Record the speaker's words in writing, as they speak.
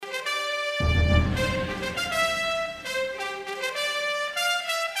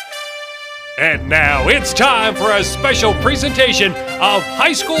And now it's time for a special presentation of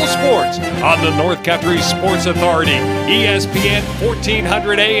high school sports on the North Country Sports Authority, ESPN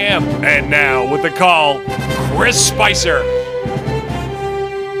 1400 AM. And now with the call, Chris Spicer.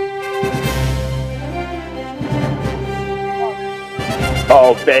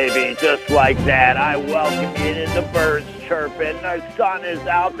 Oh, baby, just like that, I welcome you to the birds chirping. The sun is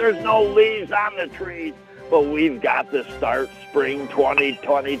out. There's no leaves on the trees. But we've got to start spring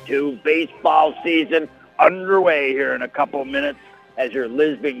 2022 baseball season underway here in a couple minutes as your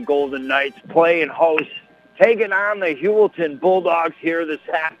Lisbon Golden Knights play and host, taking on the Heuvelton Bulldogs here this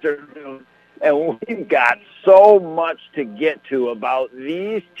afternoon. And we've got so much to get to about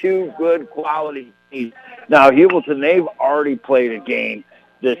these two good quality teams. Now, Heuvelton, they've already played a game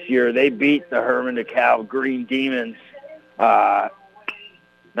this year. They beat the Herman DeKalb Green Demons.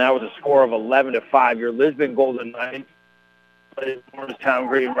 That was a score of 11-5. Your Lisbon Golden Knights played Morristown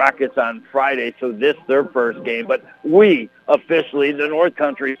Green Rockets on Friday, so this their first game. But we, officially, the North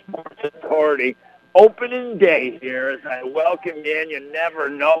Country Sports Authority, opening day here as I welcome you in. You never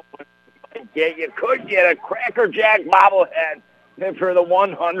know what you might get. You could get a Cracker Jack bobblehead for the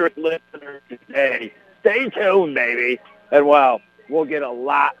 100 listeners today. Stay tuned, baby. And, well, we'll get a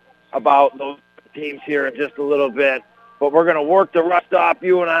lot about those teams here in just a little bit. But we're going to work the rust off,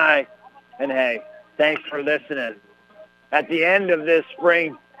 you and I. And, hey, thanks for listening. At the end of this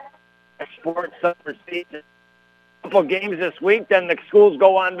spring sports summer season, a couple games this week, then the schools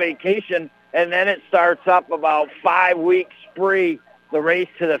go on vacation, and then it starts up about 5 weeks spree, the race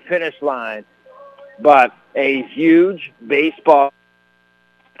to the finish line. But a huge baseball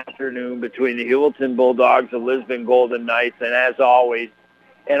afternoon between the Heuvelton Bulldogs and Lisbon Golden Knights. And, as always,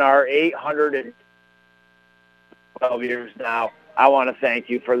 in our 812 years now, I want to thank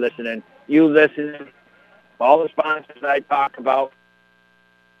you for listening. You listening, all the sponsors I talk about,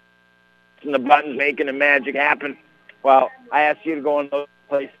 and the buttons making the magic happen. Well, I asked you to go in those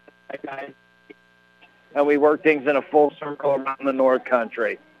places, and we work things in a full circle around the North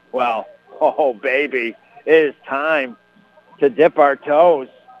Country. Well, oh, baby, it is time to dip our toes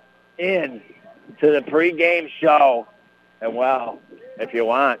in to the pregame show. And, well, if you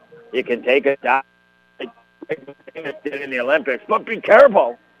want, you can take a dive in the Olympics, but be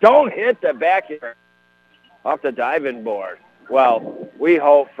careful. Don't hit the back here off the diving board. Well, we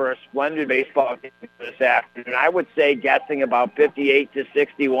hope for a splendid baseball game this afternoon. I would say guessing about 58 to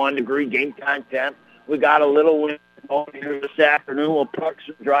 61 degree game content. We got a little wind here this afternoon. We'll puck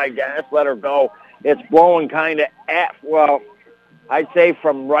some dry gas, let her go. It's blowing kind of well, I'd say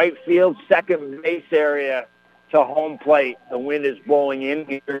from right field, second base area to home plate. The wind is blowing in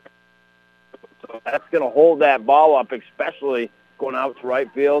here. So that's going to hold that ball up, especially going out to right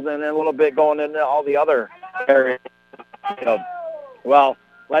field and then a little bit going into all the other areas. Well,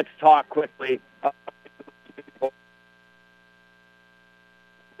 let's talk quickly.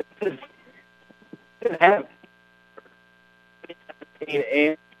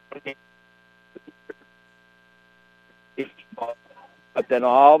 But then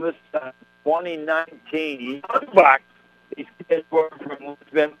all of a sudden, 2019, these kids were from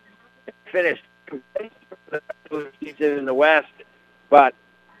Lisbon, finished the season in the West, but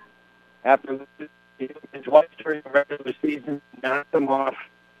after twice during the regular season, knocked them off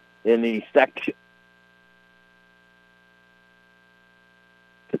in the section.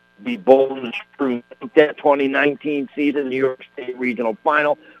 Be bold and true. That 2019 season, New York State Regional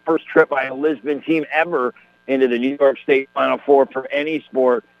Final, first trip by a Lisbon team ever into the New York State Final Four for any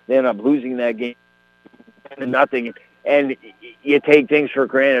sport. They end up losing that game 10-0. And you take things for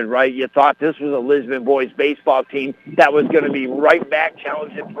granted, right? You thought this was a Lisbon boys baseball team that was going to be right back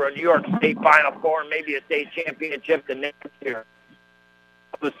challenging for a New York State Final Four and maybe a state championship the next year.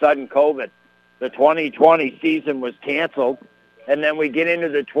 All of a sudden, COVID. The 2020 season was canceled. And then we get into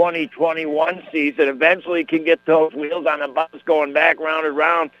the 2021 season. Eventually can get those wheels on the bus going back round and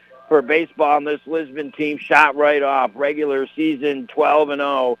round for baseball. And this Lisbon team shot right off. Regular season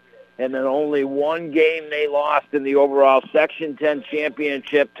 12-0. And then only one game they lost in the overall Section 10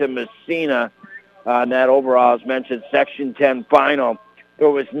 championship to Messina. And that overall, as mentioned, Section 10 final. There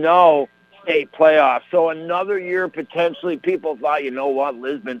was no state playoffs. So another year, potentially, people thought, you know what,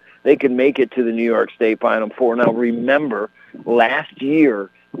 Lisbon, they could make it to the New York State Final Four. Now, remember, last year,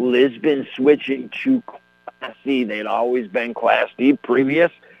 Lisbon switching to Class C. They'd always been Class D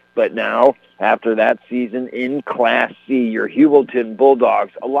previous. But now, after that season in Class C, your Heuvelton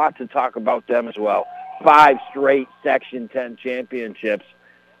Bulldogs, a lot to talk about them as well. 5 straight Section 10 championships.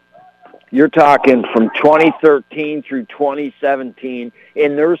 You're talking from 2013 through 2017.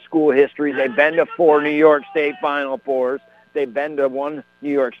 In their school history, they've been to 4 New York State Final Fours. They've been to one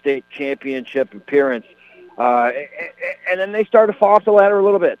New York State championship appearance. And then they started to fall off the ladder a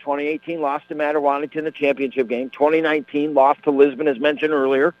little bit. 2018 lost to Mattawanica in the championship game. 2019 lost to Lisbon, as mentioned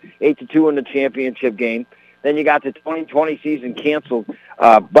earlier, 8-2 in the championship game. Then you got the 2020 season canceled.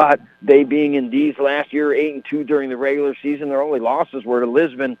 But they being in D's last year, 8-2 during the regular season, their only losses were to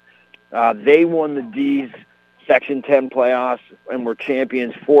Lisbon. They won the D's Section 10 playoffs and were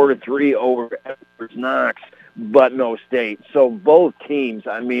champions 4-3 over Edwards Knox, but no state. So both teams,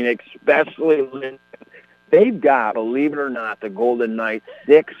 I mean, especially Lisbon, they've got, believe it or not, the Golden Knights,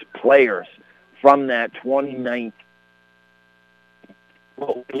 6 players from that 2019.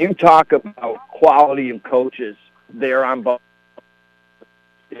 Well, when you talk about quality of coaches, they're on both.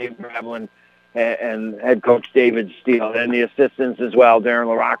 Dave Gravelin and head coach David Steele, and the assistants as well, Darren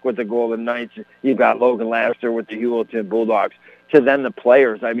LaRock with the Golden Knights. You've got Logan Laster with the Heuvelton Bulldogs. To then the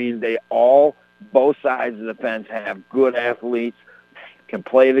players, I mean, they all, both sides of the fence, have good athletes, can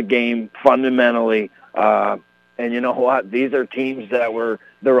play the game fundamentally. And you know what? These are teams that were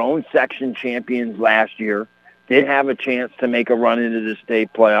their own section champions last year, did have a chance to make a run into the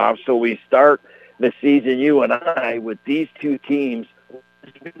state playoffs. So we start the season, you and I, with these two teams.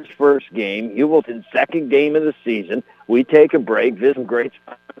 Lisbon's first game, Heuvelton's second game of the season. We take a break, visit some great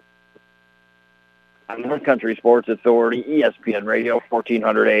spots on North Country Sports Authority, ESPN Radio,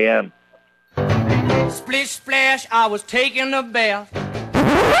 1400 AM. Splish splash, I was taking a bath.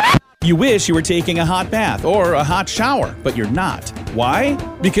 You wish you were taking a hot bath or a hot shower, but you're not. Why?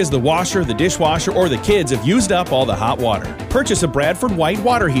 Because the washer, the dishwasher, or the kids have used up all the hot water. Purchase a Bradford White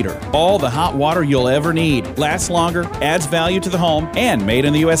water heater. All the hot water you'll ever need. Lasts longer, adds value to the home, and made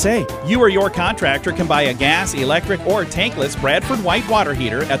in the USA. You or your contractor can buy a gas, electric, or tankless Bradford White water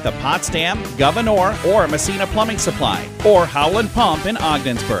heater at the Potsdam, Gouverneur, or Messina Plumbing Supply, or Howland Pump in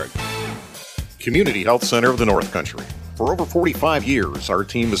Ogdensburg. Community Health Center of the North Country. For over 45 years, our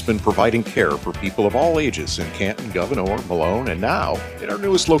team has been providing care for people of all ages in Canton, Gouverneur, Malone, and now in our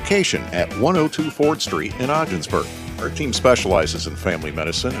newest location at 102 Ford Street in Ogdensburg. Our team specializes in family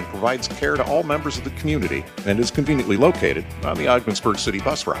medicine and provides care to all members of the community and is conveniently located on the Ogdensburg City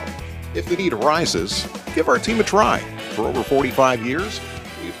bus route. If the need arises, give our team a try. For over 45 years,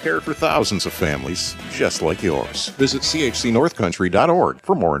 we've cared for thousands of families just like yours. Visit chcnorthcountry.org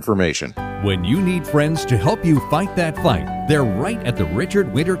for more information. When you need friends to help you fight that fight, they're right at the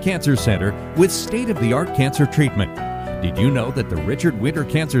Richard Winter Cancer Center with state-of-the-art cancer treatment. Did you know that the Richard Winter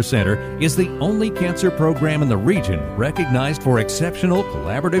Cancer Center is the only cancer program in the region recognized for exceptional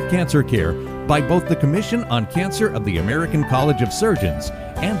collaborative cancer care by both the Commission on Cancer of the American College of Surgeons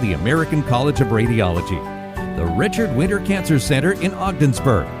and the American College of Radiology? The Richard Winter Cancer Center in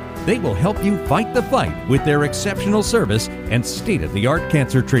Ogdensburg. They will help you fight the fight with their exceptional service and state-of-the-art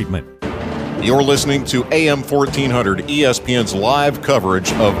cancer treatment. You're listening to AM 1400 ESPN's live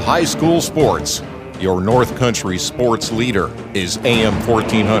coverage of high school sports. Your North Country sports leader is AM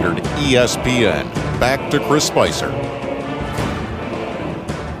 1400 ESPN. Back to Chris Spicer.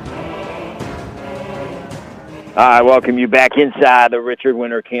 I welcome you back inside the Richard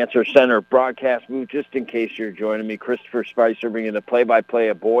Winter Cancer Center broadcast booth. Just in case you're joining me, Christopher Spicer bringing the play-by-play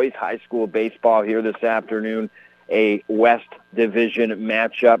of boys high school baseball here this afternoon. A West Division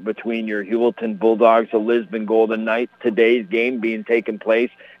matchup between your Heuvelton Bulldogs, the Lisbon Golden Knights. Today's game being taken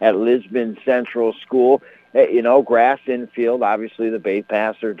place at Lisbon Central School. You know, grass infield. Obviously, the base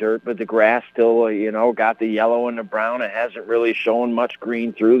paths are dirt, but the grass still, got the yellow and the brown. It hasn't really shown much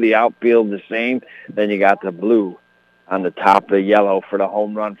green through. The outfield the same. Then you got the blue on the top of the yellow for the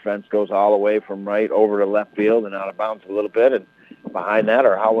home run fence. Goes all the way from right over to left field and out of bounds a little bit. And behind that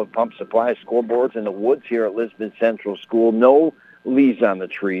are Howland Pump Supply scoreboards in the woods here at Lisbon Central School. No leaves on the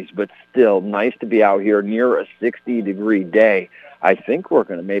trees, but still nice to be out here near a 60-degree day. I think we're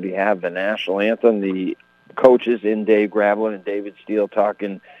going to maybe have the national anthem. The coaches in Dave Gravelin and David Steele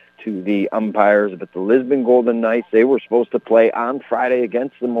talking to the umpires. But the Lisbon Golden Knights, they were supposed to play on Friday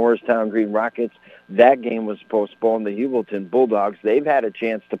against the Morristown Green Rockets. That game was postponed. The Heuvelton Bulldogs, they've had a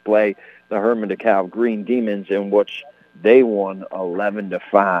chance to play the Herman DeKalb Green Demons, in which they won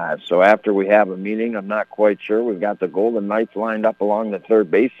 11-5. So after we have a meeting, I'm not quite sure. We've got the Golden Knights lined up along the third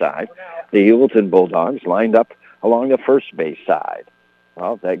base side. The Heuvelton Bulldogs lined up along the first base side.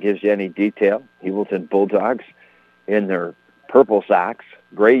 Well, if that gives you any detail, Heuvelton Bulldogs in their purple socks,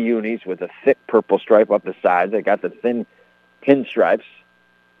 gray unis with a thick purple stripe up the side. They got the thin pinstripes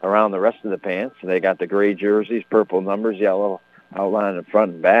around the rest of the pants. They got the gray jerseys, purple numbers, yellow outline in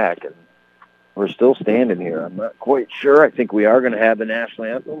front and back. And we're still standing here. I'm not quite sure. I think we are going to have the national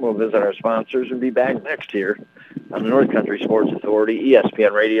anthem. We'll visit our sponsors and be back next year on the North Country Sports Authority,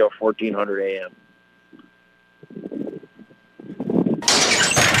 ESPN Radio, 1400 AM.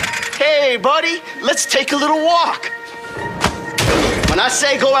 Hey, buddy, let's take a little walk. When I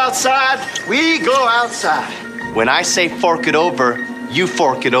say go outside, we go outside. When I say fork it over, you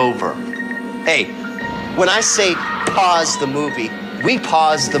fork it over. Hey, when I say pause the movie, we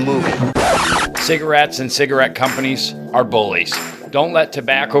pause the movie. Cigarettes and cigarette companies are bullies. Don't let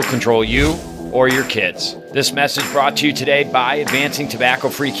tobacco control you or your kids. This message brought to you today by advancing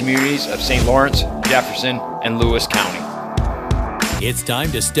tobacco-free communities of St. Lawrence, Jefferson, and Lewis County. It's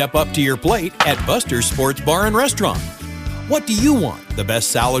time to step up to your plate at Buster's Sports Bar and Restaurant. What do you want? The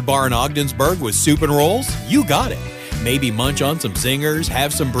best salad bar in Ogdensburg with soup and rolls? You got it. Maybe munch on some zingers,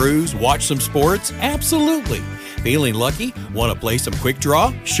 have some brews, watch some sports? Absolutely. Feeling lucky? Want to play some quick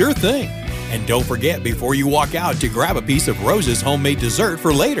draw? Sure thing. And don't forget before you walk out to grab a piece of Rose's homemade dessert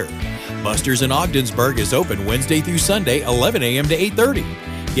for later. Buster's in Ogdensburg is open Wednesday through Sunday, 11 a.m. to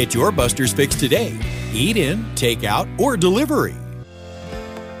 8:30. Get your Buster's fix today. Eat in, take out, or delivery.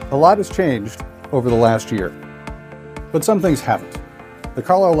 A lot has changed over the last year, but some things haven't. The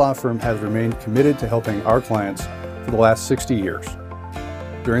Carlisle Law Firm has remained committed to helping our clients for the last 60 years.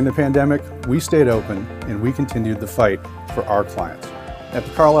 During the pandemic, we stayed open and we continued the fight for our clients. At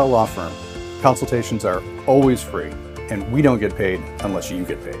the Carlisle Law Firm, consultations are always free, and we don't get paid unless you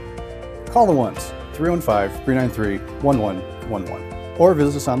get paid. Call the ones, 315-393-1111, or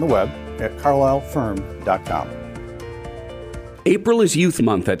visit us on the web at carlislefirm.com. April is Youth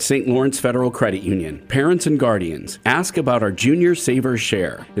Month at St. Lawrence Federal Credit Union. Parents and guardians, ask about our Junior Savers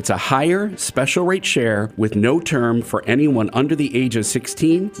Share. It's a higher, special rate share with no term for anyone under the age of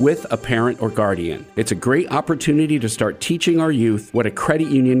 16 with a parent or guardian. It's a great opportunity to start teaching our youth what a credit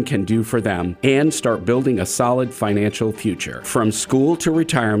union can do for them and start building a solid financial future. From school to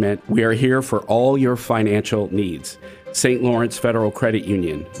retirement, we are here for all your financial needs. St. Lawrence Federal Credit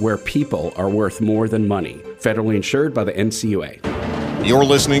Union, where people are worth more than money. Federally insured by the NCUA. You're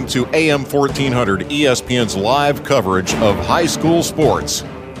listening to AM 1400 ESPN's live coverage of high school sports.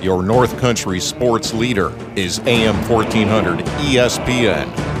 Your North Country sports leader is AM 1400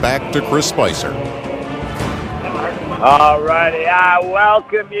 ESPN. Back to Chris Spicer. All righty, I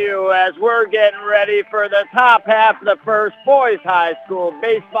welcome you as we're getting ready for the top half of the first boys high school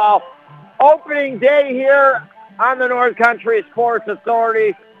baseball opening day here on the North Country Sports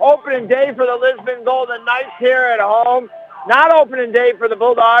Authority. Opening day for the Lisbon Golden Knights here at home. Not opening day for the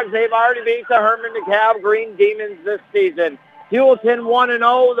Bulldogs. They've already beat the Herman DeKalb Green Demons this season. Heuvelton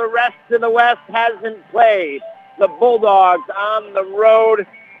 1-0. The rest of the West hasn't played. The Bulldogs on the road.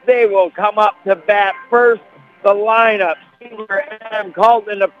 They will come up to bat first. The lineup, senior Adam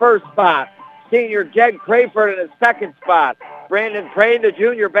Colton in the first spot. Senior Jed Crayford in the second spot. Brandon Prey, the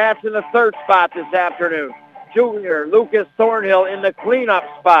junior, bats in the third spot this afternoon. Junior Lucas Thornhill in the cleanup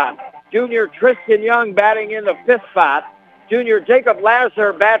spot. Junior Tristan Young batting in the fifth spot. Junior Jacob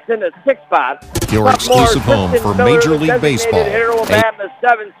Lasser bats in the sixth spot. Your exclusive home for Major League Baseball. Hitter will bat in the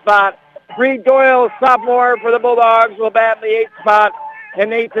seventh spot. Reed Doyle, sophomore for the Bulldogs, will bat in the eighth spot.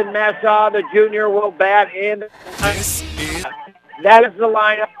 And Nathan Mashaw, the junior, will bat in the ninth spot. That is the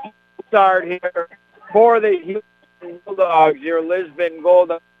lineup start here for the Heuvelton Bulldogs, your Lisbon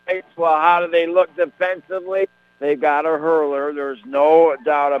Golden. Well, how do they look defensively? They got a hurler. There's no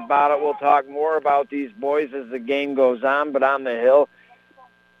doubt about it. We'll talk more about these boys as the game goes on. But on the hill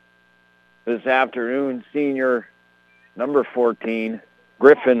this afternoon, senior number 14,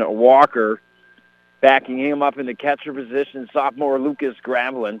 Griffin Walker, backing him up in the catcher position, sophomore Lucas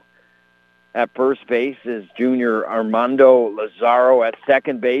Gravelin. At first base is junior Armando Lazaro. At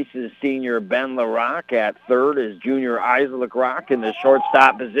second base is senior Ben LaRock. At third is junior Isaac Rock. In the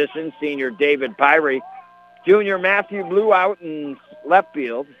shortstop position, senior David Pyrie. Junior Matthew Blue out in left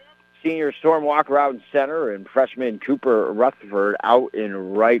field. Senior Storm Walker out in center. And freshman Cooper Rutherford out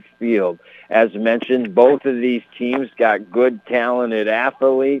in right field. As mentioned, both of these teams got good, talented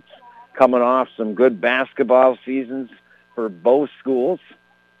athletes coming off some good basketball seasons for both schools.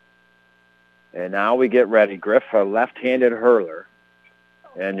 And now we get ready. Griff, a left-handed hurler.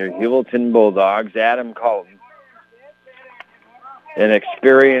 And your Heuvelton Bulldogs, Adam Colton, an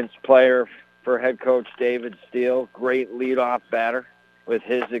experienced player for head coach David Steele. Great leadoff batter with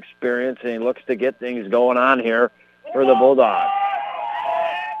his experience, and he looks to get things going on here for the Bulldogs.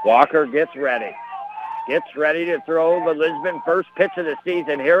 Walker gets ready. Gets ready to throw the Lisbon first pitch of the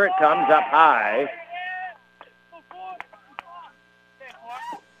season. Here it comes up high.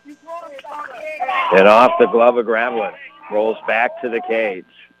 And off the glove of Gravelin. Rolls back to the cage.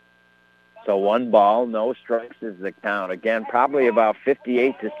 So 1 ball, no strikes is the count. Again, probably about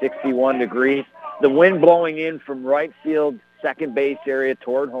 58 to 61 degrees. The wind blowing in from right field, second base area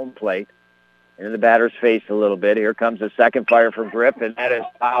toward home plate. into the batter's face a little bit. Here comes the second fire from Griffin. That is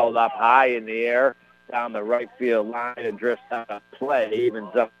fouled up high in the air down the right field line and drifts out of play.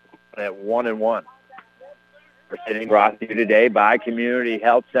 Evens up at 1-1. We're sitting brought to you today by Community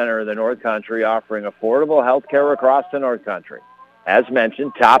Health Center of the North Country, offering affordable health care across the North Country. As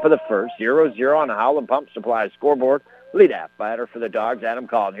mentioned, top of the first, 0-0 on the Howland Pump Supply scoreboard. Leadoff batter for the Dogs, Adam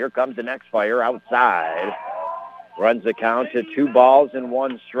Collin. Here comes the next fire outside. Runs the count to 2 balls and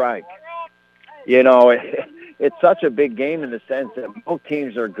 1 strike. You know, it's such a big game in the sense that both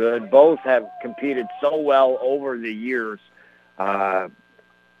teams are good. Both have competed so well over the years.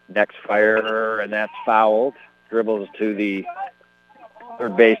 Next fire, and that's fouled. Dribbles to the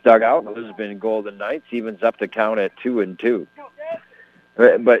third base dugout. Lisbon Golden Knights evens up the count at 2-2.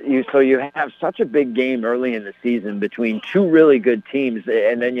 But you have such a big game early in the season between two really good teams,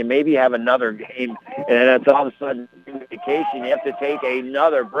 and then you maybe have another game, and then it's all of a sudden vacation. You have to take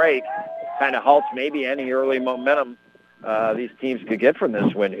another break. Kind of halts maybe any early momentum these teams could get from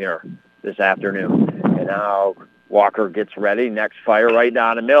this win here this afternoon. And now Walker gets ready. Next fire right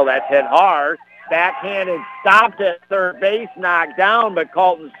down the middle. That's hit hard. Backhanded, stopped at third base, knocked down, but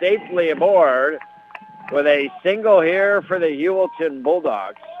Colton safely aboard with a single here for the Heuvelton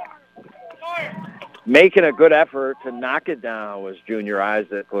Bulldogs. Making a good effort to knock it down was junior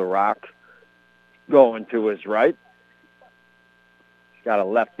Isaac LaRock going to his right. He's got a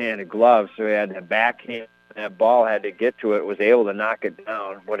left-handed glove, so he had to backhand. That ball had to get to it, was able to knock it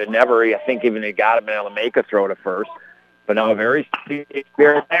down. Would have never, I think, even he got him able to make a throw to first. But now a very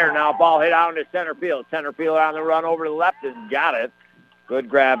spirit there. Now ball hit out into center field. Center fielder on the run over to the left and got it. Good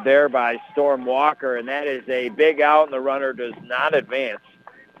grab there by Storm Walker, and that is a big out, and the runner does not advance.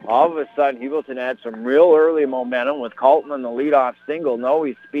 All of a sudden, Heuvelton had some real early momentum with Colton on the leadoff single. No,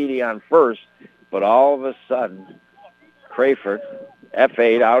 he's speedy on first, but all of a sudden, Crayford,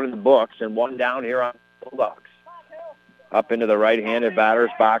 F8 out in the books, and one down here on the Bulldogs. Up into the right-handed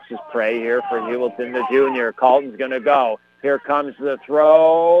batter's box is Prey here for Heuvelton, the junior. Colton's going to go. Here comes the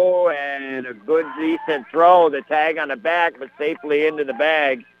throw, and a good, decent throw. The tag on the back, but safely into the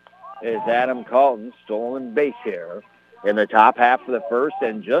bag is Adam Colton. Stolen base here in the top half of the first,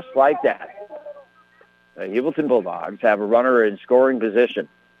 and just like that, the Heuvelton Bulldogs have a runner in scoring position.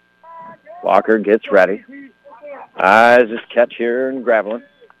 Walker gets ready. Eyes his catch here and Gravelin.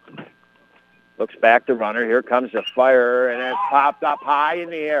 Looks back the runner. Here comes the fire, and it's popped up high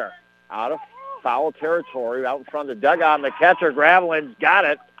in the air. Out of foul territory, out in front of the dugout, and the catcher, Gravelin's got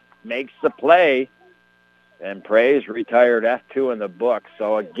it, makes the play, and Prey's retired F2 in the book.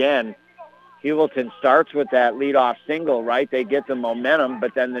 So again, Heuvelton starts with that leadoff single, right? They get the momentum,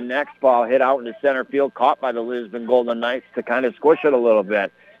 but then the next ball hit out into center field, caught by the Lisbon Golden Knights to kind of squish it a little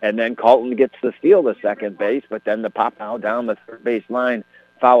bit. And then Colton gets the steal to second base, but then the pop out down the third base line,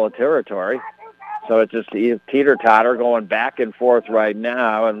 foul territory. So it's just teeter-totter going back and forth right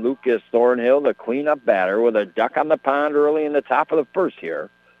now, and Lucas Thornhill, the cleanup batter, with a duck on the pond early in the top of the first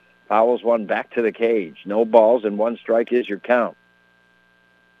here, fouls one back to the cage. No balls and 1 strike is your count.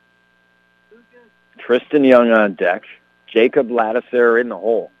 Tristan Young on deck. Jacob Lattiser in the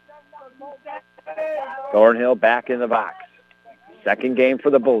hole. Thornhill back in the box. Second game for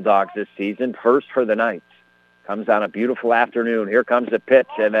the Bulldogs this season, first for the Knights. Comes on a beautiful afternoon. Here comes the pitch,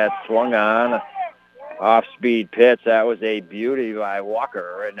 and that's swung on. Off-speed pitch. That was a beauty by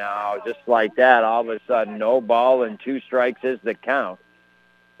Walker. And now, just like that, all of a sudden, no ball and 2 strikes is the count.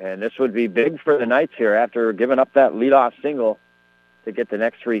 And this would be big for the Knights here after giving up that leadoff single to get the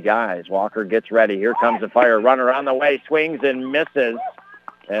next 3 guys. Walker gets ready. Here comes the fire. Runner on the way. Swings and misses.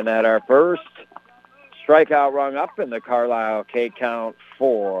 And at our first strikeout rung up in the Carlisle K count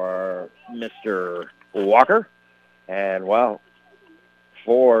for Mr. Walker. And, well,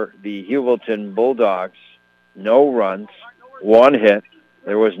 for the Heuvelton Bulldogs, no runs, 1 hit.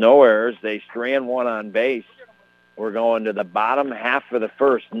 There was no errors. They strand 1 on base. We're going to the bottom half of the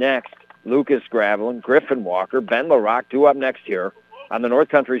first next. Lucas Gravelin, Griffin Walker, Ben LaRock, 2 up next here on the North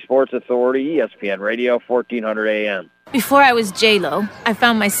Country Sports Authority, ESPN Radio, 1400 AM. Before I was J-Lo, I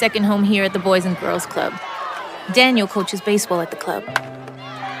found my second home here at the Boys and Girls Club. Daniel coaches baseball at the club.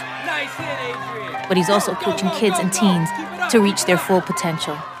 Nice hit, Adrian. But he's also coaching kids and teens to reach their full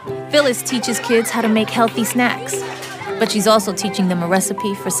potential. Phyllis teaches kids how to make healthy snacks, but she's also teaching them a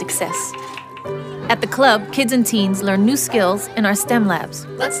recipe for success. At the club, kids and teens learn new skills in our STEM labs.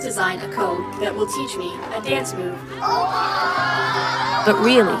 Let's design a code that will teach me a dance move. But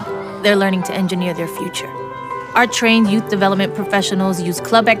really, they're learning to engineer their future. Our trained youth development professionals use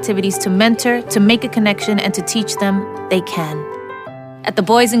club activities to mentor, to make a connection, and to teach them they can. At the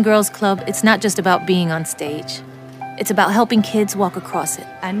Boys and Girls Club, it's not just about being on stage. It's about helping kids walk across it.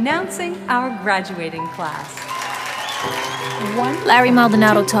 Announcing our graduating class. Larry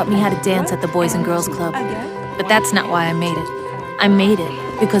Maldonado taught me how to dance at the Boys and Girls Club. But that's not why I made it. I made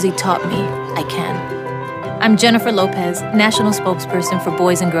it because he taught me I can. I'm Jennifer Lopez, National Spokesperson for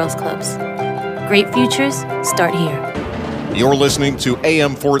Boys and Girls Clubs. Great futures start here. You're listening to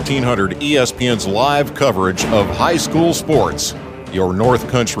AM 1400 ESPN's live coverage of high school sports. Your North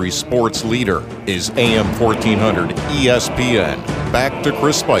Country sports leader is AM 1400 ESPN. Back to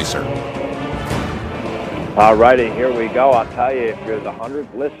Chris Spicer. All righty, here we go. I'll tell you, if you're the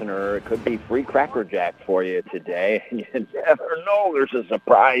 100th listener, it could be free Cracker Jack for you today. And you never know. There's a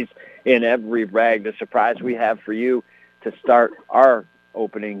surprise in every brag. The surprise we have for you to start our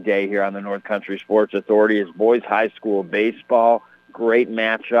opening day here on the North Country Sports Authority is boys high school baseball. Great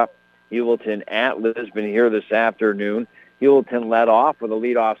matchup. Heuvelton at Lisbon here this afternoon. Heuvelton led off with a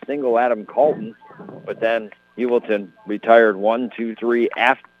leadoff single, Adam Colton, but then Heuvelton retired 1-2-3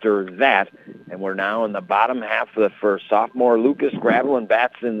 after that, and we're now in the bottom half of the first. Sophomore Lucas Gravelin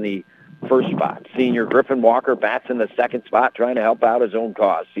bats in the first spot. Senior Griffin Walker bats in the second spot, trying to help out his own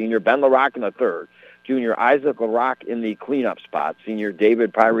cause. Senior Ben LaRock in the third. Junior Isaac LaRock in the cleanup spot. Senior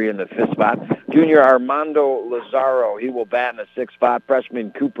David Pyrie in the fifth spot. Junior Armando Lazaro, he will bat in the sixth spot.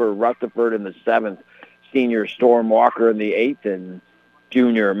 Freshman Cooper Rutherford in the seventh. Senior Storm Walker in the eighth, and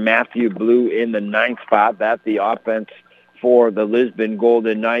junior Matthew Blue in the ninth spot. That's the offense for the Lisbon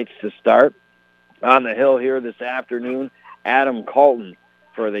Golden Knights to start. On the hill here this afternoon, Adam Colton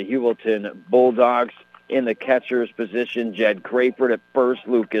for the Heuvelton Bulldogs. In the catcher's position, Jed Crayford at first,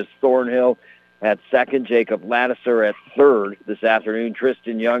 Lucas Thornhill at second, Jacob Lattiser at third this afternoon.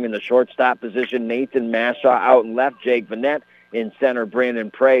 Tristan Young in the shortstop position, Nathan Mashaw out and left, Jake Vanette in center, Brandon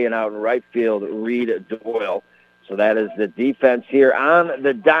Prey, and out in right field, Reed Doyle. So that is the defense here on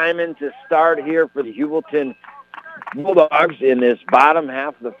the diamond to start here for the Heuvelton Bulldogs in this bottom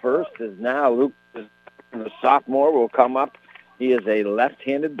half of the first. Is now Luke, the sophomore, will come up. He is a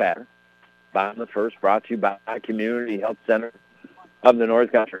left-handed batter. Bottom of the first, brought to you by Community Health Center of the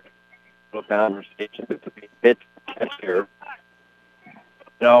North Country. Conversation between pitch and catcher.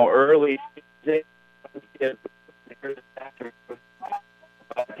 Early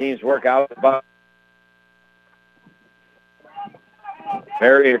teams work out, but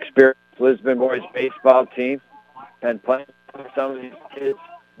very experienced Lisbon boys baseball team, and playing some of these kids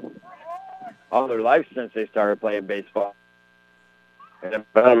all their life since they started playing baseball. And it's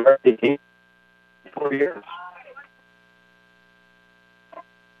been a very team 4 years.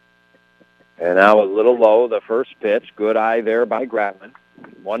 And now a little low, the first pitch. Good eye there by Gratman.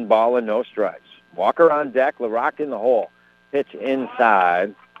 1 ball and no strikes. Walker on deck, LaRock in the hole. Pitch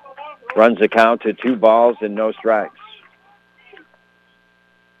inside. Runs the count to 2 balls and no strikes.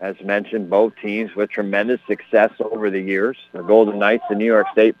 As mentioned, both teams with tremendous success over the years. The Golden Knights, the New York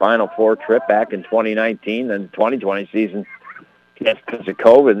State Final Four trip back in 2019, then 2020 season because of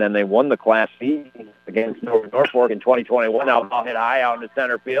COVID, and then they won the Class C against Norfolk in 2021. Now ball hit high out in the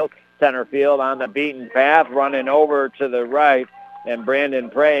center field. Center field on the beaten path, running over to the right, and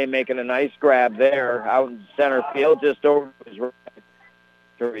Brandon Prey making a nice grab there out in center field, just over his right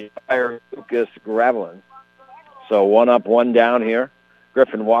to retire Lucas Gravelin. So 1 up, 1 down here.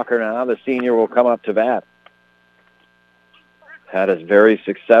 Griffin Walker now, the senior, will come up to bat. That is very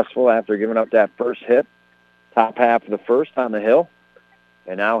successful after giving up that first hit. Top half of the first on the hill.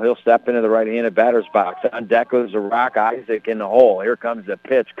 And now he'll step into the right-handed batter's box. On deck goes LaRock, Isaac in the hole. Here comes the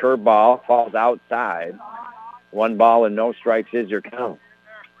pitch. Curveball falls outside. 1 ball and no strikes is your count.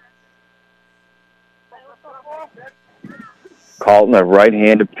 Colton, a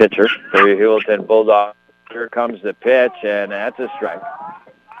right-handed pitcher for your Heuvelton Bulldogs. Here comes the pitch, and that's a strike.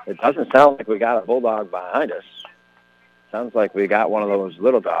 It doesn't sound like we got a Bulldog behind us. Sounds like we got one of those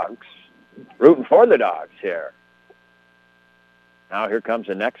little dogs rooting for the dogs here. Now here comes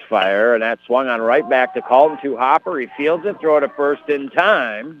the next fire, and that swung on right back to Colton to Hopper. He fields it, throw it at first in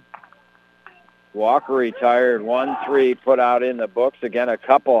time. Walker retired 1-3, put out in the books. Again, a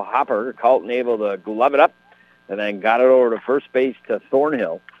couple Hopper. Colton able to glove it up and then got it over to first base to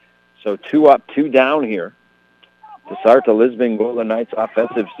Thornhill. So 2 up, 2 down here to start the Lisbon Golden Knights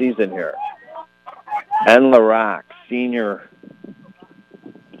offensive season here. Ben LaRock, senior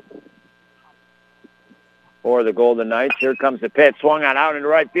for the Golden Knights. Here comes the pitch. Swung on out into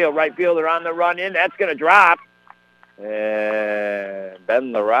right field. Right fielder on the run in. That's going to drop. And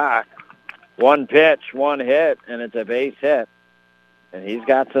Ben LaRock, 1 pitch, 1 hit, and it's a base hit. And he's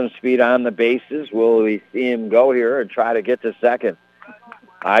got some speed on the bases. Will we see him go here and try to get to second?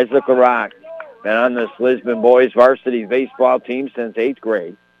 Isaac LaRock, been on this Lisbon boys varsity baseball team since 8th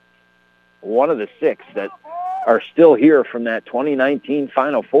grade. One of the 6 that are still here from that 2019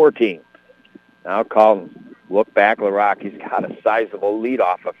 Final Four team. Now Carlton, look back, LaRock, he's got a sizable lead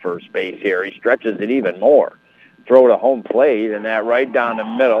off of first base here. He stretches it even more. Throw to home plate, and that right down the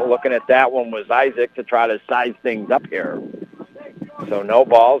middle. Looking at that one was Isaac to try to size things up here. So no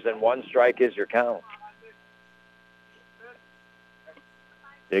balls and 1 strike is your count.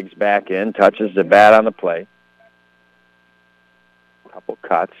 Digs back in, touches the bat on the plate. Couple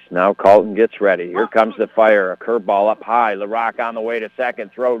cuts. Now Carlton gets ready. Here comes the fire. A curveball up high. LaRock on the way to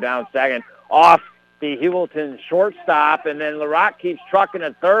second. Throw down second. Off the Heuvelton shortstop, and then LaRock keeps trucking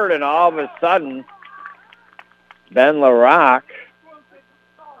at third, and all of a sudden, Ben LaRock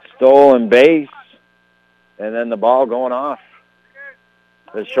stolen base, and then the ball going off.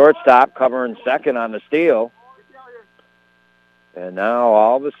 The shortstop covering second on the steal. And now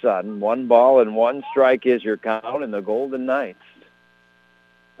all of a sudden, 1 ball and 1 strike is your count, and the Golden Knights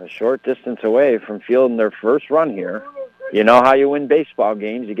a short distance away from fielding their first run here. You know how you win baseball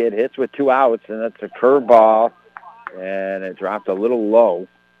games. You get hits with 2 outs, and that's a curveball, and it dropped a little low.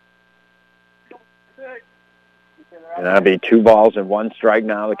 And that'll be 2 balls and 1 strike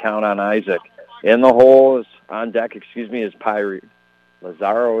now, the count on Isaac. In the hole is on deck, is Pyre.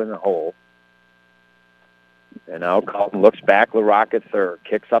 Lazaro in the hole. And now Carlton looks back, LaRock at third.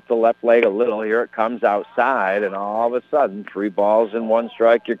 Kicks up the left leg a little. Here it comes outside, and all of a sudden, 3 balls and 1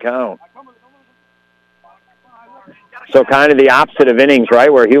 strike, your count. So kind of the opposite of innings,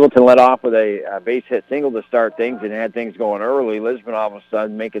 right, where Heuvelton led off with a base hit single to start things and had things going early. Lisbon all of a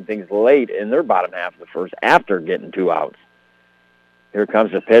sudden making things late in their bottom half of the first after getting 2 outs. Here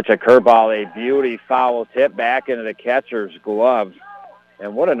comes the pitch, a curveball, a beauty foul tip back into the catcher's glove.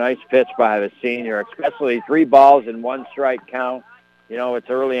 And what a nice pitch by the senior, especially 3 balls and 1 strike count. You know,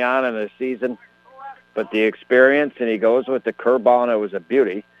 it's early on in the season, but the experience, and he goes with the curveball, and it was a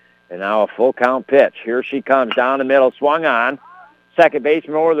beauty. And now a full count pitch. Here she comes down the middle, swung on. Second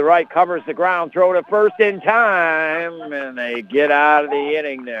baseman over the right, covers the ground, throw to first in time, and they get out of the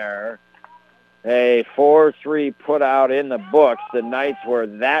inning there. A 4-3 put out in the books. The Knights were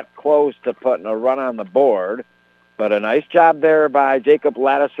that close to putting a run on the board. But a nice job there by Jacob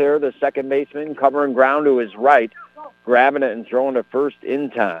Lattiser, the second baseman, covering ground to his right, grabbing it and throwing to first in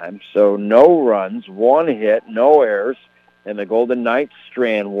time. So no runs, 1 hit, no errors, and the Golden Knights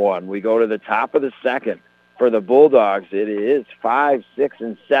strand 1. We go to the top of the second. For the Bulldogs, it is 5, 6,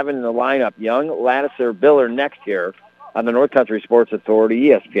 and 7 in the lineup. Young, Lattiser, Biller next here on the North Country Sports Authority,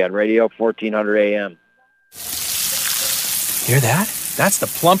 ESPN Radio, 1400 AM. Hear that? That's the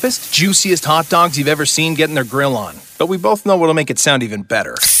plumpest, juiciest hot dogs you've ever seen getting their grill on. But we both know what'll make it sound even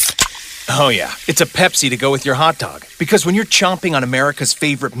better. Oh yeah, it's a Pepsi to go with your hot dog. Because when you're chomping on America's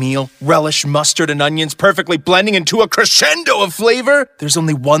favorite meal, relish, mustard, and onions perfectly blending into a crescendo of flavor, there's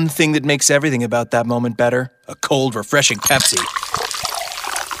only one thing that makes everything about that moment better. A cold, refreshing Pepsi.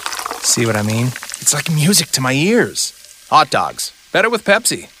 See what I mean? It's like music to my ears. Hot dogs. Better with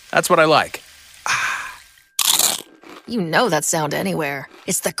Pepsi. That's what I like. You know that sound anywhere.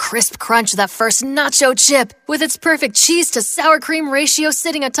 It's the crisp crunch of that first nacho chip. With its perfect cheese to sour cream ratio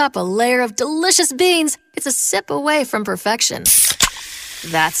sitting atop a layer of delicious beans, it's a sip away from perfection.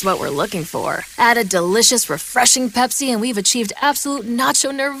 That's what we're looking for. Add a delicious, refreshing Pepsi and we've achieved absolute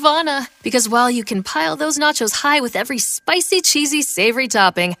nacho nirvana. Because while you can pile those nachos high with every spicy, cheesy, savory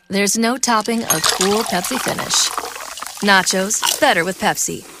topping, there's no topping a cool Pepsi finish. Nachos, better with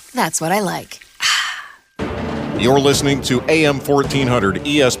Pepsi. That's what I like. You're listening to AM 1400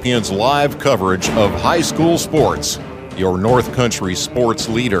 ESPN's live coverage of high school sports. Your North Country sports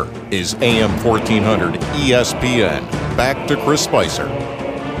leader is AM 1400 ESPN. Back to Chris Spicer.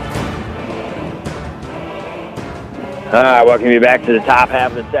 Welcome you back to the top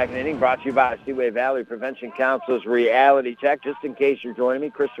half of the second inning, brought to you by Seaway Valley Prevention Council's Reality Check. Just in case you're joining me,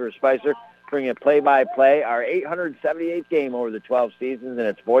 Christopher Spicer, bringing play-by-play our 878th game over the 12 seasons, and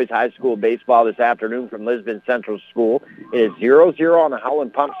it's boys high school baseball this afternoon from Lisbon Central School. It is 0-0 on the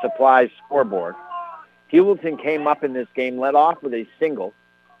Howland Pump Supply scoreboard. Heuvelton came up in this game, led off with a single,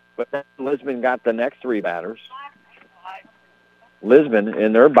 but then Lisbon got the next 3 batters. Lisbon,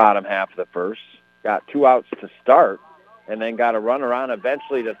 in their bottom half of the first, got 2 outs to start, and then got a runner on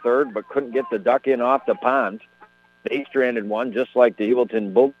eventually to third, but couldn't get the duck in off the pond. They stranded 1, just like the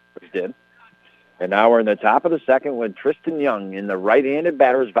Heuvelton Bulldogs did. And now we're in the top of the second with Tristan Young in the right-handed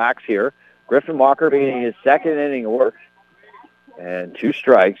batter's box here. Griffin Walker beginning his second inning of work. And 2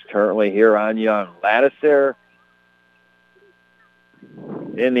 strikes currently here on Young. Lattiser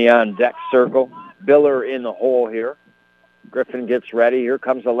in the on-deck circle. Biller in the hole here. Griffin gets ready. Here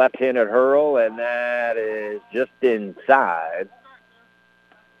comes the left-handed hurl, and that is just inside.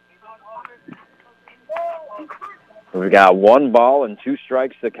 We've got 1 ball and 2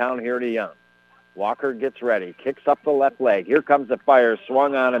 strikes to count here to Young. Walker gets ready, kicks up the left leg. Here comes the fire,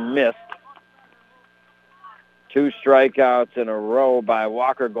 swung on and missed. 2 strikeouts in a row by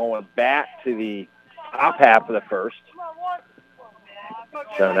Walker, going back to the top half of the first.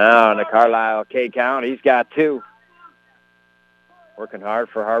 So now in the Carlisle K count, he's got 2. Working hard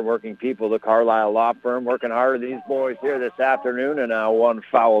for hard-working people, the Carlisle Law Firm. Working hard, these boys here this afternoon, and now 1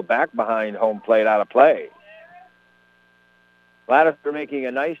 foul back behind home plate out of play. Lattiser making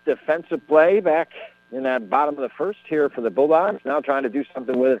a nice defensive play back in that bottom of the first here for the Bulldogs. Now trying to do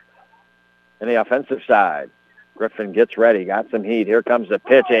something with it on the offensive side. Griffin gets ready, got some heat. Here comes the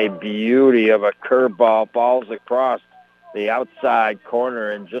pitch, a beauty of a curveball, falls across the outside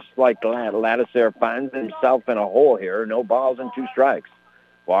corner, and just like that, Lattiser finds himself in a hole here. No balls and 2 strikes.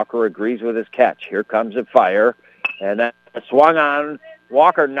 Walker agrees with his catch. Here comes the fire, and that swung on.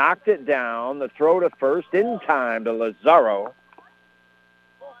 Walker knocked it down. The throw to first in time to Lazaro.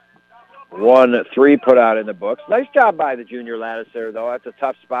 1-3 put out in the books. Nice job by the junior Lattiser, though. That's a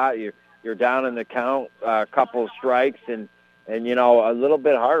tough spot. You're down in the count, a couple strikes, and you know, a little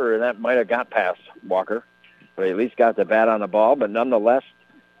bit harder, and that might have got past Walker. But at least got the bat on the ball. But nonetheless,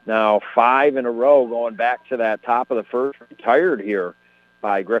 now 5 in a row going back to that top of the first. Retired here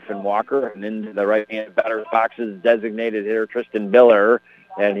by Griffin Walker. And into the right-hand batter's box is designated hitter Tristan Biller.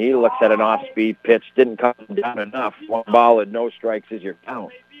 And he looks at an off-speed pitch. Didn't come down enough. 1 ball and no strikes is your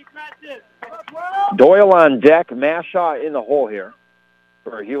count. Doyle on deck. Mashaw in the hole here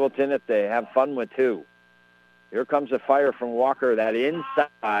for Heuvelton if they have fun with 2. Here comes a fire from Walker, that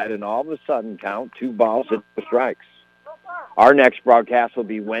inside, and all of a sudden count 2 balls and 2 strikes. Our next broadcast will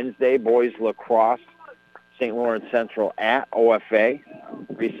be Wednesday, boys lacrosse, St. Lawrence Central at OFA.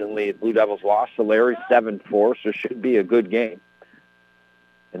 Recently, the Blue Devils lost to Larry 7-4, so should be a good game.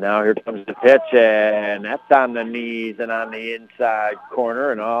 And now here comes the pitch, and that's on the knees and on the inside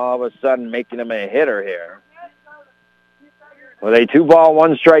corner, and all of a sudden making him a hitter here. With a 2-ball,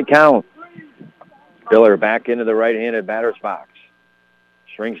 1 strike count. Biller back into the right-handed batter's box.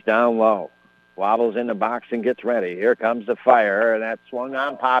 Shrinks down low. Wobbles in the box and gets ready. Here comes the fire, and that swung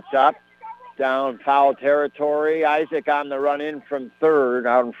on, pops up. Down foul territory. Isaac on the run in from third,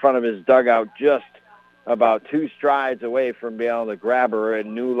 out in front of his dugout, just about 2 strides away from being able to grab her,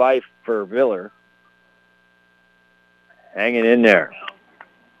 and new life for Biller. Hanging in there.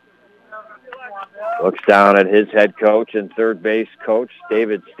 Looks down at his head coach and third base coach,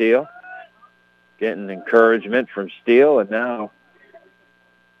 David Steele. Getting encouragement from Steele, and now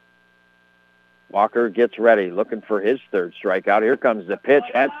Walker gets ready, looking for his 3rd strikeout. Here comes the pitch.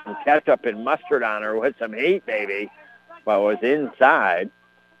 Had some ketchup and mustard on her with some heat, baby, but was inside.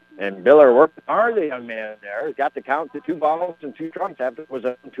 And Biller worked hard, the young man there. He got the count to 2 balls and 2 strikes after it was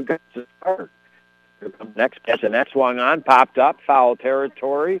a 2 guys to start. Here comes the next pitch, and that swung on, popped up, foul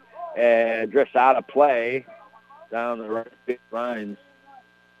territory, and drifts out of play down the right field lines.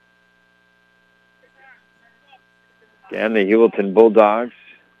 Again, the Heuvelton Bulldogs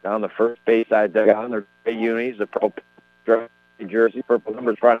down the first base side dugout in their gray unis, the purple jersey, purple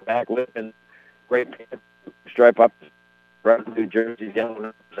numbers front and back, lifting great stripe up front of New Jersey, yellow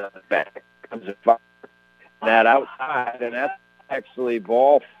numbers on the back. Comes a fire. That outside, and that's actually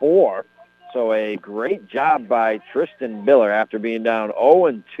ball 4. So a great job by Tristan Biller after being down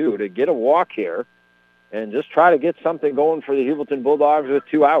 0-2 to get a walk here and just try to get something going for the Heuvelton Bulldogs with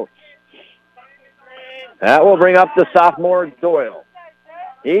 2 outs. That will bring up the sophomore Doyle.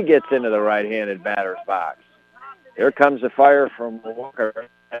 He gets into the right-handed batter's box. Here comes the fire from Walker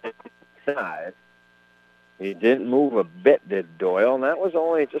side. He didn't move a bit, did Doyle, and that was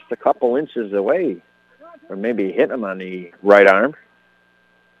only just a couple inches away, or maybe hit him on the right arm.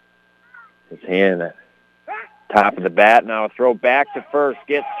 His hand at top of the bat. Now a throw back to first.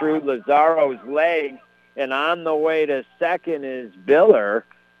 Gets through Lazaro's leg, and on the way to second is Biller.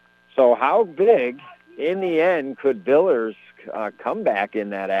 So how big, in the end, could Biller's comeback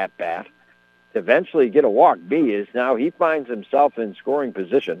in that at-bat to eventually get a walk be is now he finds himself in scoring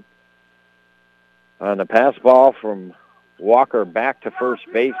position. On the pass ball from Walker back to first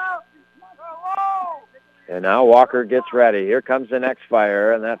base. And now Walker gets ready. Here comes the next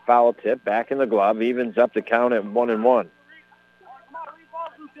fire, and that foul tip back in the glove evens up the count at 1-1.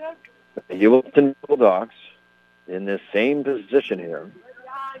 The Heuvelton Bulldogs in this same position here.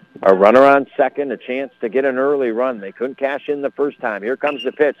 A runner on second, a chance to get an early run. They couldn't cash in the first time. Here comes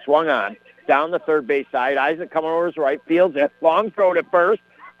the pitch, swung on, down the third base side. Isaac coming over his right, fields it, long throw to first,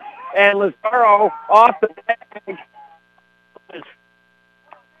 and Lazaro off the bag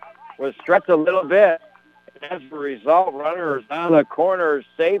was stretched a little bit. As a result, runners on the corner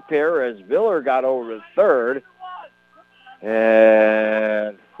safe here as Biller got over to third.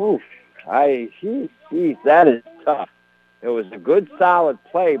 And, that is tough. It was a good, solid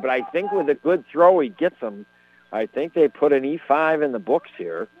play, but I think with a good throw, he gets them. I think they put an E5 in the books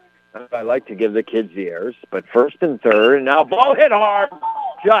here. I like to give the kids the airs, but first and third, and now ball hit hard,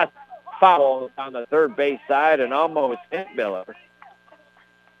 just foul on the third base side and almost hit Biller.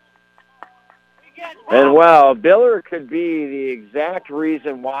 And, well, Biller could be the exact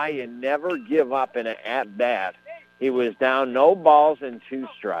reason why you never give up in an at-bat. He was down no balls and 2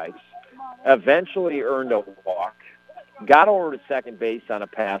 strikes, eventually earned a walk, got over to second base on a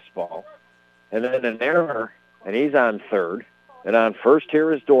pass ball, and then an error, and he's on third. And on first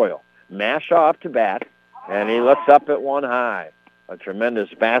here is Doyle. Mashaw up to bat, and he looks up at one high. A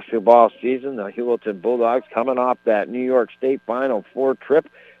tremendous basketball season. The Heuvelton Bulldogs coming off that New York State Final Four trip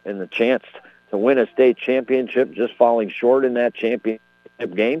and the chance to win a state championship, just falling short in that championship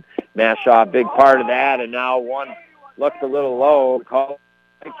game. Mashaw, a big part of that, and now one looked a little low. Called.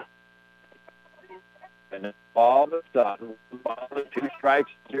 And all of a sudden, 2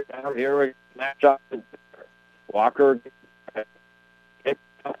 strikes down here. Mashaw. Walker kicked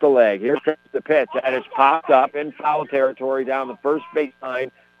up the leg. Here comes the pitch. That is popped up in foul territory down the first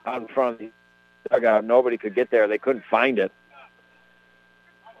baseline out in front of the dugout. Nobody could get there. They couldn't find it.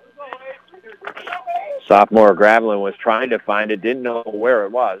 Sophomore Gravelin was trying to find it, didn't know where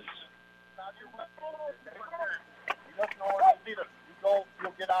it was.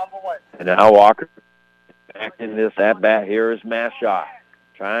 And now Walker back in this at-bat. Here is Mashaw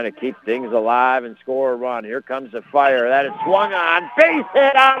trying to keep things alive and score a run. Here comes the fire. That is swung on. Base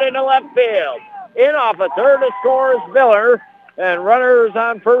hit out into left field. In off a third to score is Miller. And runners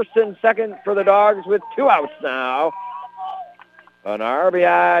on first and second for the Dogs with 2 outs now. An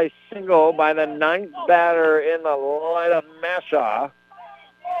RBI single by the 9th batter in the lineup, Mashaw.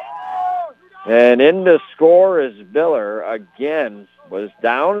 And in to score is Biller. Again, was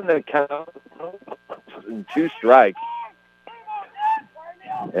down in the count and 2 strikes.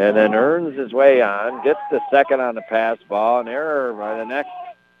 And then earns his way on, gets the second on the pass ball. An error by the next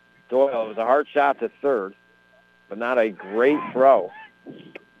Doyle. It was a hard shot to third, but not a great throw.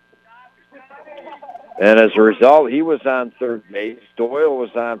 And as a result, he was on third base. Doyle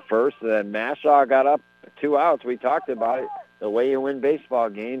was on first, and then Mashaw got up 2 outs. We talked about it. The way you win baseball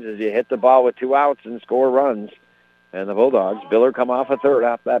games is you hit the ball with 2 outs and score runs. And the Bulldogs, Biller come off a third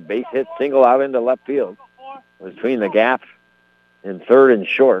off that base hit single out into left field. Between the gap in third and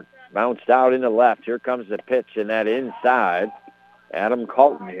short. Bounced out into left. Here comes the pitch, and that inside. Adam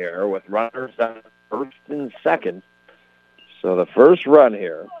Colton here with runners on first and second. So the first run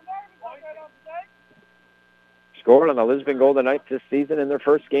here scored on the Lisbon Golden Knights this season in their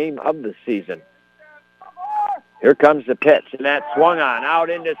first game of the season. Here comes the pitch, and that swung on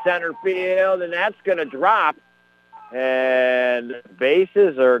out into center field, and that's going to drop. And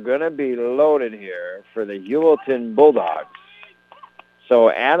bases are going to be loaded here for the Heuvelton Bulldogs. So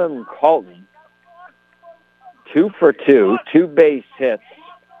Adam Colton, 2 for 2, 2 base hits.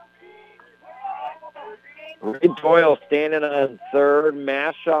 Reed Doyle standing on third,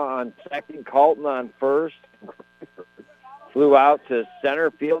 Mashaw on second, Colton on first. Flew out to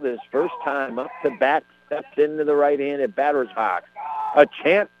center field his first time up to bat, stepped into the right-handed batter's box. A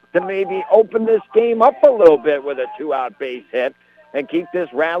chance to maybe open this game up a little bit with a 2-out base hit and keep this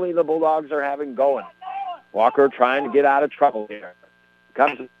rally the Bulldogs are having going. Walker trying to get out of trouble here.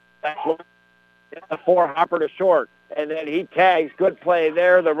 Comes the 4 hopper to short, and then he tags. Good play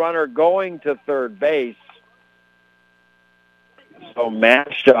there. The runner going to third base. So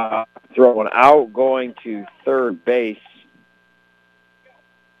Mashaw throwing out, going to third base.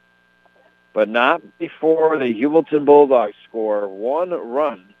 But not before the Heuvelton Bulldogs score 1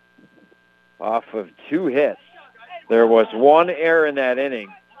 run off of 2 hits. There was 1 error in that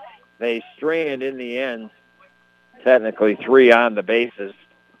inning. They strand in the end. Technically 3 on the bases.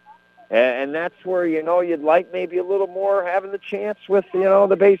 And that's where, you'd like maybe a little more having the chance with,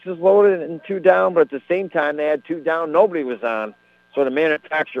 the bases loaded and 2 down. But at the same time, they had 2 down. Nobody was on. So the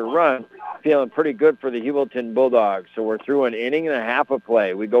manufacturer run, feeling pretty good for the Heuvelton Bulldogs. So we're through an inning and a half of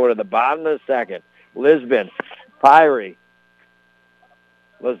play. We go to the bottom of the second. Lisbon, Pyrie,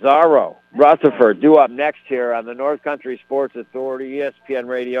 Lazaro, Rutherford due up next here on the North Country Sports Authority, ESPN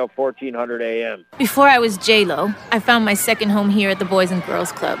Radio, 1400 AM. Before I was J-Lo, I found my second home here at the Boys and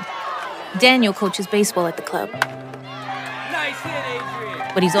Girls Club. Daniel coaches baseball at the club. Nice hit,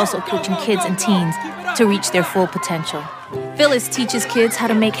 Adrian. But he's also coaching kids and teens to reach their full potential. Phyllis teaches kids how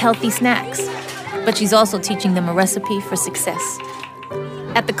to make healthy snacks, but she's also teaching them a recipe for success.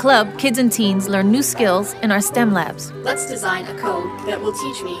 At the club, kids and teens learn new skills in our STEM labs. Let's design a code that will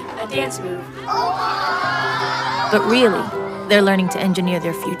teach me a dance move. But really, they're learning to engineer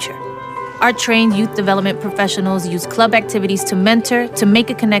their future. Our trained youth development professionals use club activities to mentor, to make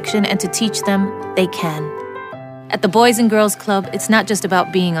a connection, and to teach them they can. At the Boys and Girls Club, it's not just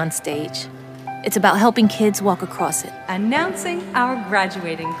about being on stage. It's about helping kids walk across it. Announcing our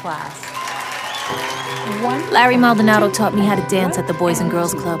graduating class. Larry Maldonado taught me how to dance at the Boys and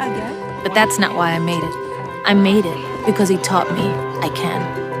Girls Club. But that's not why I made it. I made it because he taught me I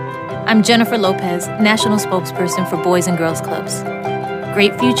can. I'm Jennifer Lopez, National Spokesperson for Boys and Girls Clubs.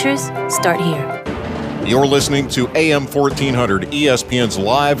 Great futures start here. You're listening to AM 1400 ESPN's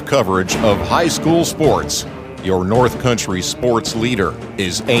live coverage of high school sports. Your North Country sports leader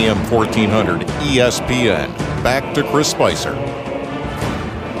is AM 1400 ESPN. Back to Chris Spicer.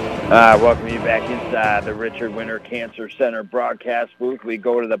 Welcome you back inside the Richard Winter Cancer Center broadcast booth. We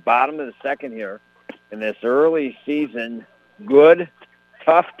go to the bottom of the second here in this early season. Good,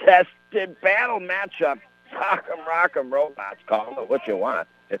 tough, tested battle matchup. Rock 'em robots, call it what you want.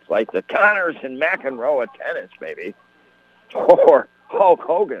 It's like the Connors and McEnroe of tennis, baby. Or Hulk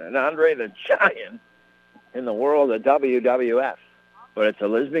Hogan and Andre the Giant in the world of WWF. But it's the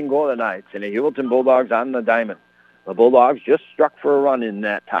Lisbon Golden Knights and the Heuvelton Bulldogs on the diamond. The Bulldogs just struck for a run in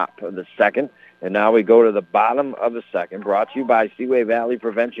that top of the second. And now we go to the bottom of the second, brought to you by Seaway Valley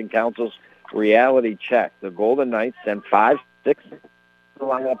Prevention Council's Reality Check. The Golden Knights send 5-6 to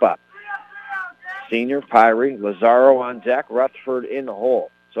line up. Senior, Pyrie, Lazaro on deck, Rutherford in the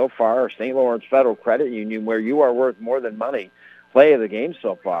hole. So far, St. Lawrence Federal Credit Union, where you are worth more than money. Play of the game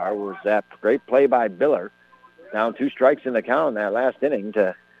so far was that great play by Biller. Down 2 strikes in the count in that last inning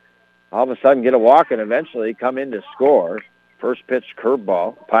to all of a sudden get a walk and eventually come in to score. First pitch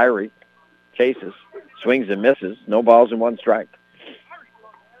curveball. Pyrie chases, swings and misses. No balls and 1 strike.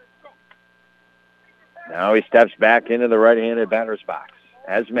 Now he steps back into the right-handed batter's box.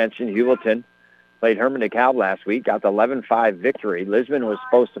 As mentioned, Heuvelton played Herman DeKalb last week, got the 11-5 victory. Lisbon was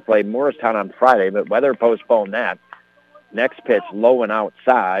supposed to play Morristown on Friday, but weather postponed that. Next pitch, low and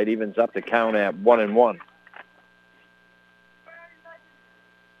outside, evens up the count at 1-1.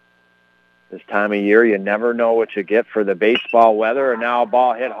 This time of year, you never know what you get for the baseball weather, and now a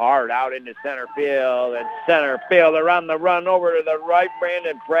ball hit hard out into center field, and center fielder on the run over to the right,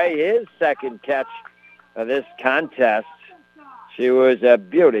 Brandon Prey, his second catch of this contest. She was a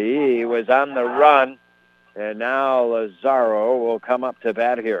beauty. He was on the run, and now Lazaro will come up to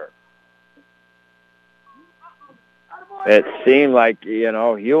bat here. It seemed like,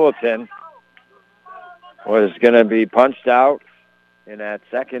 Heuvelton was going to be punched out in that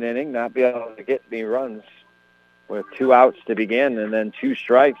second inning, not be able to get any runs with 2 outs to begin and then 2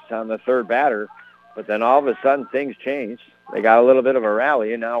 strikes on the third batter. But then all of a sudden things changed. They got a little bit of a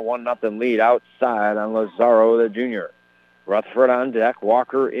rally, and now 1-0 lead outside on Lazaro, the junior. Rutherford on deck,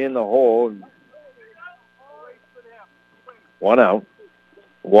 Walker in the hole. 1 out.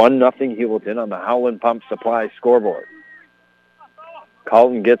 1-0 Heuvelton on the Howland Pump Supply scoreboard.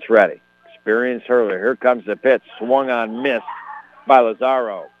 Colton gets ready. Experienced hurler. Here comes the pitch. Swung on, missed by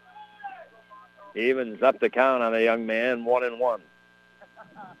Lazaro. Evens up the count on the young man, 1-1.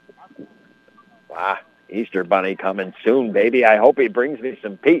 Wow, Easter Bunny coming soon, baby. I hope he brings me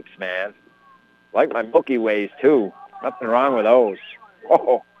some peeps, man. Like my Milky Ways, too. Nothing wrong with those.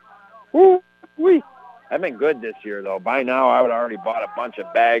 Oh, woo-wee. I've been good this year, though. By now, I would have already bought a bunch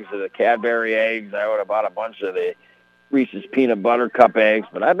of bags of the Cadbury eggs. I would have bought a bunch of the Reese's Peanut Butter Cup eggs,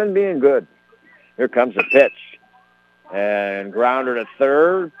 but I've been being good. Here comes the pitch. And grounder to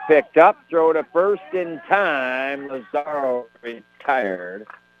third, picked up, throw to first in time. Lazaro retired.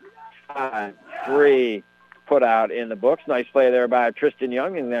 5-3 put out in the books. Nice play there by Tristan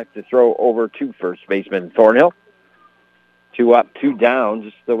Young, and that's to throw over to first baseman Thornhill. 2 up, 2 down,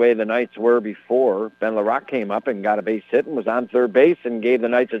 just the way the Knights were before. Ben LaRock came up and got a base hit and was on third base and gave the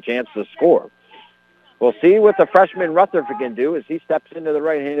Knights a chance to score. We'll see what the freshman Rutherford can do as he steps into the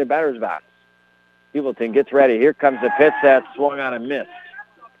right-handed batter's box. Heuvelton gets ready. Here comes the pitch that swung on and missed.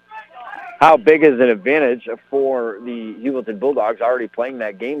 How big is an advantage for the Heuvelton Bulldogs already playing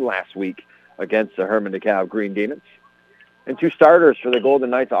that game last week against the Herman DeKalb Green Demons? And 2 starters for the Golden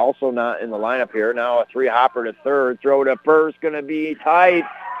Knights also not in the lineup here. Now a 3-hopper to third. Throw to first, going to be tight.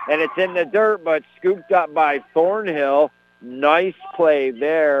 And it's in the dirt, but scooped up by Thornhill. Nice play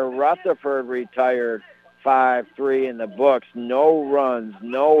there. Rutherford retired. 5-3 in the books. No runs,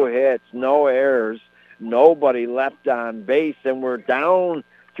 no hits, no errors. Nobody left on base. And we're down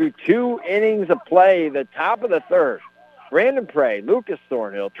to 2 innings of play, the top of the third. Brandon Prey, Lucas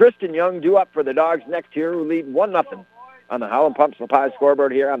Thornhill, Tristan Young due up for the Dogs next year, who lead 1-0 on the Howland Pump Supply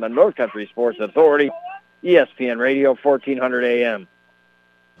scoreboard here on the North Country Sports Authority, ESPN Radio, 1400 AM.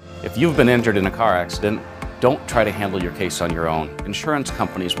 If you've been injured in a car accident, Don't try to handle your case on your own. Insurance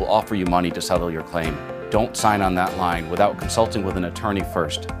companies will offer you money to settle your claim. Don't sign on that line without consulting with an attorney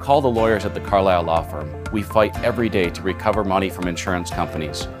first. Call the lawyers at the Carlisle Law Firm. We fight every day to recover money from insurance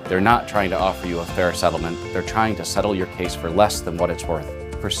companies. They're not trying to offer you a fair settlement. They're trying to settle your case for less than what it's worth.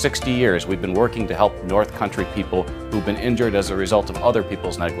 For 60 years, we've been working to help North Country people who've been injured as a result of other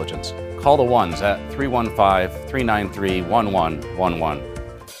people's negligence. Call the ones at 315-393-1111.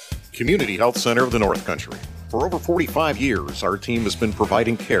 Community Health Center of the North Country. For over 45 years, our team has been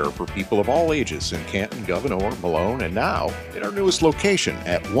providing care for people of all ages in Canton, Gouverneur, Malone, and now in our newest location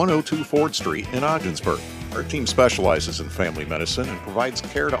at 102 Ford Street in Ogdensburg. Our team specializes in family medicine and provides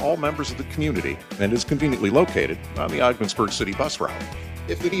care to all members of the community and is conveniently located on the Ogdensburg City bus route.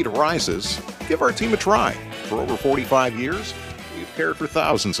 If the need arises, give our team a try. For over 45 years, we've cared for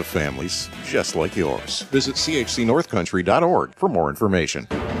thousands of families just like yours. Visit chcnorthcountry.org for more information.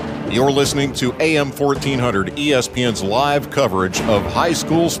 You're listening to AM 1400 ESPN's live coverage of high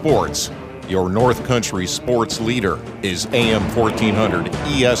school sports. Your North Country sports leader is AM 1400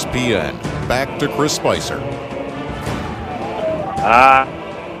 ESPN. Back to Chris Spicer.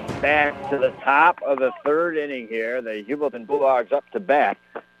 Back to the top of the third inning here. The Heuvelton Bulldogs up to bat,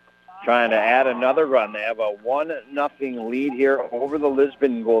 trying to add another run. They have a 1-0 lead here over the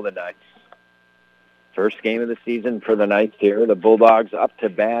Lisbon Golden Knights. First game of the season for the Knights here. The Bulldogs up to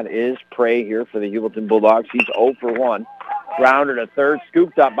bat is Prey here for the Heuvelton Bulldogs. He's 0 for 1. Grounded to third,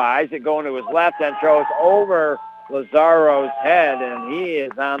 scooped up by Isaac, going to his left, and throws over Lazaro's head, and he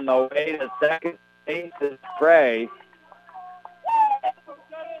is on the way to second base as Prey.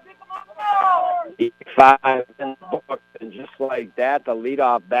 5 in the book, and just like that, the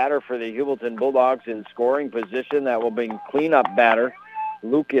leadoff batter for the Heuvelton Bulldogs in scoring position. That will bring cleanup batter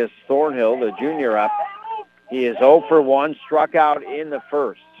Lucas Thornhill, the junior, up. He is 0 for 1, struck out in the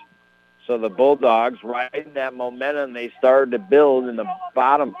first. So the Bulldogs, riding that momentum they started to build in the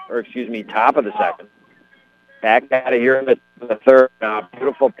top of the second. Back out of here in the third. Now,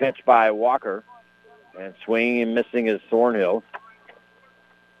 beautiful pitch by Walker. And swinging and missing is Thornhill.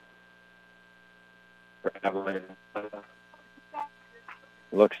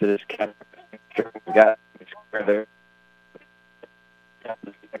 Looks at his catcher. Got there.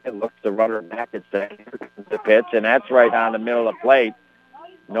 Looks the runner back at second. The pitch, and that's right down the middle of the plate.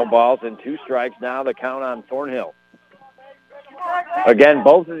 No balls and 2 strikes. Now the count on Thornhill. Again,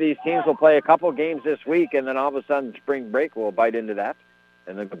 both of these teams will play a couple games this week, and then all of a sudden spring break will bite into that.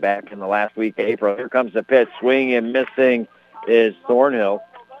 And then go back in the last week of April. Here comes the pitch. Swing and missing is Thornhill.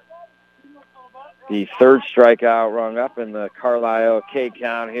 The third strikeout rung up in the Carlisle K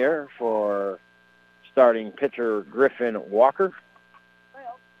count here for starting pitcher Griffin Walker.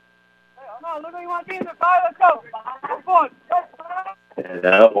 And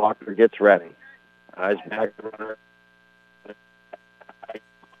now Walker gets ready. Eyes back to runner.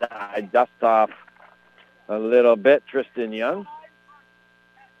 Dust off a little bit, Tristan Young.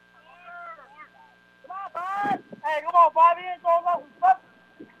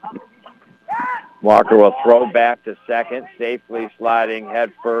 Walker will throw back to second, safely sliding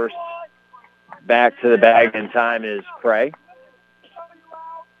head first. Back to the bag in time is Prey.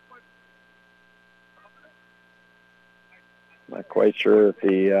 Not quite sure if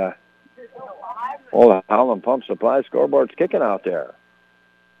the Howland Pump Supply scoreboard's kicking out there.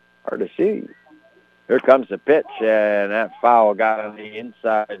 Hard to see. Here comes the pitch, and that foul got on the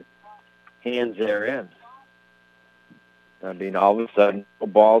inside hands therein. I mean, all of a sudden, no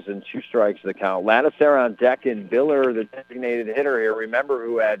balls and 2 strikes the count. Lattiser on deck, and Biller, the designated hitter here, remember,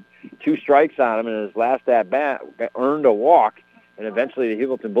 who had 2 strikes on him in his last at-bat, earned a walk, and eventually the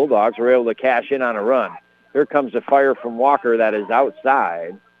Heuvelton Bulldogs were able to cash in on a run. Here comes a fire from Walker that is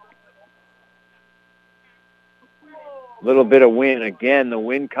outside. A little bit of wind. Again, the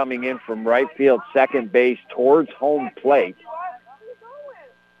wind coming in from right field, second base towards home plate.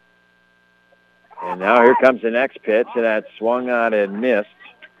 And now here comes the next pitch, and that swung on and missed.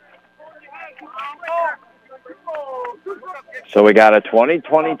 So we got a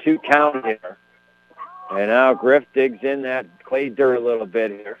 20-22 count here. And now Griff digs in that clay dirt a little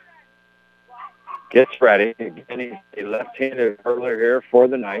bit here. Gets ready. Again, he's a left-handed hurler here for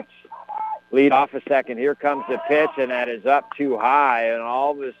the Knights. Lead off a second. Here comes the pitch, and that is up too high. And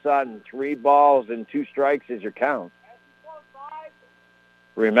all of a sudden, 3 balls and 2 strikes is your count.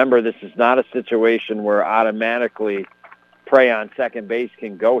 Remember, this is not a situation where automatically Prey on second base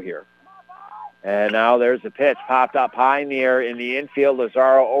can go here. And now there's the pitch. Popped up high in the air in the infield.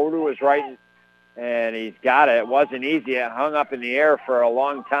 Lazaro over to his right, and he's got it. It wasn't easy. It hung up in the air for a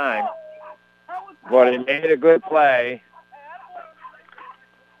long time. But he made a good play.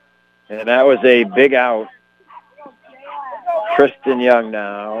 And that was a big out Kristen Young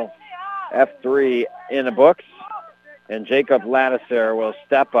now, F3 in the books, and Jacob Lattiser will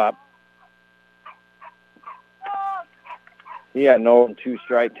step up. He had no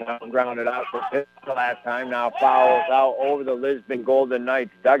 2-strike count, grounded out for pitch the last time. Now fouls out over the Lisbon Golden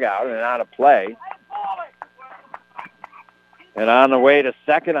Knights dugout and out of play. And on the way to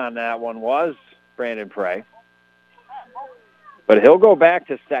second on that one was Brandon Prey. But he'll go back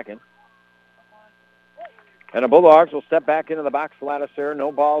to second. And the Bulldogs will step back into the box. Lattiser,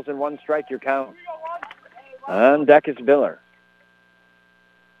 no balls and 1 strike, your count. On deck is Biller.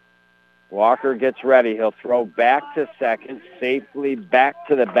 Walker gets ready. He'll throw back to second, safely back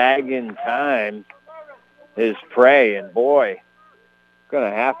to the bag in time is Prey. And boy, going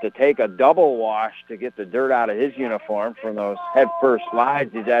to have to take a double wash to get the dirt out of his uniform from those head-first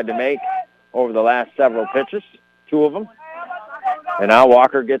slides he's had to make over the last several pitches, 2 of them. And now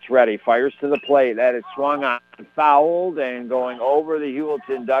Walker gets ready, fires to the plate. That is swung on, fouled, and going over the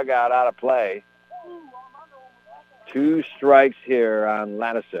Heuvelton dugout out of play. 2 strikes here on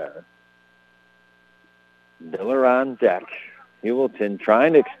Lattiser. Miller on deck. Heuvelton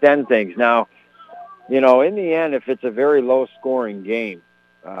trying to extend things. Now, you know, in the end, if it's a very low-scoring game,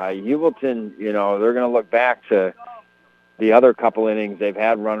 Heuvelton, you know, they're going to look back to the other couple innings. They've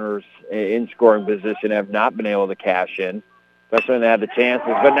had runners in scoring position, have not been able to cash in, especially when they had the chances.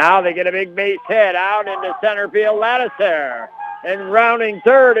 But now they get a big base hit out into center field. Lattiser, and rounding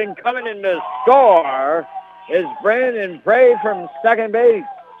third and coming in to score is Brandon Prey from second base.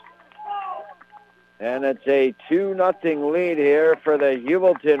 And it's a 2-0 lead here for the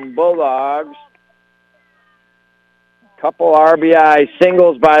Heuvelton Bulldogs. Couple RBI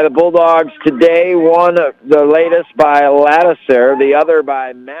singles by the Bulldogs today. One, the latest by Lattiser, the other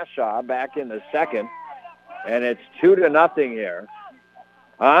by Mashaw back in the second. And it's 2-0 here.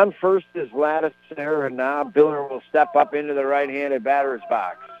 On first is Lattiser, and now Biller will step up into the right-handed batter's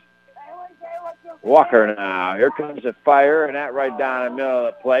box. Walker now. Here comes the fire, and that right down the middle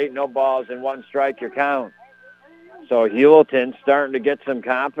of the plate. No balls and 1 strike, your count. So Heuvelton starting to get some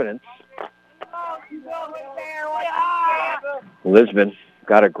confidence. Lisbon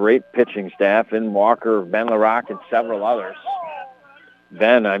got a great pitching staff in Walker, Ben LaRocque, and several others.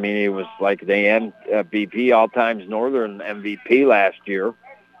 Ben, I mean, he was like the MVP, all-times Northern MVP last year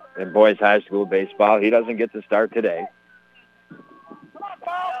in boys high school baseball. He doesn't get to start today.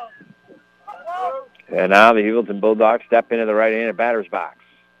 And now the Heuvelton Bulldogs step into the right-handed batter's box.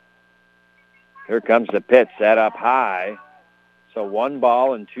 Here comes the pitch, set up high. So 1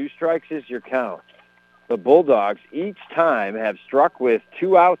 ball and 2 strikes is your count. The Bulldogs each time have struck with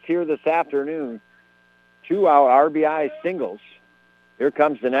 2 outs here this afternoon. 2-out RBI singles. Here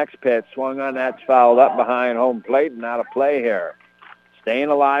comes the next pitch. Swung on, that's fouled up behind home plate and out of play here. Staying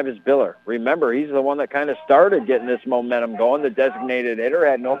alive is Biller. Remember, he's the one that kind of started getting this momentum going. The designated hitter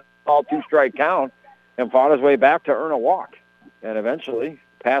had no ball, 2-strike count and fought his way back to earn a walk. And eventually,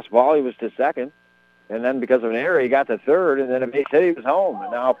 pass ball, he was to second. And then because of an error, he got to third, and then a base hit, he was home.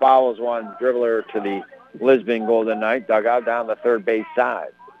 And now fouls one dribbler to the Lisbon Golden Knight dugout down the third base side.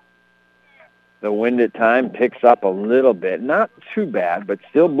 The wind at time picks up a little bit. Not too bad, but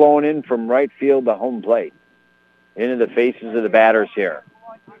still blowing in from right field to home plate. Into the faces of the batters here.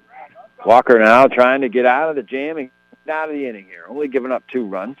 Walker now trying to get out of the jam and get out of the inning here. Only giving up 2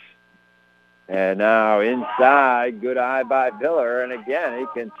 runs. And now inside, good eye by Biller. And again, he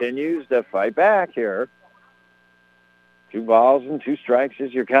continues to fight back here. 2 balls and 2 strikes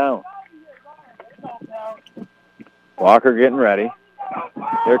is your count. Walker getting ready.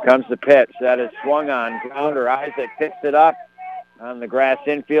 Here comes the pitch. That is swung on. Grounder. Isaac picks it up on the grass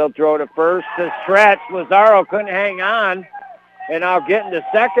infield. Throw to first. The stretch. Lazaro couldn't hang on. And now getting to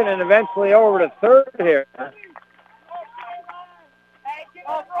second and eventually over to third here.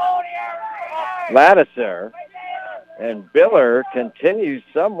 Lattiser. And Biller continues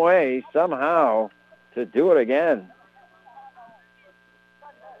some way, somehow, to do it again.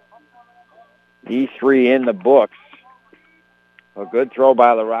 E3 in the books. A good throw by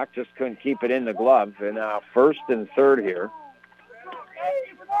LaRocque, just couldn't keep it in the glove. And now first and third here.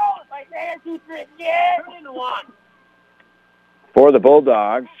 For the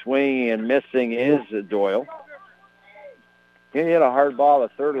Bulldogs, swinging and missing is Doyle. He hit a hard ball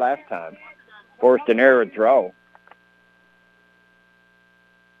at third last time. Forced an errant throw.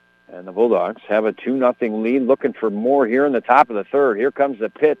 And the Bulldogs have a 2-0 lead, looking for more here in the top of the third. Here comes the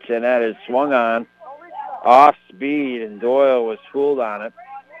pitch, and that is swung on. Off speed, and Doyle was fooled on it.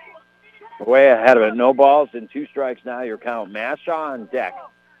 Way ahead of it. No balls and 2 strikes now, your count. Mashaw on deck.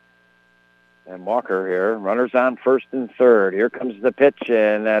 And Walker here. Runners on first and third. Here comes the pitch,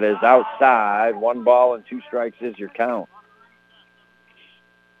 and that is outside. 1 ball and 2 strikes is your count.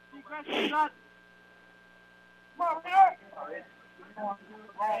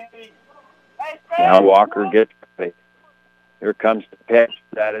 Now Walker gets it. Here comes the pitch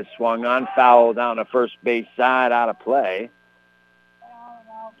that is swung on, foul down the first base side, out of play.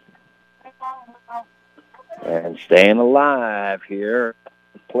 And staying alive here,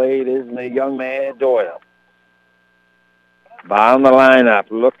 played is the young man Doyle. Bottom of the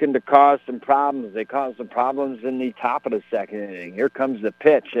lineup, looking to cause some problems. They caused some problems in the top of the second inning. Here comes the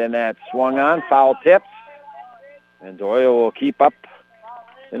pitch, and that swung on, foul tips. And Doyle will keep up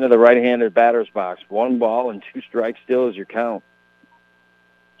into the right-handed batter's box. 1 ball and 2 strikes still is your count.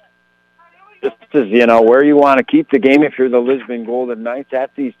 Just as, where you want to keep the game if you're the Lisbon Golden Knights.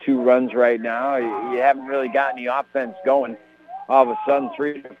 At these 2 runs right now, you haven't really got any offense going. All of a sudden,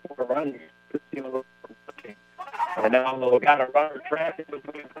 3 to 4 runs. And now we've got a runner trapped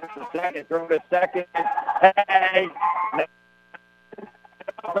between first and second. Throw to second. Hey!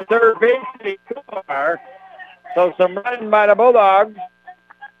 Third base, so some running by the Bulldogs.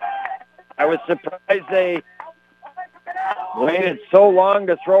 I was surprised they waited so long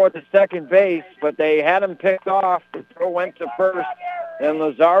to throw at the second base, but they had him picked off. The throw went to first, and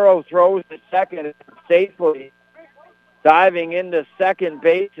Lazaro throws to second safely. Diving into second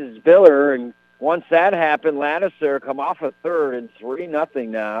base is Biller, and once that happened, Ladisser come off a third, and 3-0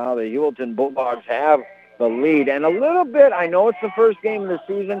 now. The Heuvelton Bulldogs have the lead. And a little bit, I know it's the first game of the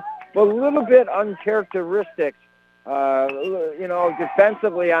season, but a little bit uncharacteristic,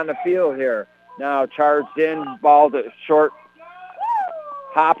 defensively on the field here. Now charged in, ball to short.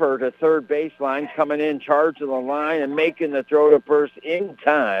 Hopper to third baseline, coming in, charging the line, and making the throw to first in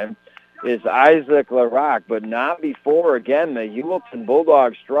time is Isaac Larock, but not before. Again, the Heuvelton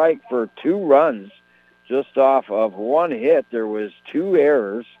Bulldogs strike for 2 runs just off of 1 hit. There was 2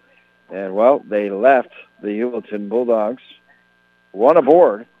 errors, and, they left the Heuvelton Bulldogs 1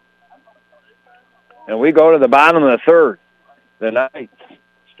 aboard. And we go to the bottom of the third. The Knights,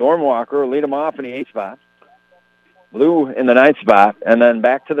 Stormwalker lead them off in the 8th spot. Blue in the 9th spot, and then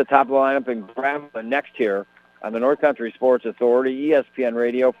back to the top of the lineup and grab the next here on the North Country Sports Authority, ESPN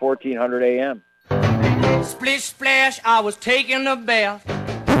Radio, 1400 AM. Splish splash, I was taking a bath.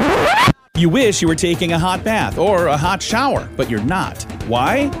 You wish you were taking a hot bath or a hot shower, but you're not.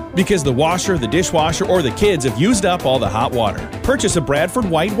 Why? Because the washer, the dishwasher, or the kids have used up all the hot water. Purchase a Bradford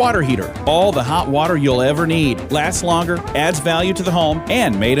White water heater. All the hot water you'll ever need. Lasts longer, adds value to the home,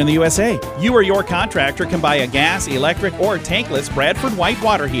 and made in the USA. You or your contractor can buy a gas, electric, or tankless Bradford White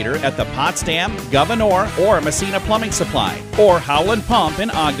water heater at the Potsdam, Governor, or Messina Plumbing Supply, or Howland Pump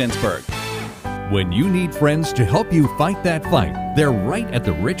in Ogdensburg. When you need friends to help you fight that fight, they're right at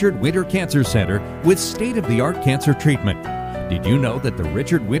the Richard Winter Cancer Center with state-of-the-art cancer treatment. Did you know that the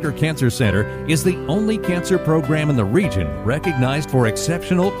Richard Winter Cancer Center is the only cancer program in the region recognized for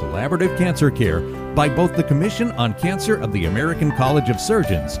exceptional collaborative cancer care by both the Commission on Cancer of the American College of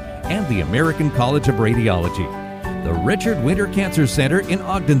Surgeons and the American College of Radiology? The Richard Winter Cancer Center in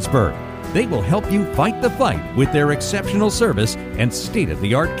Ogdensburg. They will help you fight the fight with their exceptional service and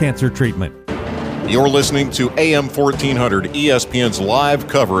state-of-the-art cancer treatment. You're listening to AM 1400 ESPN's live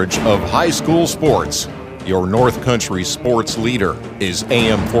coverage of high school sports. Your North Country sports leader is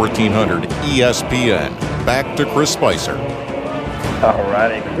AM 1400 ESPN. Back to Chris Spicer. All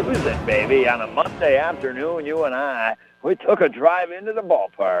righty, cruising, baby. On a Monday afternoon, you and I, we took a drive into the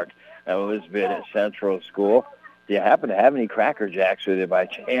ballpark at Lisbon Central School. Do you happen to have any Cracker Jacks with you by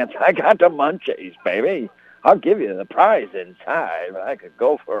chance? I got the munchies, baby. I'll give you the prize inside, but I could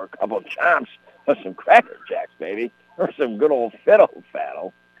go for a couple chomps of some Cracker Jacks, baby, or some good old Fiddle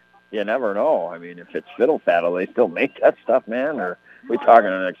Faddle. You never know. I mean, if it's Fiddle Faddle, they still make that stuff, man, or we talking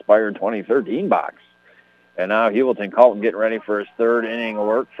an expired 2013 box. And now Heuvelton Colton getting ready for his 3rd inning of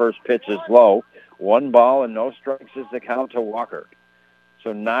work. First pitch is low. 1 ball and no strikes is the count to Walker.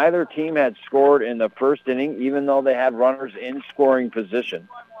 So neither team had scored in the 1st inning, even though they had runners in scoring position.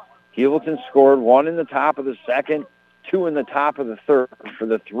 Heuvelton scored 1 in the top of the 2nd, 2 in the top of the 3rd for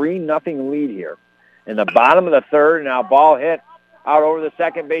the 3-0 lead here. In the bottom of the 3rd, now ball hit out over the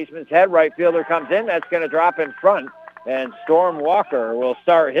second baseman's head. Right fielder comes in. That's going to drop in front. And Storm Walker will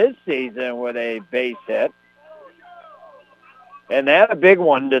start his season with a base hit. And that's a big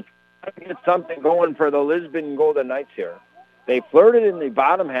one to get something going for the Lisbon Golden Knights here. They flirted in the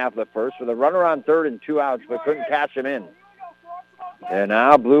bottom half of the 1st with a runner on 3rd and 2 outs, but couldn't catch him in. And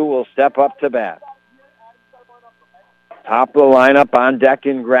now Blue will step up to bat. Top of the lineup on deck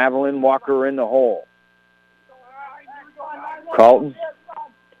in Gravelin, Walker in the hole. Colton,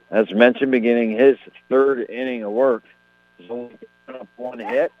 as mentioned, beginning his 3rd inning of work. He's only up 1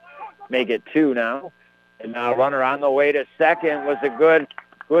 hit. Make it 2 now. And now runner on the way to second was a good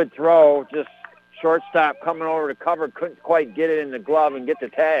Good throw, just shortstop coming over to cover, couldn't quite get it in the glove and get the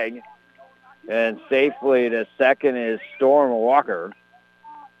tag. And safely to second is Storm Walker.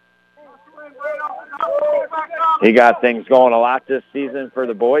 He got things going a lot this season for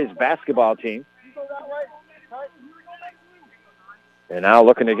the boys basketball team. And now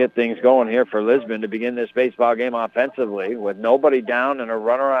looking to get things going here for Lisbon to begin this baseball game offensively with nobody down and a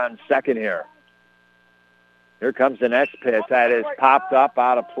runner on second here. Here comes the next pitch. That is popped up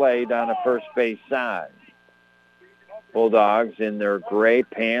out of play down the first base side. Bulldogs in their gray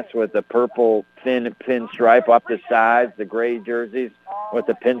pants with the purple thin pinstripe up the sides, the gray jerseys with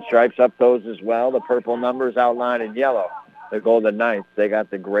the pinstripes up those as well, the purple numbers outlined in yellow. The Golden Knights, they got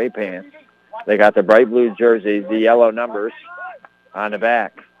the gray pants. They got the bright blue jerseys, the yellow numbers on the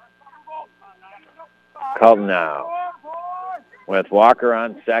back. Heuvelton now with Walker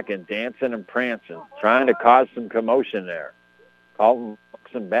on second, dancing and prancing, trying to cause some commotion there. Heuvelton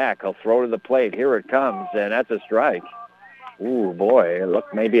looks him back. He'll throw to the plate. Here it comes, and that's a strike. Ooh, boy, it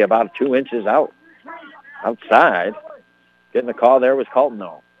looked maybe about 2 inches outside. Getting the call there was Heuvelton,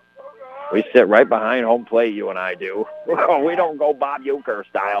 though. We sit right behind home plate, you and I do. We don't go Bob Uecker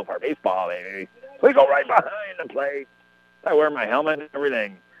style for baseball, baby. We go right behind the plate. I wear my helmet and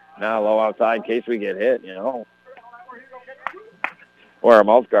everything. Now low outside in case we get hit, you know. Wear a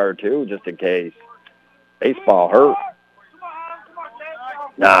mouth guard, too, just in case. Baseball hurt.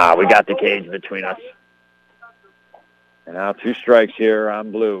 Nah, we got the cage between us. And now 2 strikes here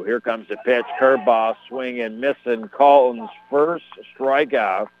on blue. Here comes the pitch. Curveball, swing and missing. Colton's first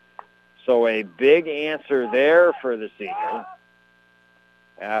strikeout. So a big answer there for the senior.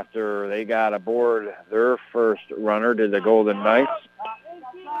 After they got aboard their first runner to the Golden Knights.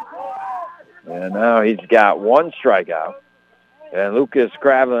 And now he's got 1 strikeout. And Lucas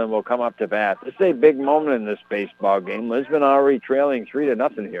Gravelin will come up to bat. This is a big moment in this baseball game. Lisbon already trailing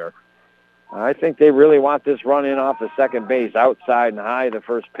 3-0 here. I think they really want this run in off the second base. Outside and high, the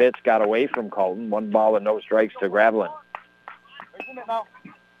first pitch got away from Colton. 1 ball and no strikes to Gravelin.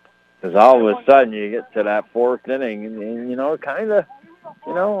 Because all of a sudden you get to that 4th inning and you know, kind of,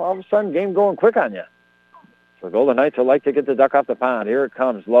 you know, all of a sudden game going quick on you. So Golden Knights would like to get the duck off the pond. Here it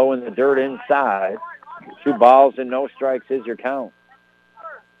comes, low in the dirt inside. 2 balls and no strikes is your count.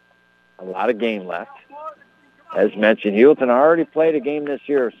 A lot of game left. As mentioned, Heuvelton already played a game this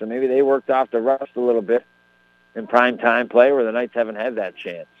year, so maybe they worked off the rust a little bit in primetime play where the Knights haven't had that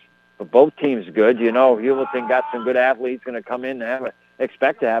chance. But both teams good. You know, Heuvelton got some good athletes going to come in and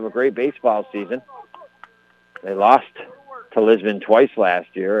expect to have a great baseball season. They lost to Lisbon twice last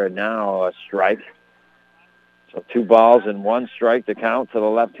year, and now a strike. So 2 balls and 1 strike to count to the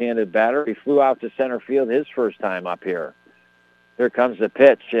left-handed batter. He flew out to center field his first time up here. Here comes the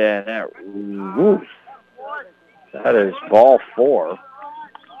pitch, and that is ball 4.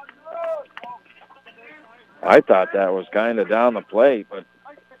 I thought that was kind of down the plate, but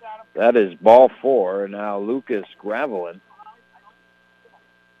that is ball 4. And now Lucas Gravelin.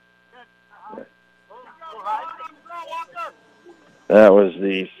 That was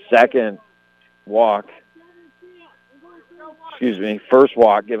the second walk. First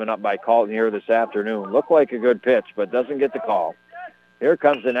walk given up by Colton here this afternoon. Looked like a good pitch, but doesn't get the call. Here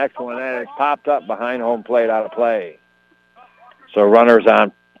comes the next one, and it's popped up behind home plate out of play. So runners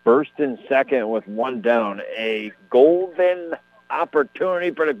on first and second with 1 down. A golden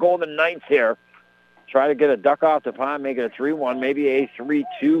opportunity for the Golden Knights here. Try to get a duck off the pond, make it a 3-1, maybe a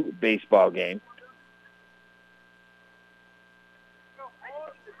 3-2 baseball game.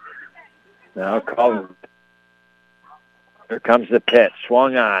 Now Colton. Here comes the pitch.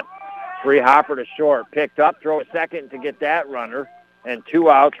 Swung on. Free hopper to short. Picked up. Throw a second to get that runner. And 2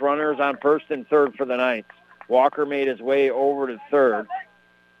 outs. Runners on first and third for the Knights. Walker made his way over to third.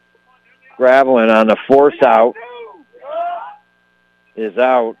 Gravelin on the force out is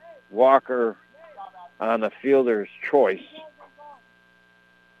out. Walker on the fielder's choice.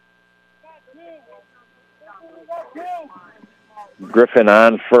 Griffin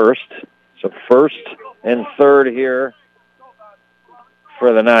on first. So first and third here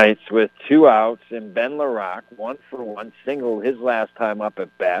for the Knights with 2 outs, and Ben LaRock, 1-for-1, singled his last time up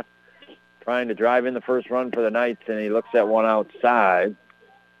at bat, trying to drive in the first run for the Knights, and he looks at 1 outside.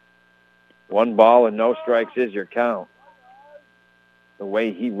 1 ball and no strikes is your count. The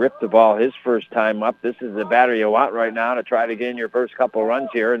way he ripped the ball his first time up, this is the batter you want right now to try to get in your first couple runs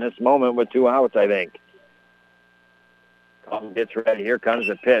here in this moment with 2 outs, I think. Colton gets ready. Here comes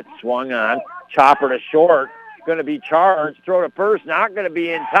the pitch. Swung on. Chopper to short. Going to be charged. Throw to first. Not going to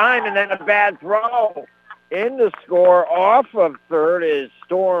be in time. And then a bad throw. In to score off of third is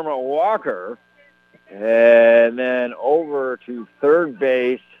Storm Walker. And then over to third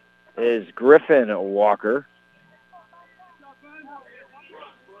base is Griffin Walker.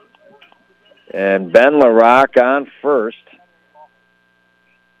 And Ben LaRock on first.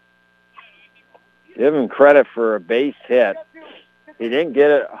 Give him credit for a base hit. He didn't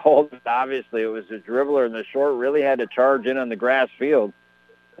get it hold. Obviously, it was a dribbler, and the short really had to charge in on the grass field.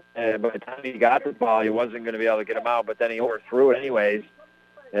 And by the time he got the ball, he wasn't going to be able to get him out, but then he overthrew it anyways.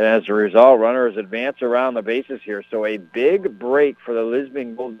 And as a result, runners advance around the bases here. So a big break for the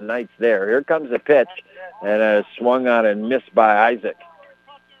Lisbon Golden Knights there. Here comes the pitch, and it swung on and missed by Isaac.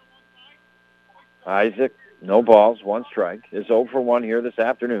 Isaac, no balls, one strike, is 0 for 1 here this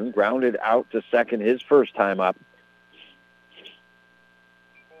afternoon. Grounded out to second his first time up.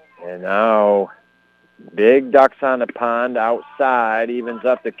 And now big ducks on the pond outside, evens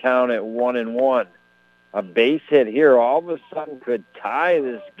up the count at 1-1. A base hit here all of a sudden could tie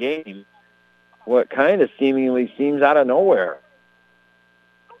this game, what kind of seemingly seems out of nowhere.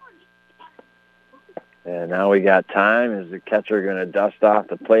 And now we got time. Is the catcher going to dust off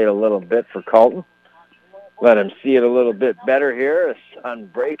the plate a little bit for Colton? Let him see it a little bit better here. The sun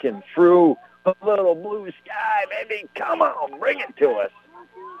breaking through a little blue sky. Baby, come on, bring it to us.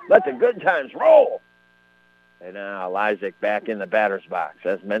 Let the good times roll. And now Isaac back in the batter's box.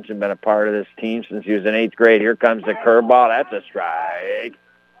 As mentioned, been a part of this team since he was in 8th grade. Here comes the curveball. That's a strike.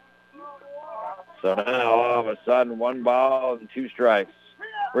 So now all of a sudden, 1 ball and 2 strikes.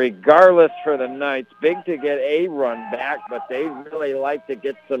 Regardless for the Knights, big to get a run back, but they really like to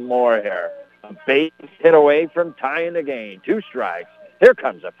get some more here. A base hit away from tying the game. 2 strikes. Here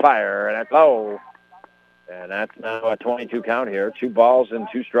comes a fire, and that's low. And that's now a 22 count here. 2 balls and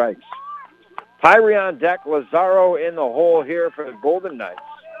 2 strikes. Pyrie on deck. Lazaro in the hole here for the Golden Knights.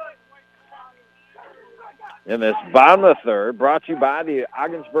 In this bottom of the third, brought to you by the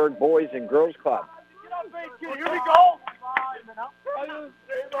Ogdensburg Boys and Girls Club. Here we go.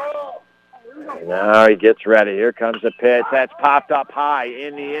 And now he gets ready. Here comes the pitch. That's popped up high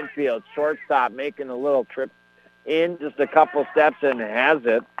in the infield. Shortstop making a little trip in just a couple steps and has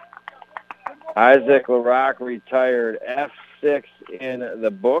it. Isaac LaRock retired F6 in the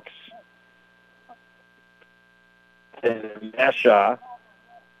books. And Mesha.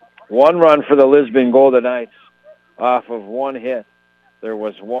 1 run for the Lisbon Golden Knights off of 1 hit. There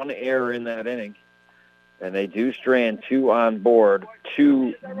was 1 error in that inning. And they do strand 2 on board.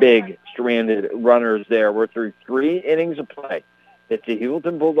 2 big stranded runners there. We're through 3 innings of play. It's the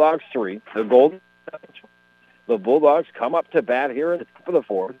Heuvelton Bulldogs 3. The Golden Knights. The Bulldogs come up to bat here at the top of the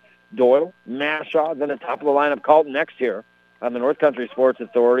 4th. Doyle, Mashaw, then the top of the lineup. Colton next here on the North Country Sports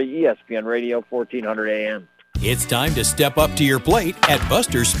Authority, ESPN Radio, 1400 AM. It's time to step up to your plate at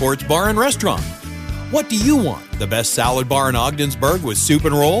Buster's Sports Bar and Restaurant. What do you want? The best salad bar in Ogdensburg with soup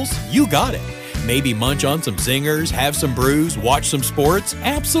and rolls? You got it. Maybe munch on some zingers, have some brews, watch some sports?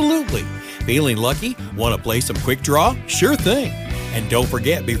 Absolutely. Feeling lucky? Want to play some quick draw? Sure thing. And don't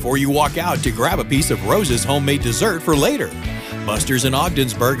forget, before you walk out, to grab a piece of Rose's homemade dessert for later. Buster's in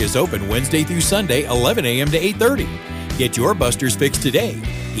Ogdensburg is open Wednesday through Sunday, 11 a.m. to 8:30. Get your Buster's fix today.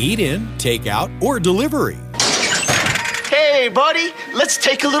 Eat in, take out, or delivery. Hey, buddy, let's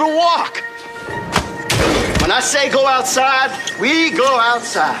take a little walk. When I say go outside, we go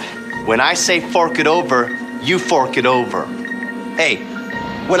outside. When I say fork it over, you fork it over. Hey,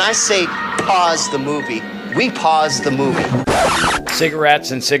 when I say pause the movie, we pause the movie.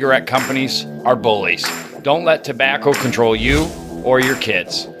 Cigarettes and cigarette companies are bullies. Don't let tobacco control you or your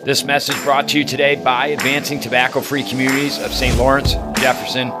kids. This message brought to you today by Advancing Tobacco-Free Communities of St. Lawrence,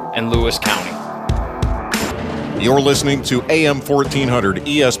 Jefferson, and Lewis County. You're listening to AM 1400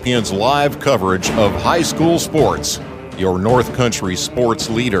 ESPN's live coverage of high school sports. Your North Country sports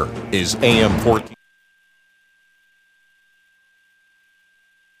leader is AM 1400.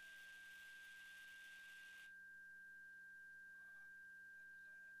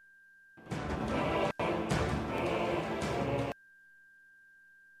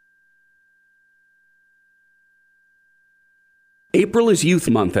 April is Youth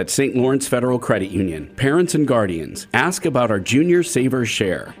Month at St. Lawrence Federal Credit Union. Parents and guardians, ask about our Junior Savers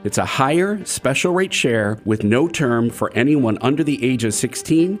Share. It's a higher, special rate share with no term for anyone under the age of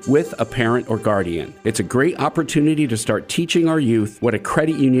 16 with a parent or guardian. It's a great opportunity to start teaching our youth what a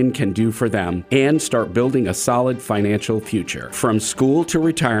credit union can do for them and start building a solid financial future. From school to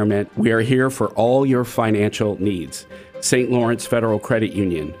retirement, we are here for all your financial needs. St. Lawrence Federal Credit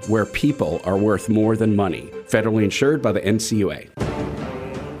Union, where people are worth more than money. Federally insured by the NCUA.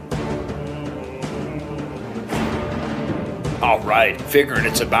 All right, figuring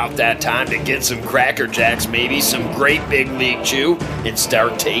it's about that time to get some Cracker Jacks, maybe some great big league chew, and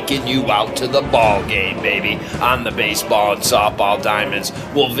start taking you out to the ball game, baby. On the baseball and softball diamonds,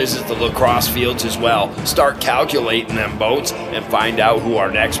 we'll visit the lacrosse fields as well, start calculating them votes, and find out who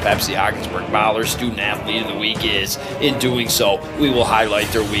our next Pepsi Ogdensburg Baller Student Athlete of the Week is. In doing so, we will highlight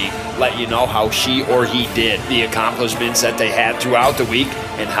their week, let you know how she or he did, the accomplishments that they had throughout the week,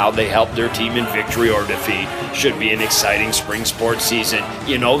 and how they helped their team in victory or defeat. Should be an exciting spring sports season.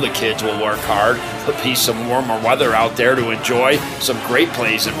 You know the kids will work hard. There'll be some warmer weather out there to enjoy. Some great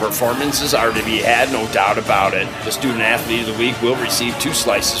plays and performances are to be had, no doubt about it. The Student Athlete of the Week will receive 2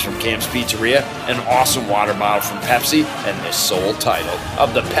 slices from Camp's Pizzeria, an awesome water bottle from Pepsi, and the sole title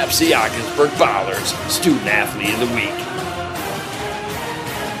of the Pepsi Ogdensburg Ballers Student Athlete of the Week.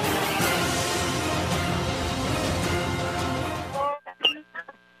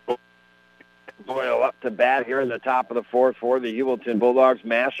 Doyle up to bat here in the top of the 4th for the Heuvelton Bulldogs.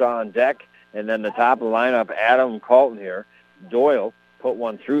 Mash on deck, and then the top of the lineup, Adam Colton here. Doyle put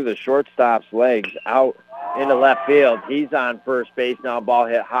one through the shortstop's legs out into left field. He's on first base now. Ball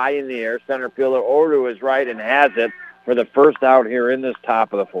hit high in the air. Center fielder over to his right and has it for the first out here in this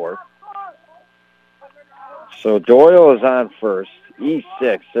top of the 4th. So Doyle is on first.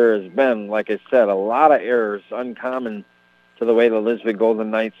 E6, there has been, like I said, a lot of errors, uncommon to the way the Lisbon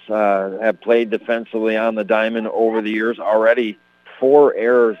Golden Knights have played defensively on the diamond over the years. Already 4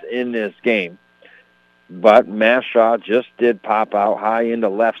 errors in this game. But Mashaw just did pop out high into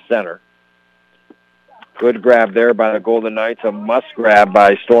left center. Good grab there by the Golden Knights. A must grab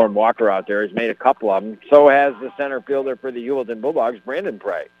by Storm Walker out there. He's made a couple of them. So has the center fielder for the Heuvelton Bulldogs, Brandon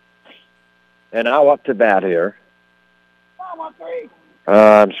Prey. And now up to bat here.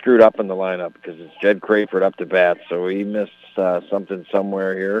 I'm screwed up in the lineup because it's Jed Crayford up to bat, so he missed something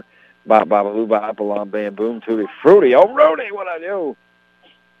somewhere here. Bop, babaloo, bop, along, bam, boom, tutti, fruity. Oh, Rudy, what I do.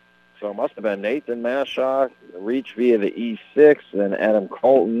 So it must have been Nathan Mashaw, reach via the E6, then Adam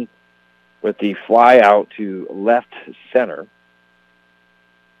Colton with the fly out to left center.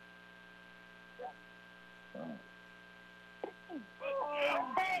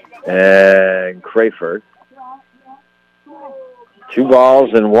 And Crayford. 2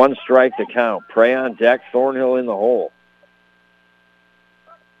 balls and 1 strike to count. Prey on deck, Thornhill in the hole.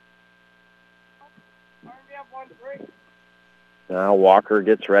 Now Walker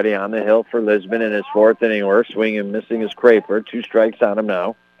gets ready on the hill for Lisbon in his 4th inning work. Swing and missing is Crayford. 2 strikes on him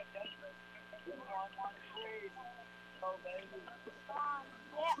now.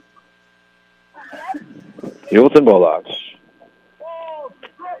 Heuvelton Bulldogs.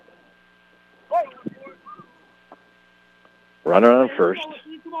 Runner on first.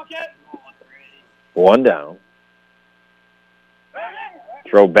 1 down.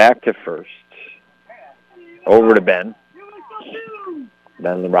 Throw back to first. Over to Ben.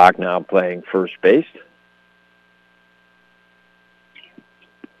 Ben LaRock now playing first base.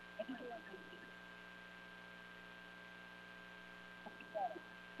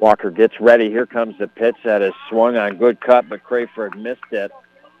 Walker gets ready. Here comes the pitch that is swung on. Good cut, but Crayford missed it.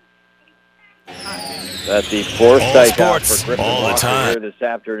 That's the 4th strikeout for Griffin Walker here this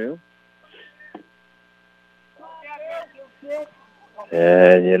afternoon.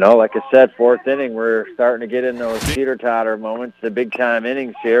 And, you know, like I said, 4th inning, we're starting to get in those teeter-totter moments, the big-time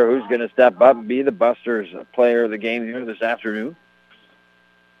innings here. Who's going to step up and be the Busters player of the game here this afternoon?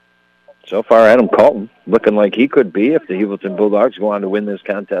 So far, Adam Colton looking like he could be if the Heuvelton Bulldogs go on to win this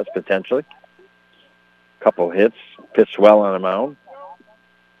contest potentially. Couple hits, pitched well on the mound.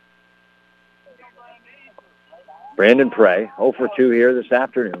 Brandon Prey, 0 for 2 here this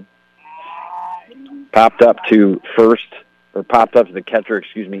afternoon. Popped up to the catcher,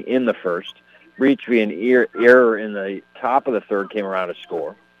 in the first. Reach via an error in the top of the 3rd, came around to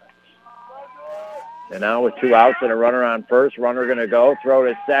score. And now with 2 outs and a runner on first, runner going to go, throw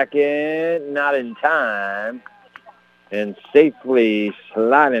to second, not in time. And safely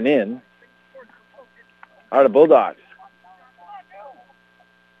sliding in are the Bulldogs.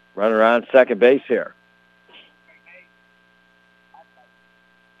 Runner on second base here.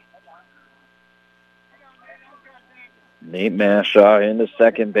 Nate Mashaw into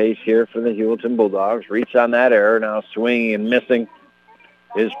second base here for the Heuvelton Bulldogs. Reach on that error. Now swinging and missing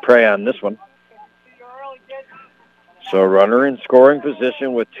is Prey on this one. So runner in scoring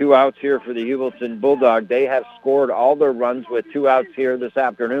position with 2 outs here for the Heuvelton Bulldog. They have scored all their runs with 2 outs here this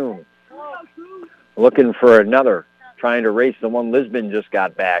afternoon. Looking for another, trying to race the one Lisbon just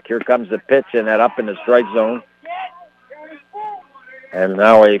got back. Here comes the pitch and that up in the strike zone. And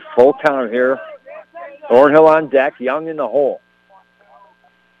now a full count here. Thornhill on deck, Young in the hole.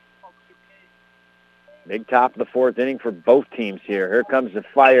 Big top of the fourth inning for both teams here. Here comes the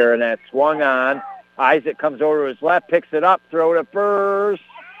fire, and that swung on. Isaac comes over to his left, picks it up, throw to first.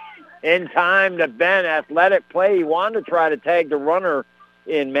 In time to Ben. Athletic play. He wanted to try to tag the runner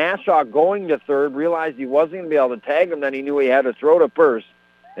in Mashaw going to third, realized he wasn't going to be able to tag him, then he knew he had to throw to first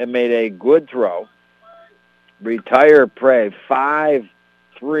and made a good throw. Retire Prey,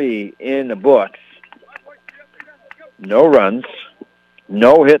 5-3 in the books. No runs,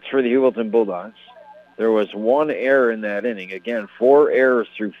 no hits for the Heuvelton Bulldogs. There was one error in that inning. Again, 4 errors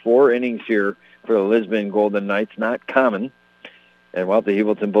through 4 innings here for the Lisbon Golden Knights, not common. And while the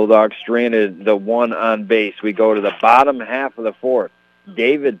Heuvelton Bulldogs stranded the one on base, we go to the bottom half of the fourth.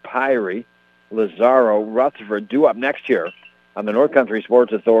 David Pyrie, Lazaro, Rutherford due up next year on the North Country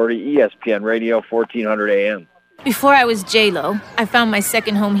Sports Authority, ESPN Radio, 1400 AM. Before I was J-Lo, I found my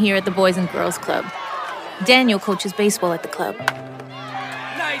second home here at the Boys and Girls Club. Daniel coaches baseball at the club.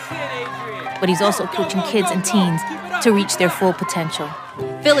 Nice hit, Adrian. But he's also coaching kids and teens to reach their full potential.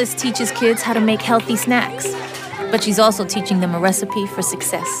 Phyllis teaches kids how to make healthy snacks, but she's also teaching them a recipe for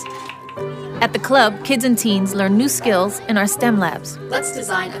success. At the club, kids and teens learn new skills in our STEM labs. Let's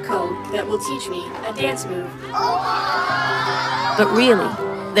design a code that will teach me a dance move. But really,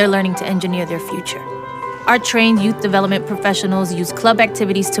 they're learning to engineer their future. Our trained youth development professionals use club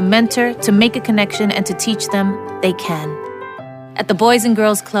activities to mentor, to make a connection, and to teach them they can. At the Boys and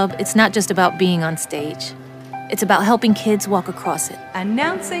Girls Club, it's not just about being on stage. It's about helping kids walk across it.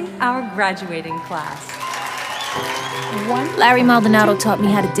 Announcing our graduating class. Larry Maldonado taught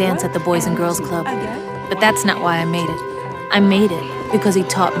me how to dance at the Boys and Girls Club. But that's not why I made it. I made it because he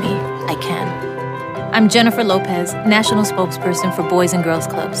taught me I can. I'm Jennifer Lopez, National Spokesperson for Boys and Girls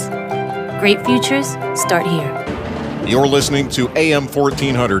Clubs. Great futures start here. You're listening to AM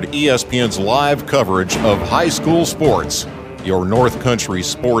 1400 ESPN's live coverage of high school sports. Your North Country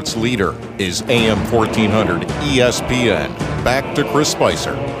sports leader is AM 1400 ESPN. Back to Chris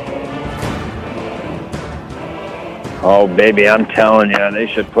Spicer. Oh, baby, I'm telling you, they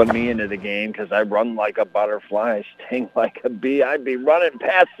should put me into the game because I run like a butterfly, sting like a bee. I'd be running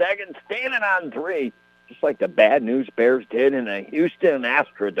past second, standing on 3, just like the Bad News Bears did in the Houston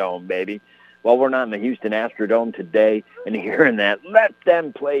Astrodome, baby. Well, we're not in the Houston Astrodome today, and hearing that "Let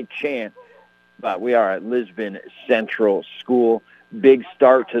Them Play" chant, but we are at Lisbon Central School. Big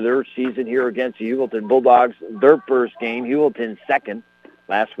start to their season here against the Heuvelton Bulldogs. Their first game, Heuvelton second.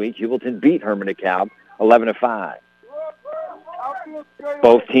 Last week, Heuvelton beat Herman DeKalb 11-5.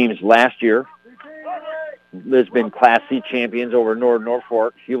 Both teams last year, Lisbon Class C champions over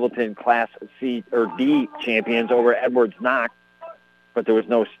Norfolk, Heuvelton Class C or D champions over Edwards Knox, but there was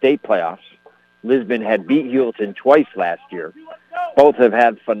no state playoffs. Lisbon had beat Heuvelton twice last year. Both have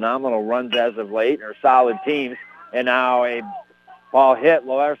had phenomenal runs as of late and are solid teams. And now a ball hit.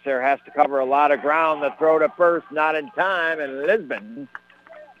 Loerser has to cover a lot of ground. The throw to first, not in time, and Lisbon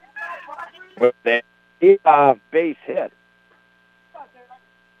with a base hit.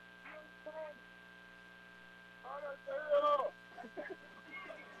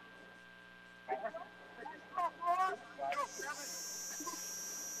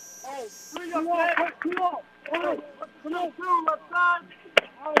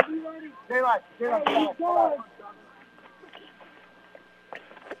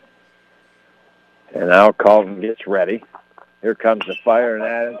 And now Colton gets ready. Here comes the fire, and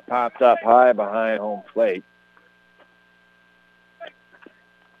that is popped up high behind home plate.